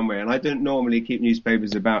kept somewhere, and I don't normally keep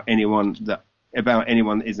newspapers about anyone that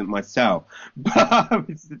isn't myself. But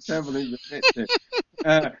it's the trouble in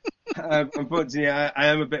the unfortunately, I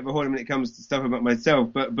am a bit of a hoarder when it comes to stuff about myself.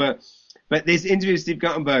 But this interview with Steve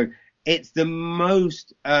Guttenberg, it's the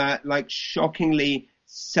most shockingly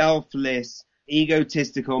selfless,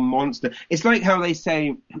 egotistical monster. It's like how they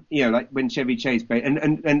say, like when Chevy Chase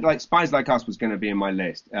and like Spies Like Us was going to be in my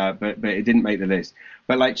list, but it didn't make the list.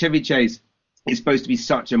 But like Chevy Chase is supposed to be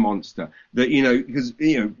such a monster that because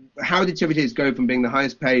how did Chevy Chase go from being the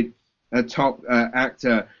highest paid top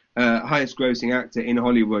actor, highest grossing actor in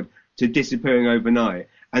Hollywood to disappearing overnight?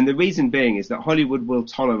 And the reason being is that Hollywood will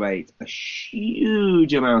tolerate a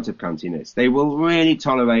huge amount of cuntiness. They will really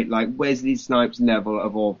tolerate like Wesley Snipes level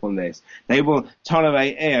of awfulness. They will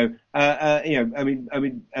tolerate, not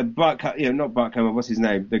Buck Homer, what's his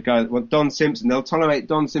name? The guy, Don Simpson. They'll tolerate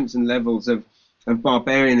Don Simpson levels of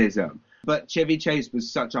barbarianism. But Chevy Chase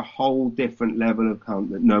was such a whole different level of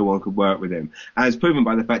cunt that no one could work with him, as proven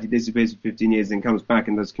by the fact he disappears for 15 years and comes back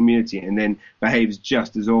and does Community and then behaves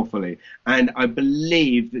just as awfully. And I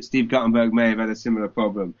believe that Steve Guttenberg may have had a similar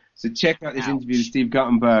problem. So check out this interview with Steve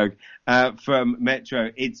Guttenberg from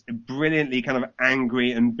Metro. It's brilliantly kind of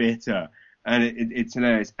angry and bitter. And it's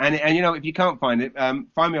hilarious. And if you can't find it, find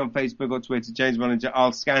me on Facebook or Twitter, James Bollinger.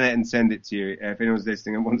 I'll scan it and send it to you if anyone's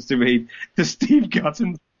listening and wants to read the Steve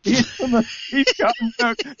Guttenberg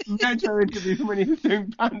Metro interview from when he was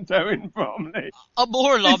doing Panto in Bromley. I'm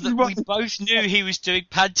more alarmed that we both knew he was doing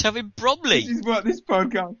Panto in Bromley. This is what this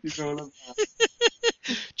podcast is all about.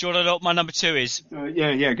 Do you want to know what my number 2 is?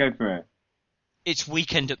 Yeah, go for it. It's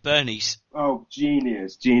Weekend at Bernie's. Oh,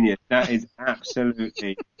 genius. That is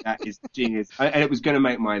genius. And it was going to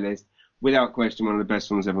make my list. Without question, one of the best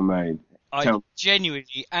ones ever made.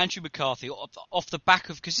 Genuinely, Andrew McCarthy, off the back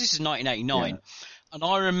of, because this is 1989, and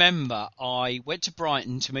I remember I went to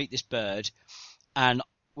Brighton to meet this bird, and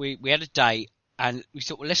we had a date, and we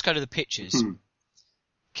thought, well, let's go to the pictures.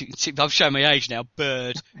 I'm showing my age now,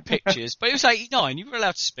 bird, pictures, but it was 89, you were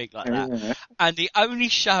allowed to speak like that. Yeah. And the only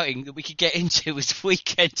showing that we could get into was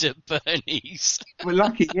Weekend at Bernie's. Well,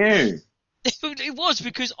 lucky you. It was,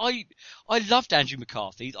 because I loved Andrew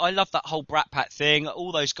McCarthy. I loved that whole Brat Pack thing.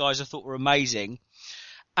 All those guys I thought were amazing.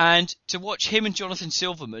 And to watch him and Jonathan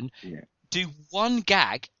Silverman do one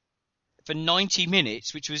gag for 90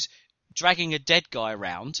 minutes, which was dragging a dead guy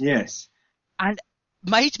around. Yes. And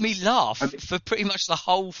made me laugh for pretty much the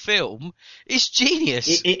whole film. It's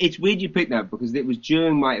genius. It's weird you picked that, because it was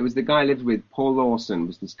it was the guy I lived with, Paul Lawson,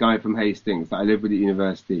 was this guy from Hastings that I lived with at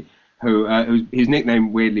university, who his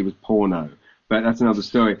nickname weirdly was Porno, but that's another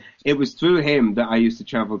story. It was through him that I used to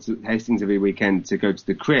travel to Hastings every weekend to go to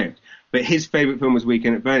the Crypt, but his favourite film was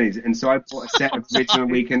Weekend at Bernie's, and so I bought a set of original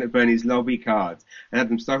Weekend at Bernie's lobby cards and had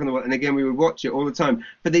them stuck on the wall, and again we would watch it all the time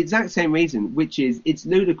for the exact same reason, which is it's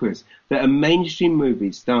ludicrous that a mainstream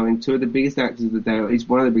movie starring two of the biggest actors of the day, or at least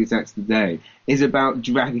one of the biggest actors of the day, is about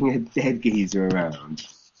dragging a dead geezer around.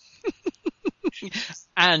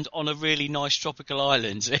 And on a really nice tropical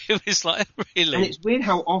island. It was like, really. And it's weird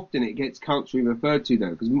how often it gets culturally referred to,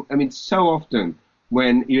 though, because, I mean, so often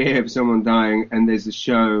when you hear of someone dying and there's a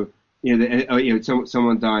show,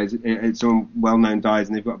 someone dies, someone well-known dies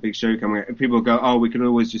and they've got a big show coming out, people go, oh, we could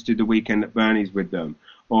always just do the Weekend at Bernie's with them.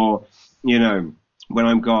 Or, when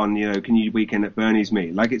I'm gone, can you Weekend at Bernie's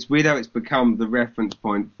me? Like, it's weird how it's become the reference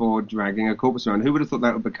point for dragging a corpse around. Who would have thought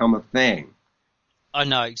that would become a thing? I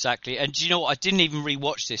know, exactly. And do you know what? I didn't even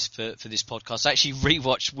rewatch this for this podcast. I actually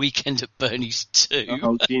rewatched Weekend at Bernie's 2.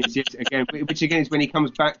 Oh, genius. Yes, again, which again is when he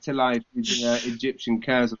comes back to life with the Egyptian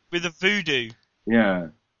curse. With the voodoo. Yeah.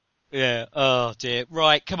 Yeah. Oh, dear.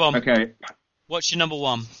 Right, come on. Okay. What's your number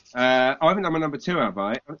 1? I haven't done my number 2, have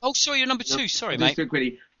I? Oh, sorry, you're number 2. Sorry, mate. Just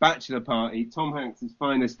quickly. Bachelor Party, Tom Hanks'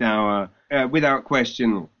 finest hour, without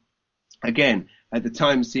question. Again, at the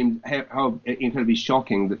time seemed how incredibly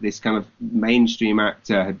shocking that this kind of mainstream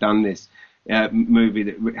actor had done this movie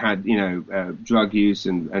that had, drug use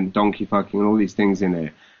and donkey fucking and all these things in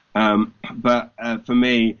it. But for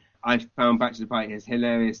me, I found Bachelor Party as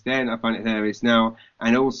hilarious then. I find it hilarious now.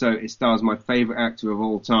 And also it stars my favourite actor of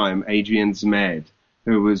all time, Adrian Zmed,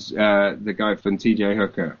 who was the guy from TJ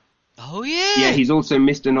Hooker. Oh, yeah. Yeah, he's also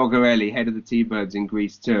Mr. Nogarelli, head of the T-Birds in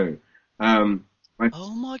Grease 2.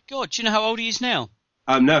 Oh my God! Do you know how old he is now?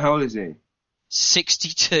 No, how old is he?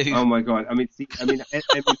 62. Oh my God! I mean, this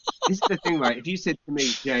is the thing, right? If you said to me,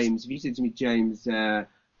 James,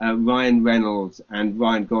 Ryan Reynolds and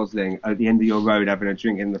Ryan Gosling at the end of your road having a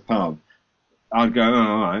drink in the pub, I'd go, oh,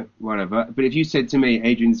 all right, whatever. But if you said to me,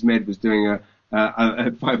 Adrian Zmed was doing a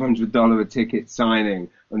 $500 a ticket signing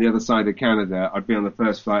on the other side of Canada, I'd be on the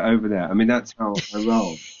first flight over there. I mean, that's how I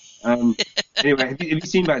roll. Anyway, have you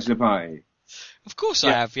seen Bachelor Party? Of course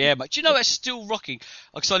I have, yeah. But do you know, it's still rocking,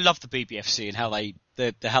 because I love the BBFC and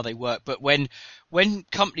how they work. But when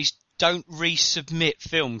companies don't resubmit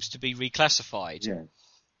films to be reclassified,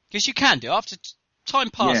 because you can do after time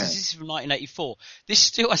passes. This is from 1984. This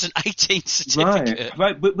still has an 18 certificate.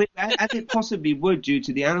 Right. But as it possibly would due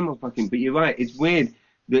to the animal fucking. But you're right. It's weird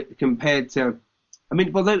that compared to. I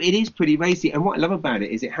mean, although it is pretty racy, and what I love about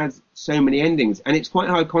it is it has so many endings, and it's quite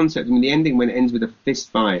high concept. I mean, the ending when it ends with a fist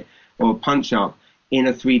fight or a punch up in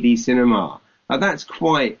a 3D cinema, that's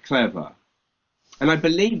quite clever. And I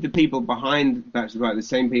believe the people behind That's Right, the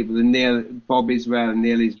same people, Bob Israel and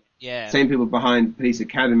Neil Israel, same people behind Police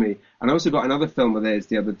Academy. And I also got another film of theirs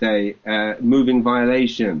the other day, Moving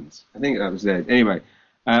Violations. I think that was it. Anyway,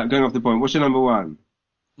 going off the point, what's your number one?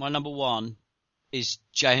 My number one is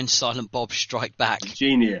Jay and Silent Bob Strike Back.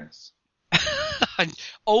 Genius.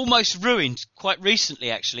 Almost ruined quite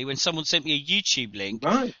recently, actually, when someone sent me a YouTube link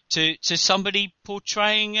to somebody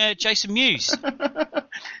portraying Jason Mewes.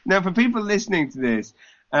 Now, for people listening to this,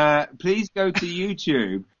 please go to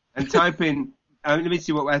YouTube and type in. Let me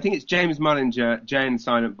see I think it's James Mullinger, Jay and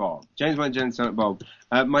Silent Bob. James Mullinger, Jay and Silent Bob.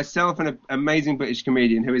 Myself and an amazing British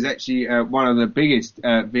comedian who is actually one of the biggest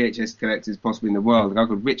VHS collectors possibly in the world, a guy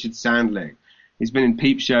called Richard Sandling. He's been in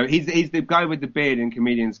Peep Show. He's the guy with the beard in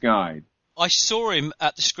Comedian's Guide. I saw him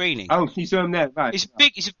at the screening. Oh, you saw him there, right? He's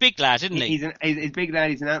a big lad, isn't he? He's a big lad.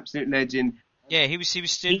 He's an absolute legend. Yeah, he was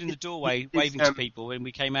stood in the doorway waving to people when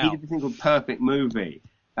we came out. He did a thing called Perfect Movie,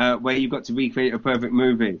 where you've got to recreate a perfect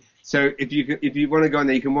movie. So if you want to go on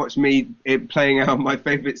there, you can watch me playing out my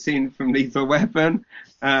favourite scene from Lethal Weapon.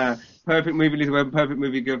 Perfect movie, Lethal Weapon, perfect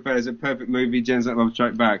movie, Goodfellas, a perfect movie, Jay and Silent Bob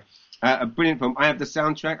Strike Back. A brilliant film. I have the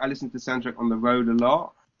soundtrack. I listen to the soundtrack on the road a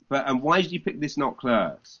lot. But why did you pick this, not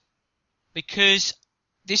Clerks? Because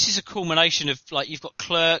this is a culmination of, like, you've got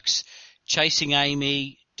Clerks, Chasing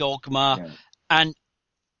Amy, Dogma, and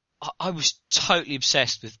I was totally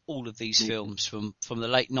obsessed with all of these films from the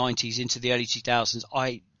late 90s into the early 2000s.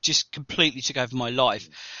 I just completely took over my life.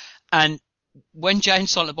 And when Jay and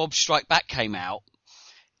Silent Bob Strike Back came out,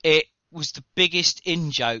 it was the biggest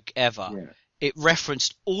in-joke ever. Yeah. It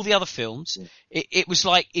referenced all the other films. Yeah. It was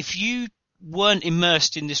like, if you weren't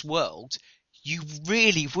immersed in this world, you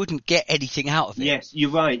really wouldn't get anything out of it. Yes,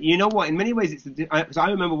 you're right. You know what? In many ways, because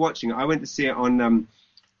I remember watching it. I went to see it on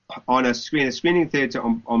a screening theatre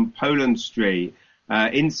on Poland Street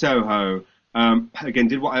in Soho. Again,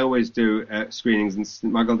 did what I always do at screenings and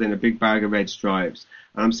smuggled in a big bag of Red Stripes.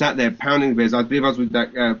 And I'm sat there pounding the beers. I believe I was with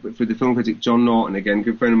with the film critic John Norton, again,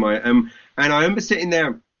 good friend of mine. And I remember sitting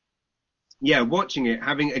there, watching it,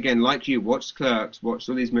 having, again, like you, watched Clerks, watched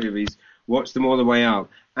all these movies, watched them all the way up.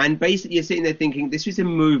 And basically you're sitting there thinking, this is a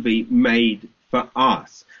movie made for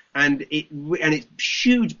us. And it's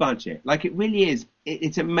huge budget. Like, it really is.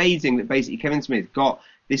 It's amazing that basically Kevin Smith got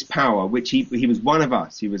this power, which he was one of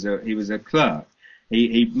us. He was a clerk.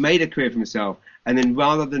 He made a career for himself, and then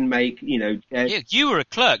rather than make, you were a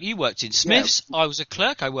clerk. You worked in Smith's. Yeah. I was a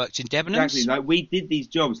clerk. I worked in Debenhams. Exactly. Like, we did these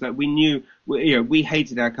jobs. Like, we knew, we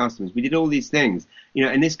hated our customers. We did all these things,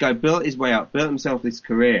 and this guy built his way up, built himself this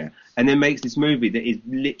career, and then makes this movie that is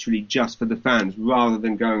literally just for the fans, rather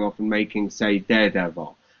than going off and making, say,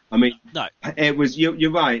 Daredevil. I mean, no. It was.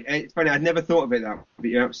 You're right. It's funny. I'd never thought of it that way, but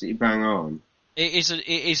you're absolutely bang on. It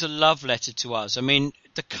is a love letter to us. I mean,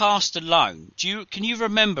 the cast alone. Can you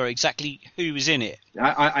remember exactly who was in it?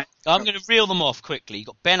 I'm going to reel them off quickly. You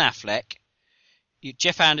got Ben Affleck,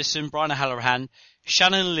 Jeff Anderson, Brian O'Halloran,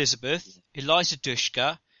 Shannon Elizabeth, Eliza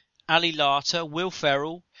Dushku, Ali Larter, Will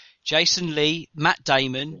Ferrell, Jason Lee, Matt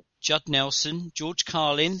Damon, Judd Nelson, George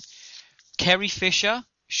Carlin, Carrie Fisher,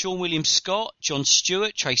 Sean William Scott, Jon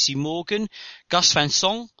Stewart, Tracy Morgan, Gus Van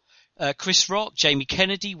Sant, Chris Rock, Jamie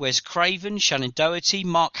Kennedy, Wes Craven, Shannon Doherty,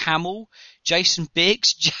 Mark Hamill, Jason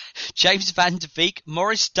Biggs, James Van Der Beek,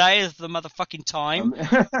 Morris Day of the motherfucking Time,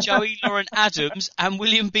 Joey Lauren Adams, and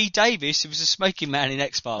William B. Davis, who was a smoking man in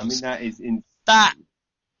X-Files. I mean, that is insane. That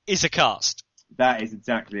is a cast. That is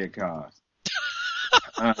exactly a cast.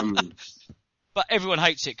 But everyone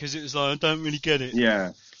hates it because it was like, I don't really get it.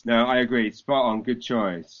 Yeah. No, I agree. Spot on. Good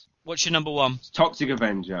choice. What's your number one? Toxic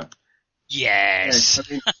Avenger. Yes.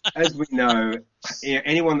 I mean, as we know,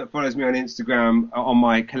 anyone that follows me on Instagram on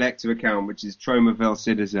my collector account, which is Tromaville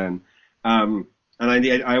Citizen, and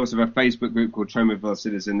I also have a Facebook group called Tromaville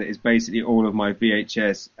Citizen that is basically all of my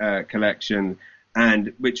VHS collection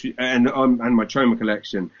and my Troma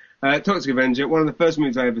collection. Toxic Avenger, one of the first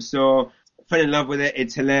movies I ever saw. Fell in love with it.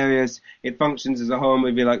 It's hilarious. It functions as a horror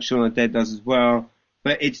movie like Shaun of the Dead does as well.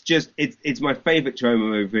 But it's my favourite Troma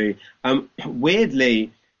movie.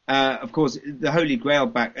 Weirdly, of course, the Holy Grail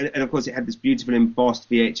back, and of course it had this beautiful embossed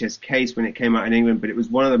VHS case when it came out in England, but it was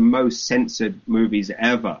one of the most censored movies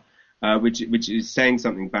ever, which is saying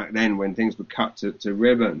something back then when things were cut to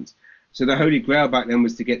ribbons. So the Holy Grail back then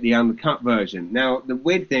was to get the uncut version. Now, the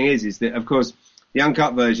weird thing is that, of course, the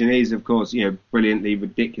uncut version is, of course, brilliantly,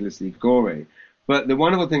 ridiculously gory. But the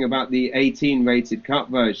wonderful thing about the 18-rated cut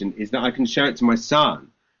version is that I can show it to my son.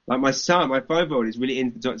 Like, my son, my 5-year-old, is really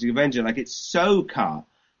into Toxic Avenger. Like, it's so cut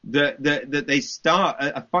that they start,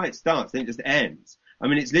 a fight starts, then it just ends. I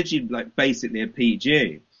mean, it's literally, like, basically a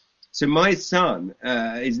PG. So my son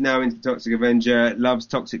is now into Toxic Avenger, loves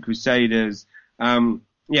Toxic Crusaders.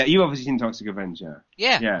 Yeah, you've obviously seen Toxic Avenger.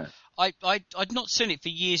 Yeah. I'd not seen it for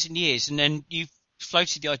years and years, and then you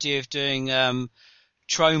floated the idea of doing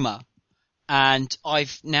Troma, and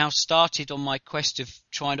I've now started on my quest of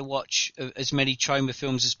trying to watch as many Troma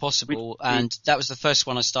films as possible, and that was the first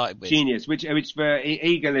one I started with. Genius, which for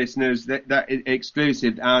eager listeners, that is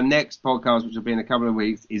exclusive. Our next podcast, which will be in a couple of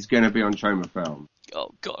weeks, is going to be on Troma film.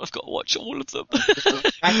 Oh God, I've got to watch all of them.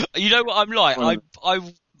 You know what I'm like? I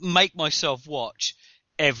make myself watch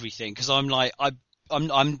everything because I'm like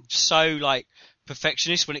I'm so like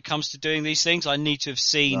perfectionist when it comes to doing these things. I need to have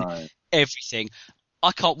seen everything.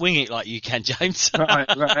 I can't wing it like you can, James. Right.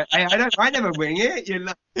 I never wing it. You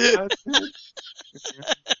know.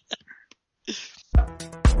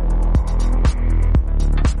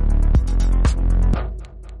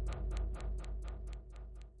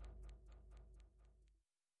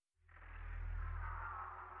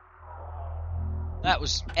 That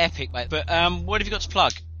was epic, mate. But what have you got to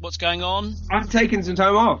plug? What's going on? I've taken some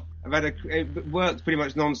time off. It worked pretty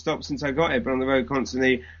much non-stop since I got it, but on the road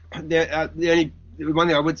constantly. The only one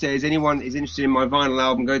thing I would say is anyone is interested in my vinyl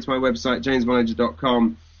album, go to my website,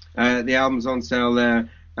 jamesmullinger.com. The album's on sale there.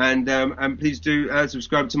 And please do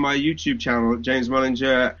subscribe to my YouTube channel, James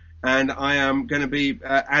Mullinger. And I am going to be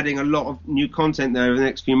adding a lot of new content there over the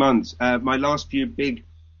next few months. My last few big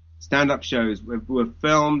stand-up shows were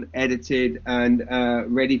filmed, edited, and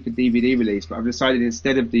ready for DVD release. But I've decided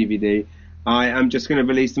instead of DVD, I am just going to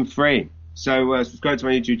release them free. So subscribe to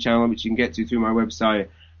my YouTube channel, which you can get to through my website.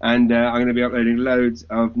 And I'm going to be uploading loads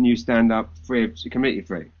of new stand-up free, completely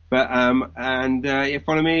free. But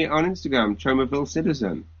follow me on Instagram, Tromaville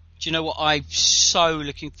Citizen. Do you know what? I'm so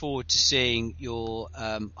looking forward to seeing your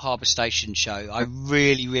Harbour Station show. I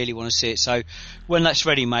really, really want to see it. So when that's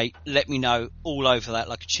ready, mate, let me know. All over that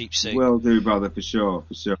like a cheap suit. Will do, brother, for sure.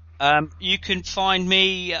 You can find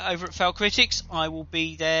me over at Failed Critics. I will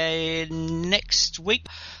be there next week.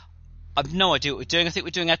 I've no idea what we're doing. I think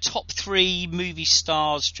we're doing our top 3 movie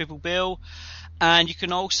stars triple bill. And you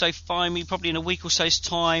can also find me probably in a week or so's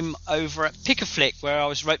time over at Pick a Flick, where I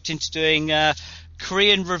was roped into doing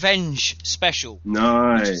Korean Revenge special.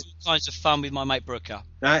 Nice. Which is all kinds of fun with my mate Brooker.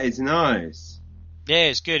 That is nice. Yeah,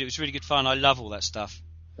 it's good. It was really good fun. I love all that stuff.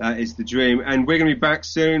 That is the dream. And we're going to be back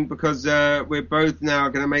soon because we're both now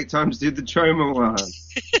going to make time to do the Troma one.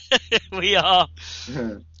 We are.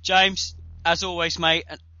 James, as always, mate,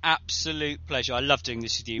 an absolute pleasure. I love doing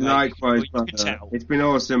this with you, mate. Likewise, brother. It's been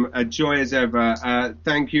awesome. A joy as ever.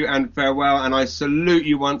 Thank you and farewell. And I salute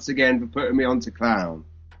you once again for putting me on to Clown.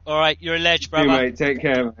 All right, you're a ledge, brother. You, mate. Take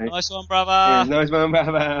care, mate. Nice one, brother. Yeah, nice one,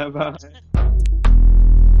 brother. Bye.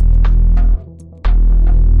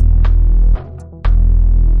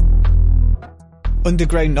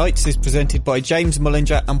 Underground Nights is presented by James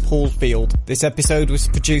Mullinger and Paul Field. This episode was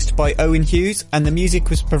produced by Owen Hughes and the music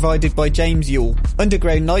was provided by James Yule.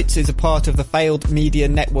 Underground Nights is a part of the Failed Media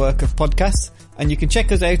network of podcasts, and you can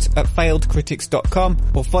check us out at failedcritics.com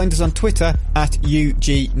or find us on Twitter at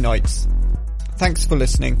UGNights. Thanks for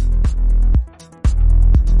listening.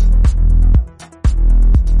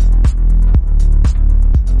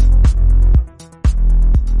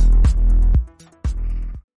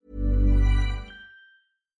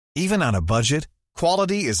 Even on a budget,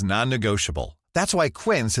 quality is non-negotiable. That's why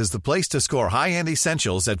Quince is the place to score high-end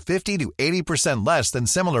essentials at 50 to 80% less than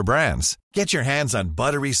similar brands. Get your hands on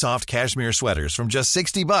buttery soft cashmere sweaters from just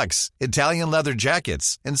 $60, Italian leather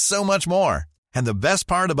jackets, and so much more. And the best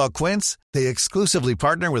part about Quince, they exclusively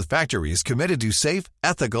partner with factories committed to safe,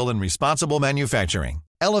 ethical, and responsible manufacturing.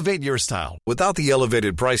 Elevate your style without the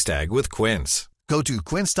elevated price tag with Quince. Go to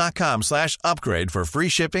quince.com/upgrade for free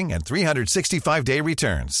shipping and 365-day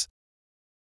returns.